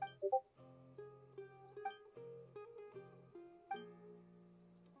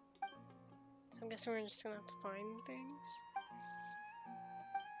 So I'm guessing we're just gonna have to find things.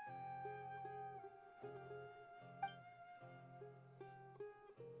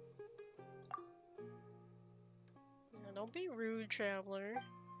 Now, don't be rude, traveler.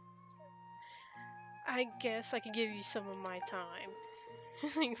 I guess I could give you some of my time.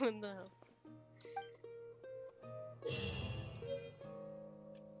 Like, what the hell?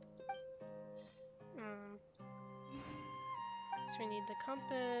 So we need the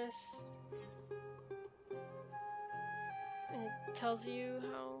compass. And it tells you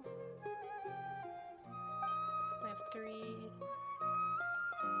how. I have 3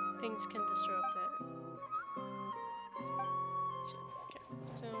 things can disrupt it. So, okay.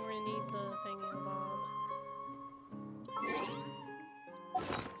 So we're gonna need the thingamabob.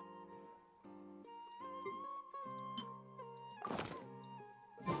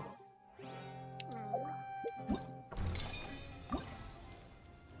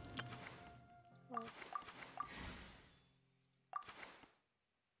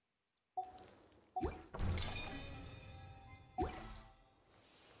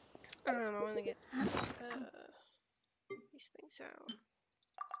 I gonna get these things out.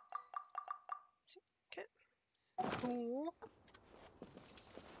 Okay. Cool.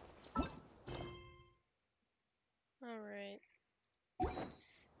 Alright.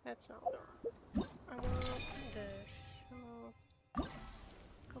 That's not what I want this. So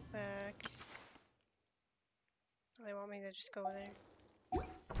go back. Oh, they want me to just go there.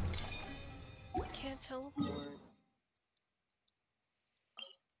 Can't teleport. I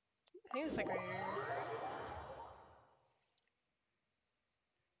think it's like right here.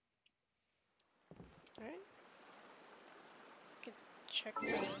 Alright. Could check the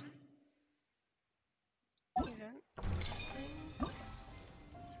event thing.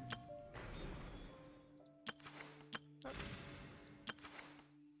 Oh.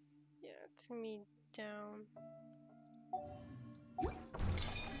 Yeah, it's gonna be down.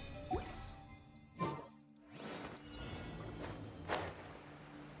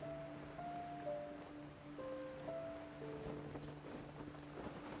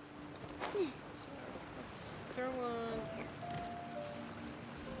 So let's throw one here.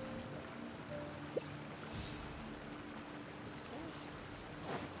 Says.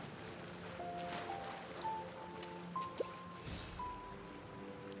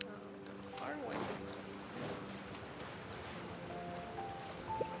 Go far away.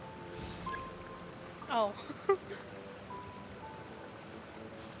 Oh.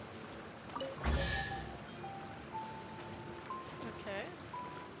 Okay.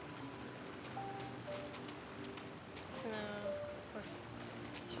 So now we're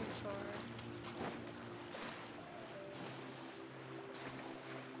too far.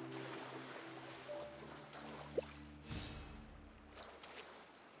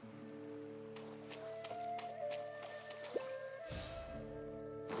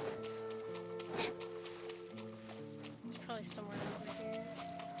 It's probably somewhere over here.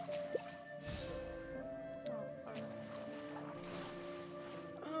 Oh, fuck.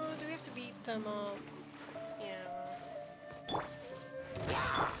 Oh, do we have to beat them up? Yeah.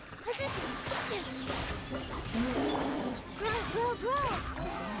 Position shifted. Grow, grow, grow.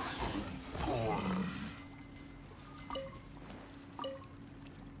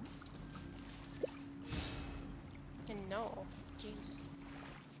 And no. Jeez.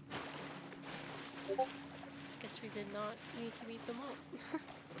 Guess we did not need to beat them up.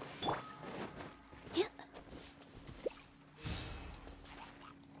 Yep.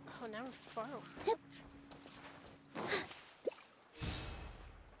 Oh, now we're far away. What?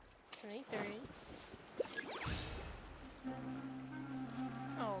 73.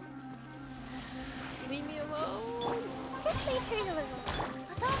 Oh. Leave me alone! Just leave her alone.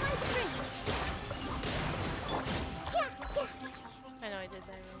 With all my strength. Yeah, yeah. I know I did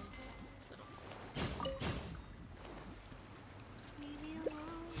that wrong. So. Just leave me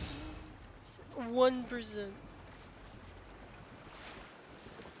alone. 1%.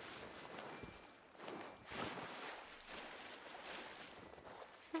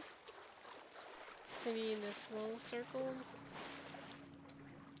 City in this little circle.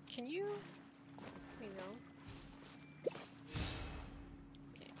 Can you? There you go.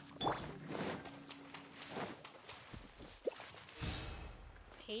 Okay, closer.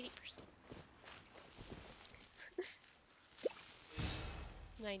 80%.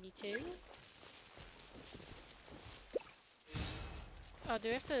 92. Oh, do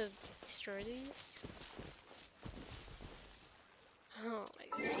we have to destroy these? Oh my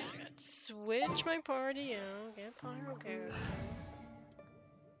god, I gotta switch my party out. Get Pyro Character.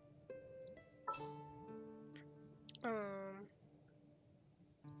 Oh.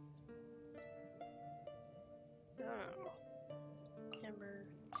 Amber.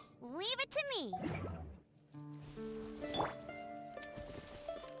 Leave it to me.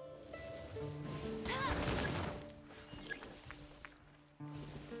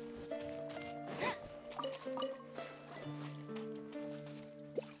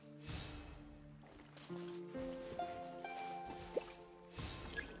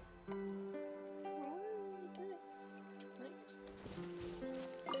 Thanks.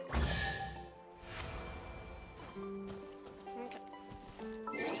 Okay.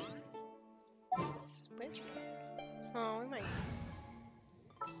 Switch back. Oh,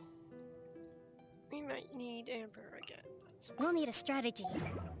 we might need Amber again. We'll need a strategy.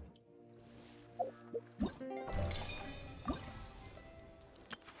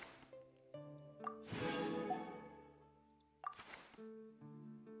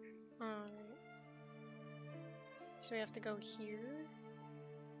 Alright. So we have to go here.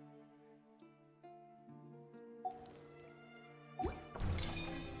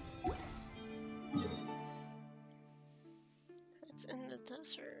 It's in the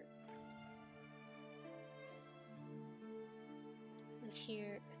desert. is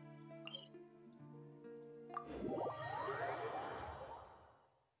here.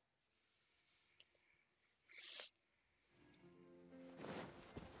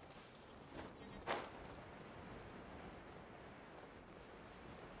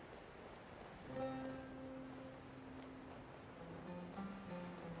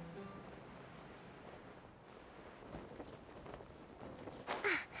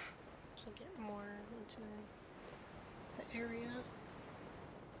 To get more into the area.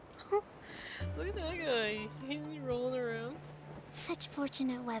 Look at that guy. He's rolling around. Such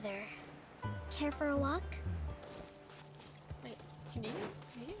fortunate weather. Care for a walk? Wait, can you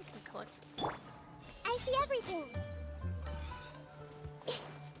can collect this? I see everything. I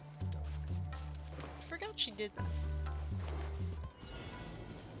forgot she did that.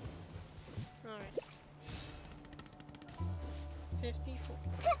 Alright. 54.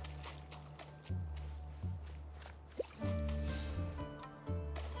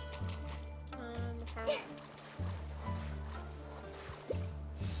 Far away.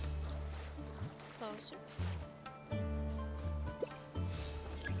 Closer.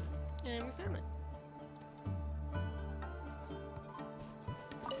 And we found it.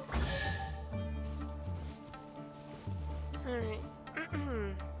 Alright.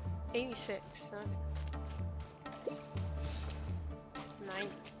 86. Okay.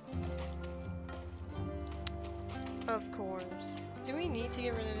 90. Of course. Do we need to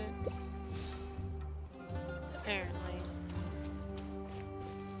get rid of it? Apparently.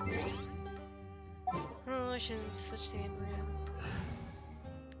 Oh, I shouldn't switch the embryo. I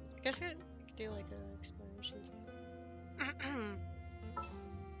guess I could do like an exploration too.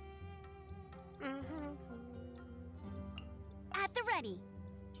 At the ready.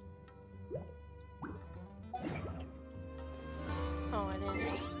 Oh, I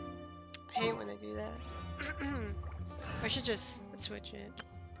didn't. I hate when they do that. I should just switch it.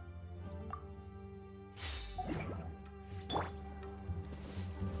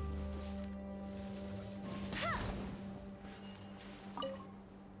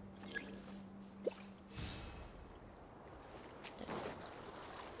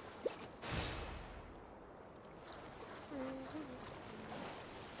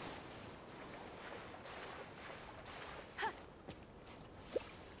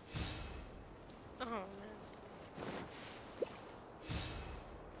 Oh man.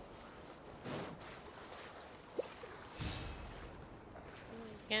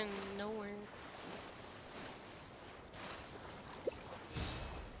 Again, nowhere.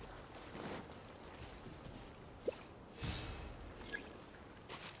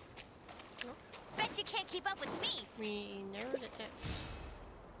 Bet you can't keep up with me. We narrowed it down.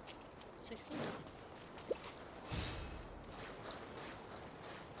 69.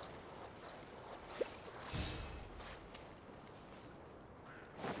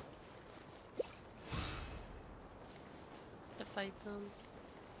 To fight them.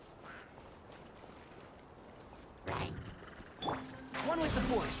 One with the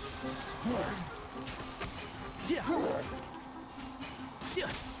force. Yeah. Shit.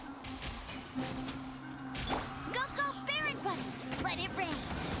 Go, Baron Bunny. Let it rain.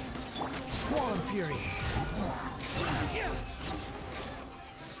 Squall and Fury. Yeah.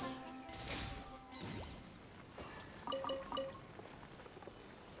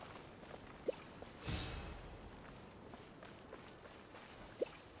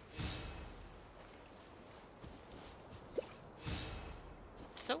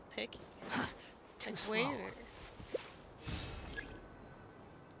 So picky. Too Like slow. where?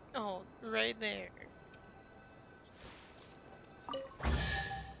 Oh, right there.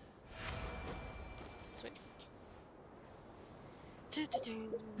 Sweet.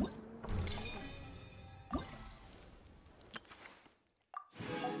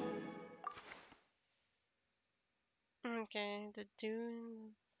 Okay, the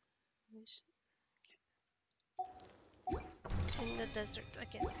dune in the desert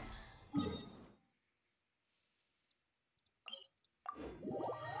again.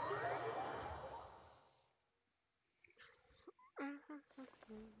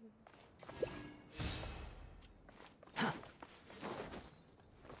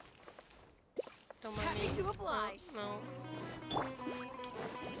 Don't mind Happy me. to oblige. No.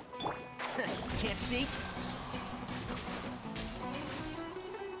 Can't see?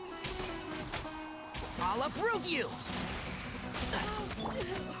 I'll uproot you!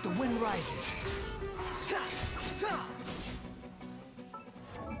 The wind rises.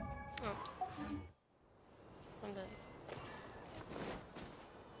 Oops. I'm dead.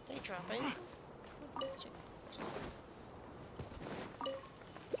 They drop anything? Check.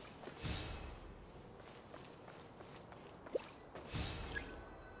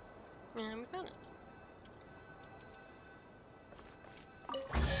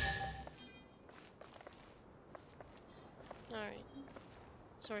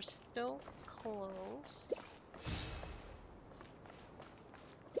 So we're still close.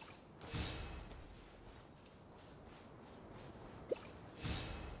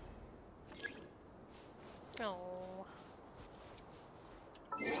 Oh.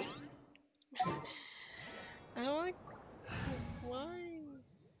 I don't like. Why?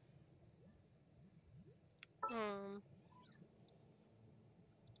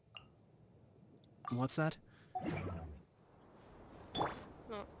 What's that?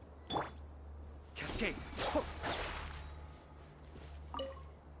 No. Cascade!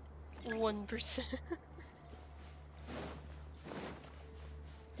 1%.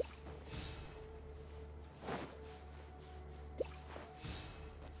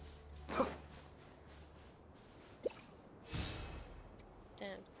 Damn.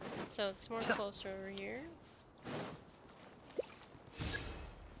 So it's more closer over here.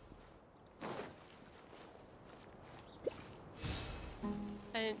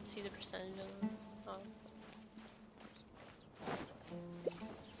 I didn't see the percentage of them. Oh.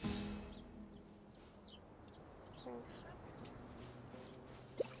 So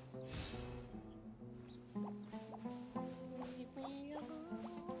leave me alone.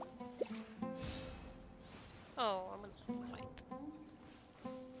 Oh, I'm gonna fight.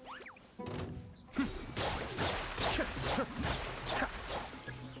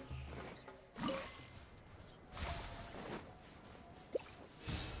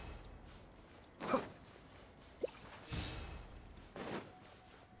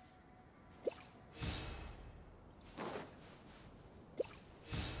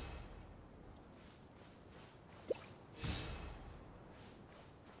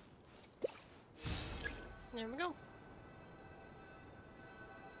 There we go.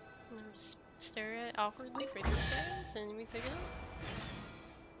 And then just stare at it awkwardly for 3 seconds and we pick it up.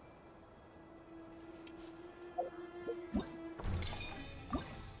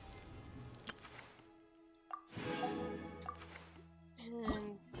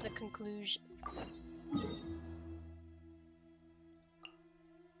 And the conclusion.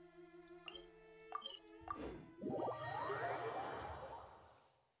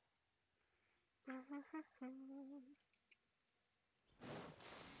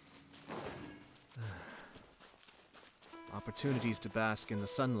 Opportunities to bask in the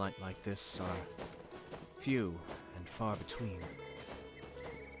sunlight like this are few and far between.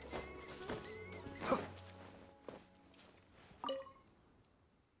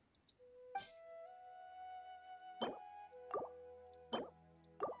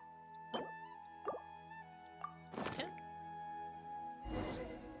 Okay.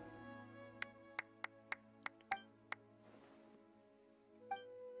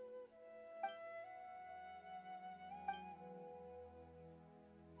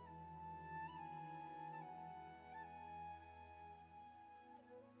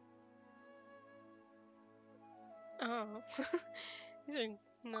 Oh. These are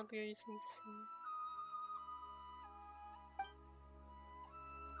not the greatest things to see.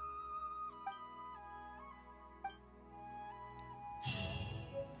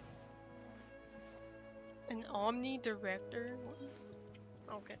 An Omni director?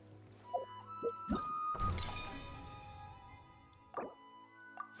 Okay.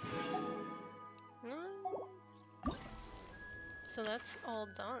 Nice. So that's all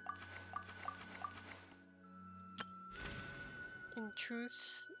done. In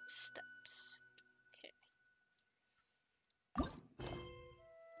Truth's steps. Okay.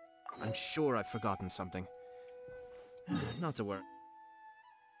 I'm sure I've forgotten something. Not to worry.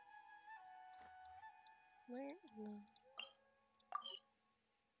 Where in the...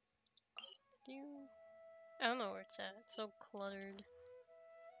 Do you... I don't know where it's at. It's so cluttered.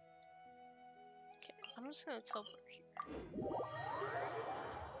 Okay, I'm just gonna teleport here.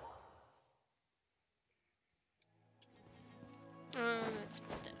 Let's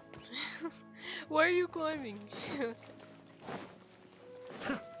put down. Why are you climbing? Okay.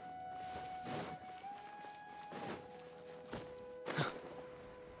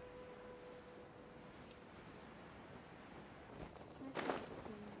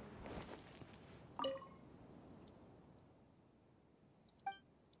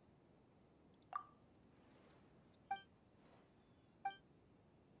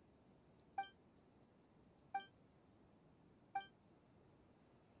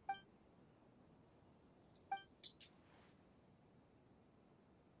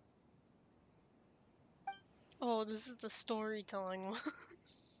 Oh, this is the storytelling one.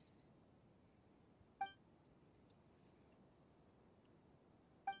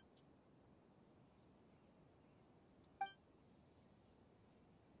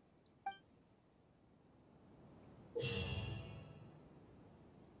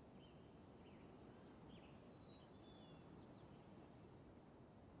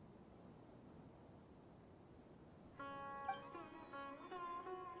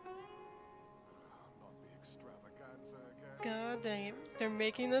 Dang it, they're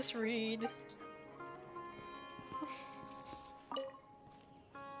making us read.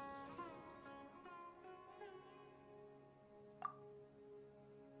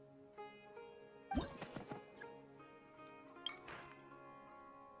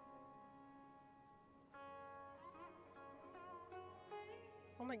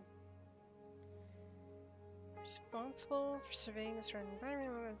 Oh my. Responsible for surveying the surrounding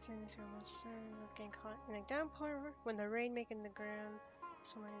environment, and seeing these monsters getting caught in a downpour when the rain making the ground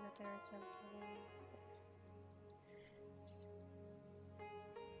so many that they're attempting.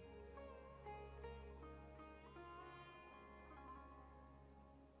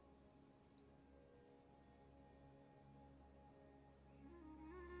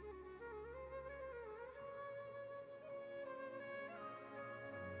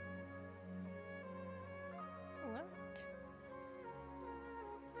 What?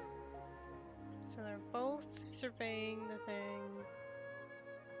 So they're both surveying the thing.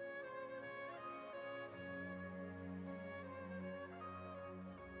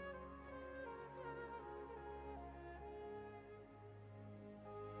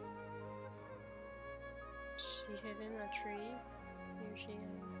 She hid in a tree. Here she is.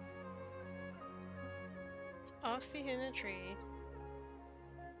 So Austin hid in a tree.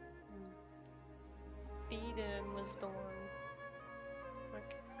 And beat him was the one.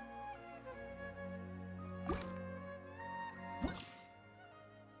 Okay.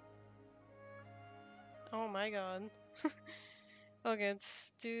 Oh my god. Okay,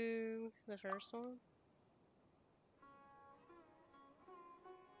 let's do the first one.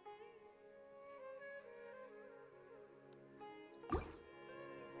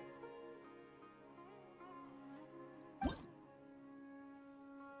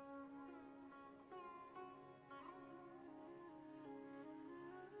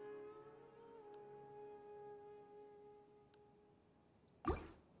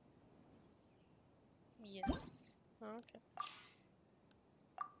 Yes. Okay.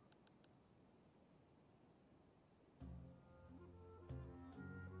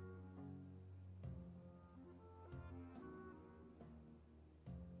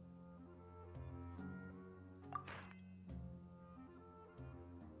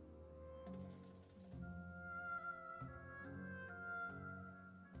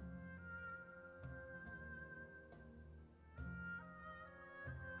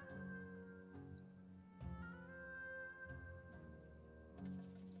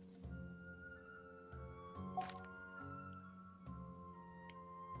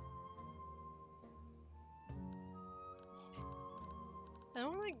 I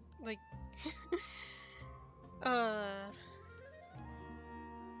don't like uh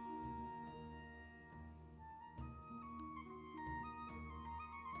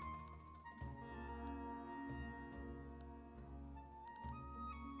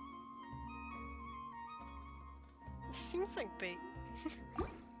it seems like bait.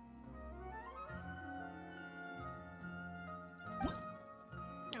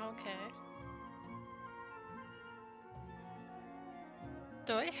 Okay.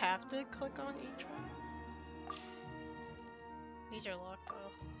 Do I have to click on each one? These are locked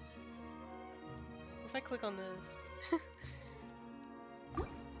though. If I click on this.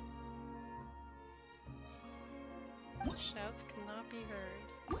 Shouts cannot be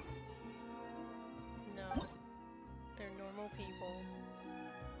heard. No. They're normal people.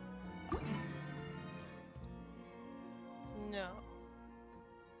 No.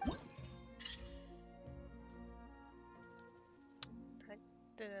 That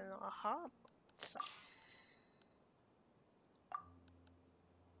did an aha. So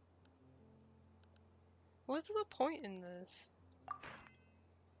what's the point in this?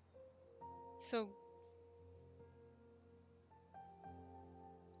 So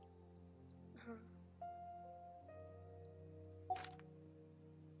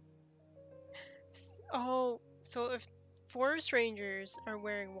oh, so if forest rangers are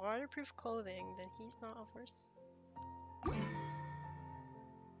wearing waterproof clothing, then he's not a forest.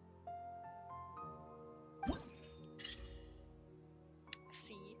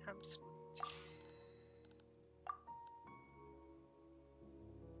 See, I'm smart.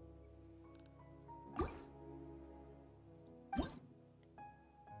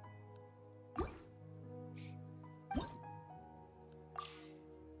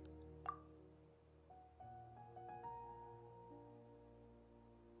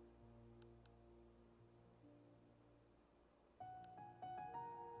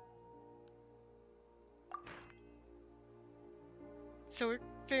 So we're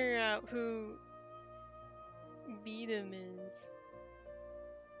figuring out who beat him is.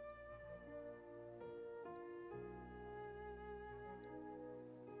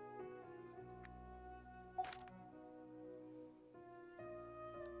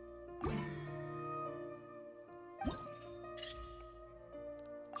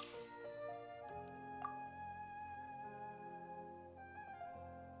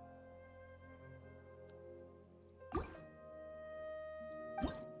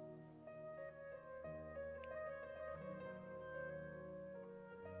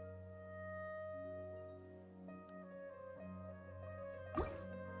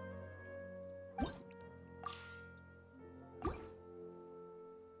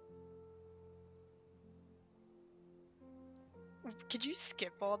 Could you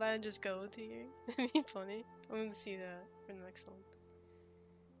skip all that and just go to you? That'd be funny. I want to see that for the next one.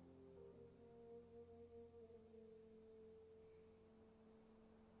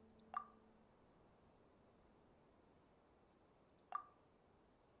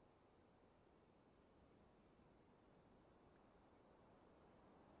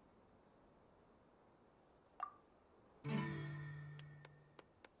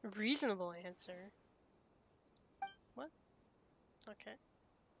 Reasonable answer. What? Okay.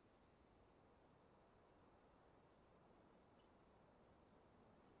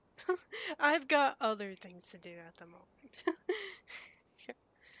 I've got other things to do at the moment.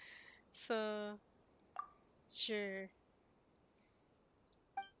 So, sure.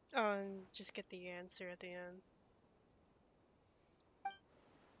 Just get the answer at the end.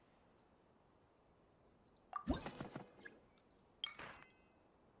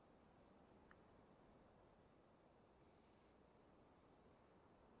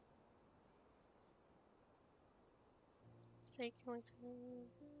 Taking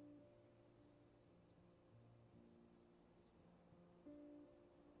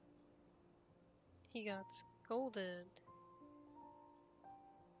He got scolded.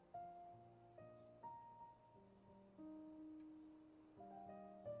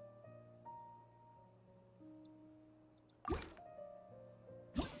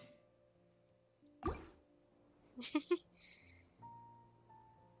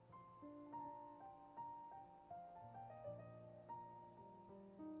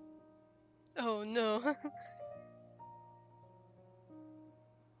 Oh no.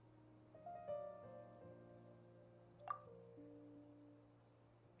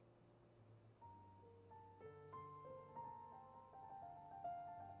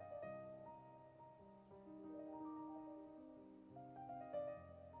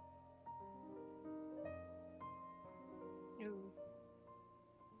 Ooh.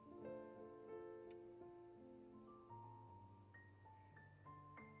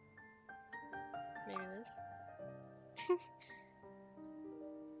 Maybe this.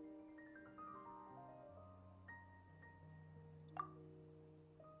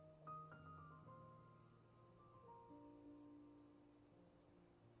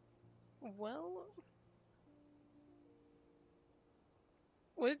 Well,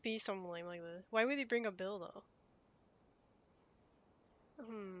 would it be something lame like this? Why would he bring a bill though?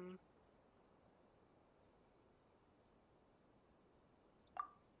 Hmm.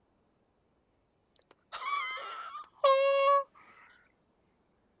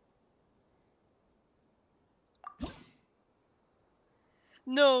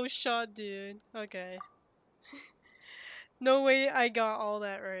 No shot, dude. Okay. No way I got all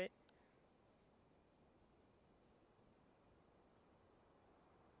that right.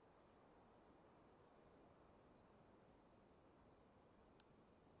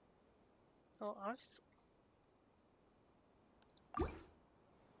 Oh, obviously.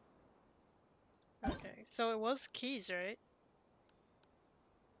 Okay, so it was keys, right?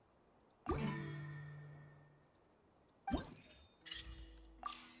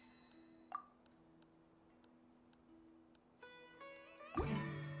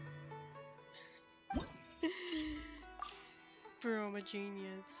 Bro, I'm a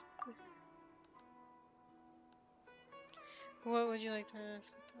genius. What would you like to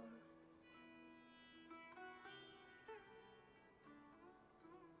ask?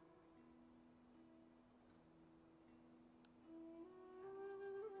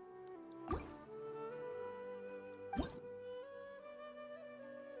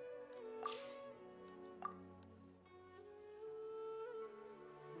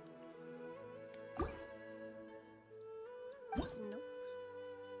 Nope.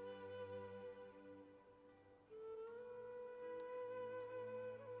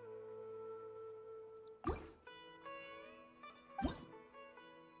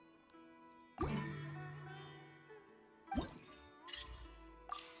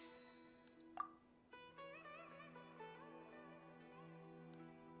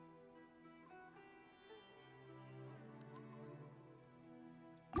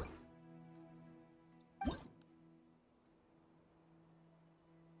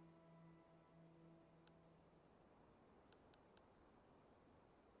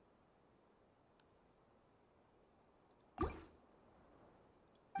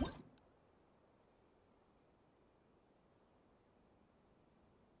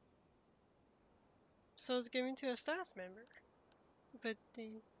 So it's given to a staff member. But the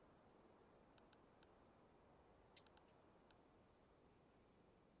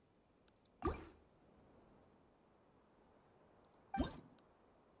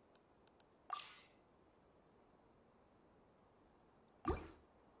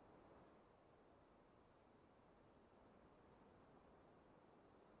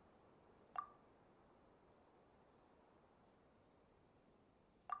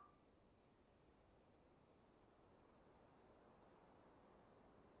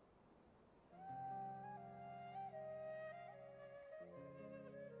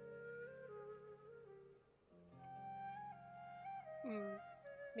Hmm.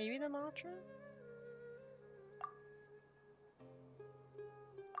 Maybe the mantra?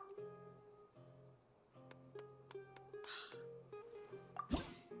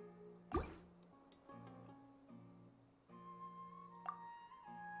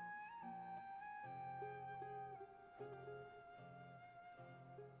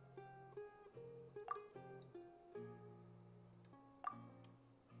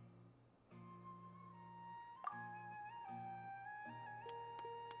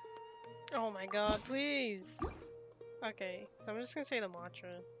 Oh my god, please! Okay, so I'm just gonna say the mantra.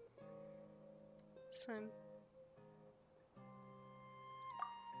 This time.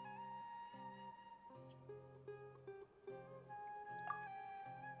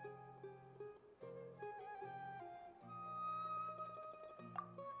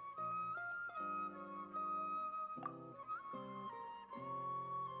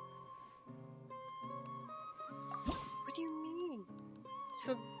 What do you mean?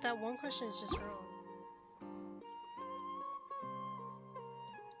 So that one question is just wrong.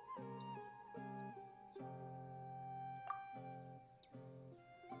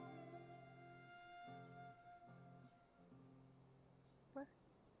 What?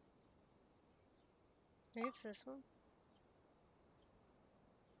 Maybe it's this one?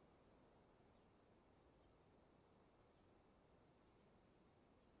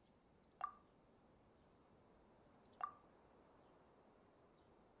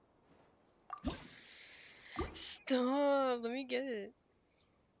 Stop! Let me get it.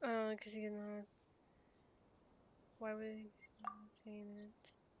 Cause he cannot. Why would he not saying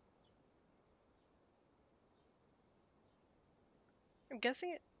it? I'm guessing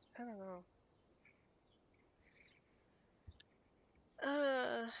it. I don't know.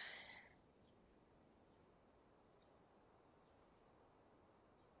 Uh.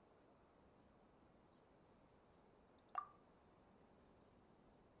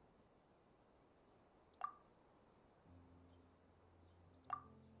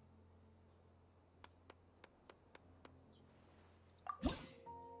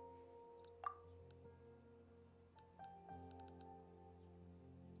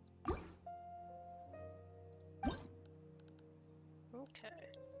 Okay.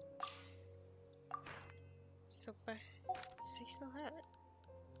 So, but he still had it.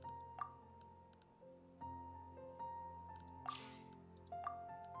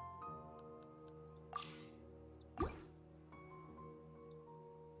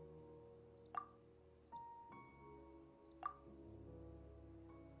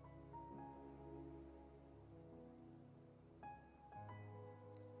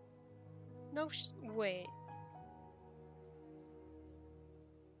 No, wait.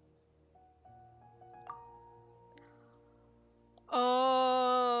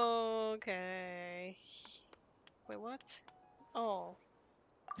 Oh, okay. Wait, what? Oh,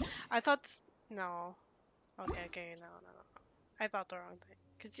 I thought. No. Okay, okay, no, no, no. I thought the wrong thing.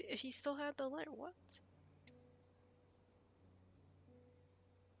 Cause he still had the letter. What?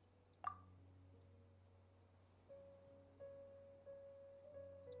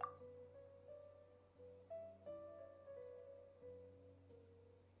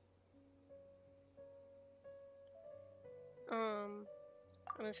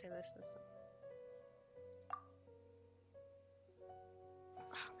 I'm gonna say this time.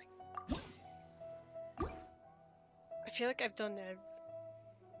 I feel like I've done that.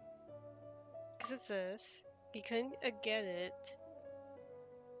 Cause it's this. He couldn't get it,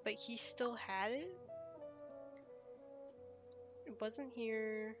 but he still had it. It wasn't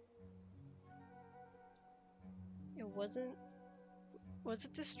here. It wasn't. Was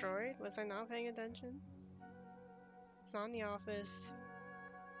it destroyed? Was I not paying attention? It's not in the office.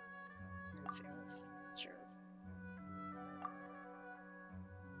 Let's see this. Sure.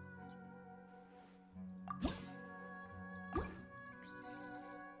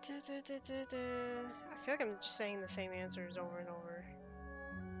 I feel like I'm just saying the same answers over and over.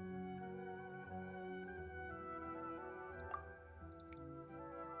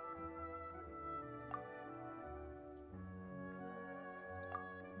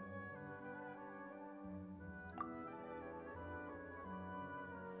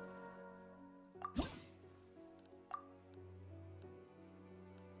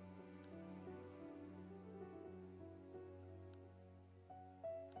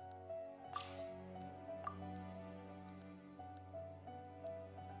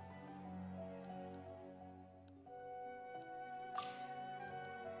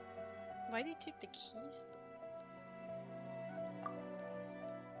 Why did he take the keys?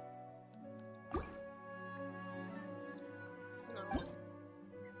 No.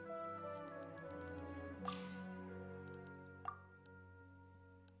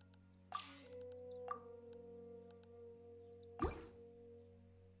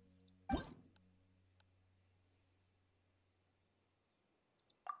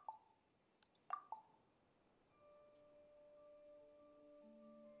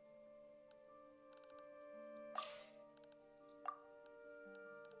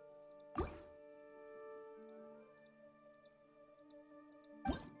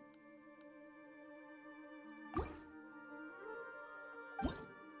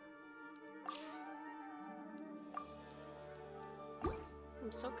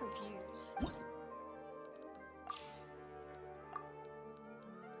 I'm so confused.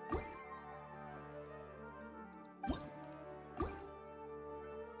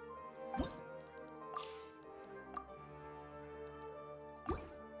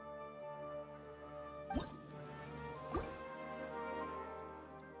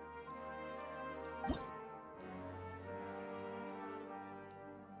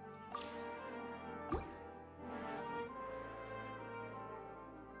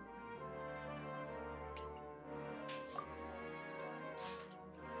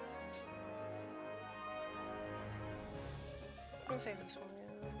 I'll say this one.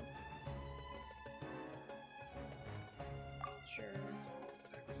 Sure.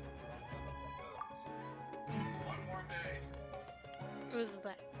 One more day. What was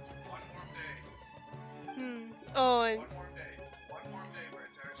that? One more day. Oh, and One more day. One more day where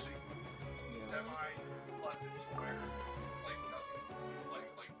it's actually semi-pleasant to wear, like nothing,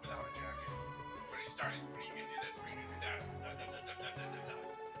 like without a jacket. When are you starting? When are you gonna do this? When are you gonna do that? Da, da, da, da, da, da, da, da.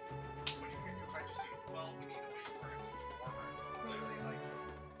 When are you gonna do hydroseed? Well, we need to wait for it to be warmer. Literally, like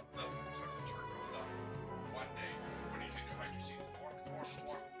the temperature goes up. One day. When are you gonna do hydroseed? It's warm. It's warm. It's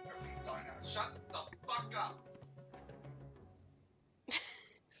warm. Everything's dying out. Shut the fuck up.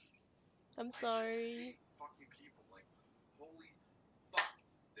 I'm sorry. Fucking people, like, holy fuck.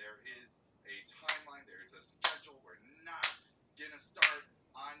 There is a timeline, there is a schedule. We're not gonna start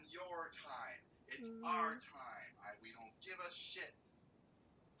on your time. It's our time. We don't give a shit.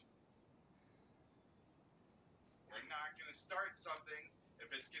 We're not gonna start something if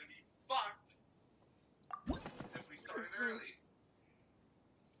it's gonna be fucked if we start it early.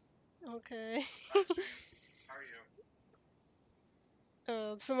 Okay. Hi, stream. How are you?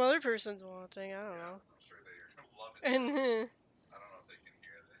 Some other person's watching. I don't know. I'm sure they're loving And it. I don't know if they can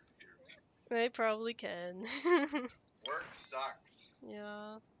hear me. they probably can. Work sucks.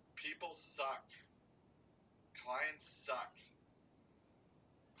 Yeah. People suck. Clients suck.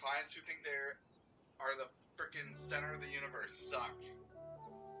 Clients who think they are the frickin' center of the universe suck.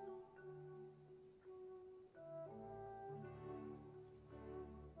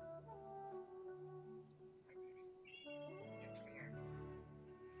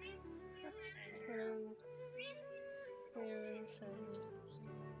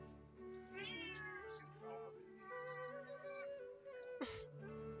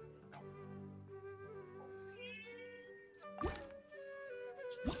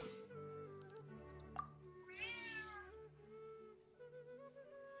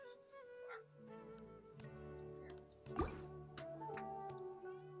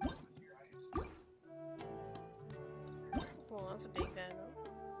 Well, that's a big bad.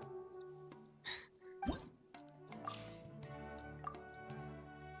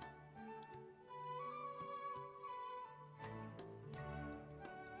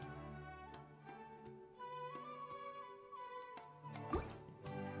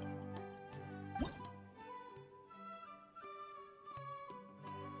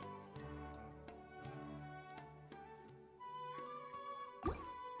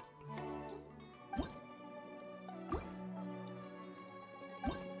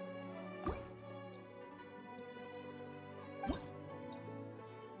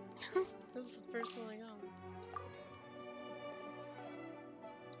 That was the first one I got.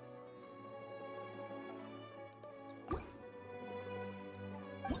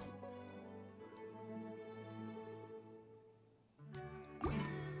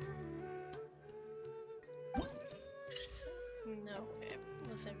 No, it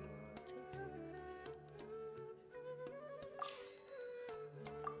was everyone on the team.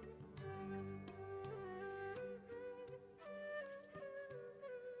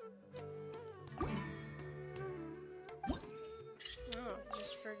 Oh,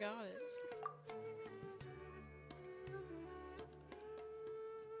 just forgot it.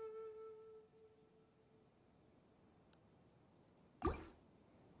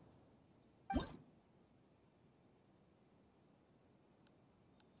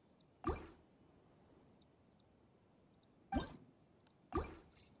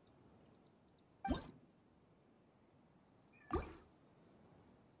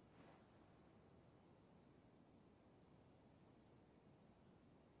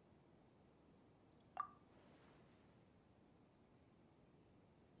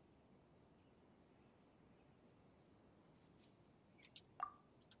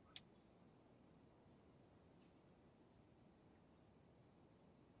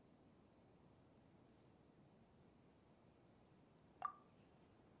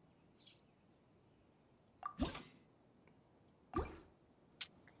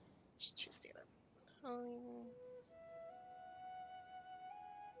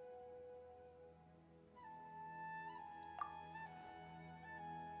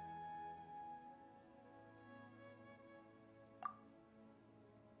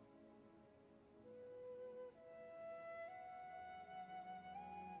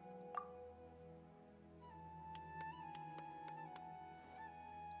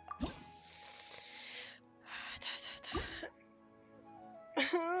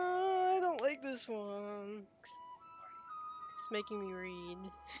 this one. It's making me read.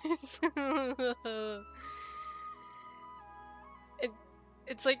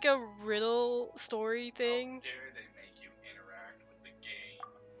 It's like a riddle story thing. How dare they make you interact with the game?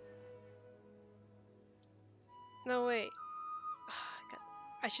 No, wait. God.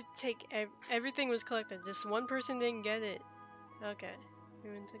 I should take everything was collected. Just one person didn't get it. Okay.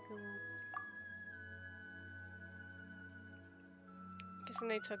 We went to Google. Guess then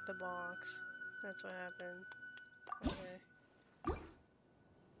they took the box. That's what happened. Okay.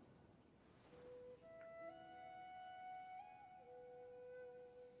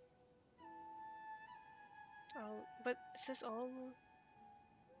 Oh, but is this all?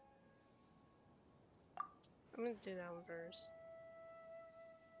 I'm gonna do that one first.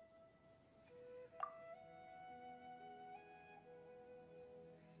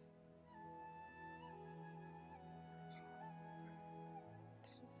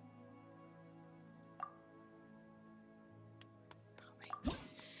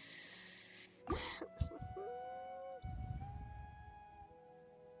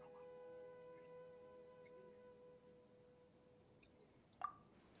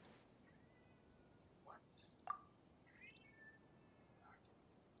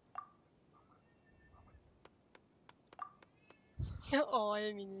 Oh, I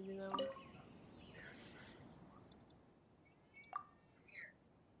didn't mean to do that one.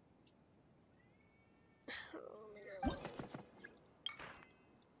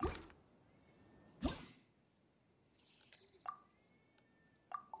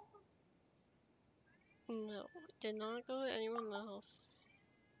 No, it did not go to anyone else.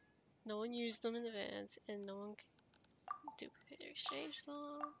 No one used them in advance, and no one duplicated exchange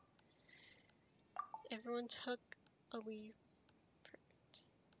them. Everyone took a leave. Perfect.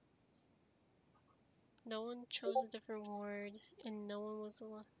 No one chose a different ward, and no one was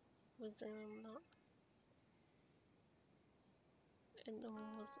not, and no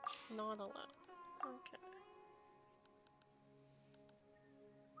one was not allowed. Okay.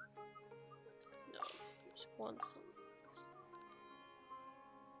 No, there's one summons.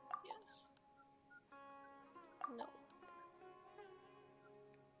 Yes. No.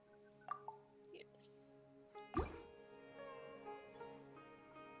 Yes.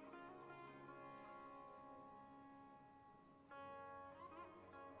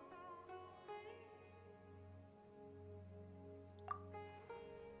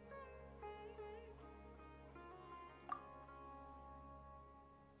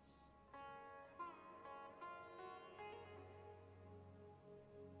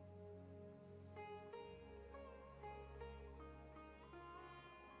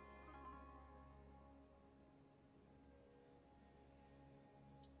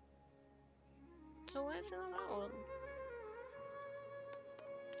 So why is it on that one?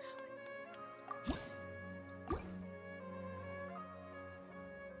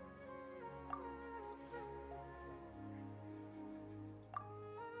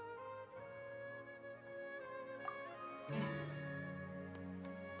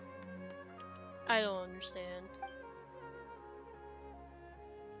 I don't understand.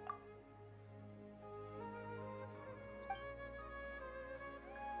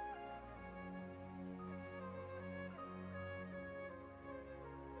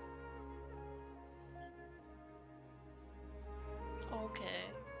 Okay.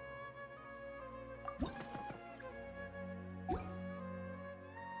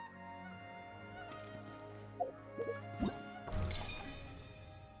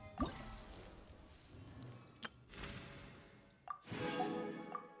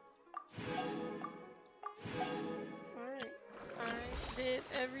 Alright. I did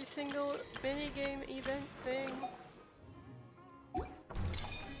every single minigame event thing.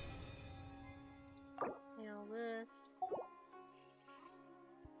 You know, this.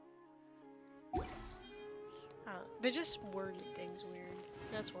 They just worded things weird.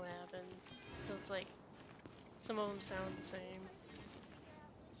 That's what happened. So it's like, some of them sound the same.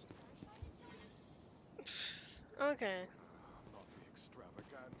 Okay. Not the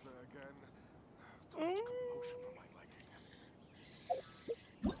extravaganza again. Too much commotion for my liking.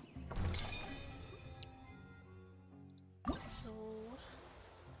 So,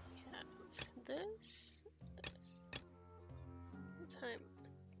 we have this. What time?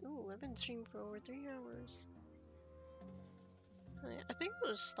 Ooh, I've been streaming for over 3 hours. I think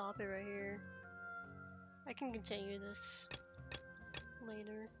I'll just stop it right here. I can continue this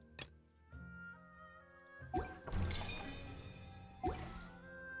later.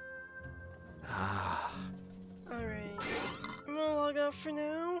 Alright. I'm gonna log off for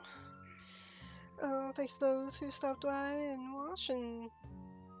now. Thanks to those who stopped by and watched, and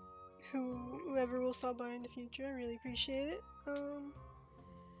whoever will stop by in the future. I really appreciate it.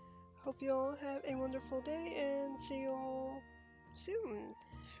 Hope you all have a wonderful day and see you all soon.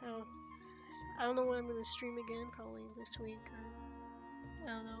 Uh, I don't know when I'm gonna stream again, probably this week or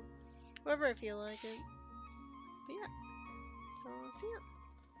I don't know. Whenever I feel like it. But yeah. So see ya.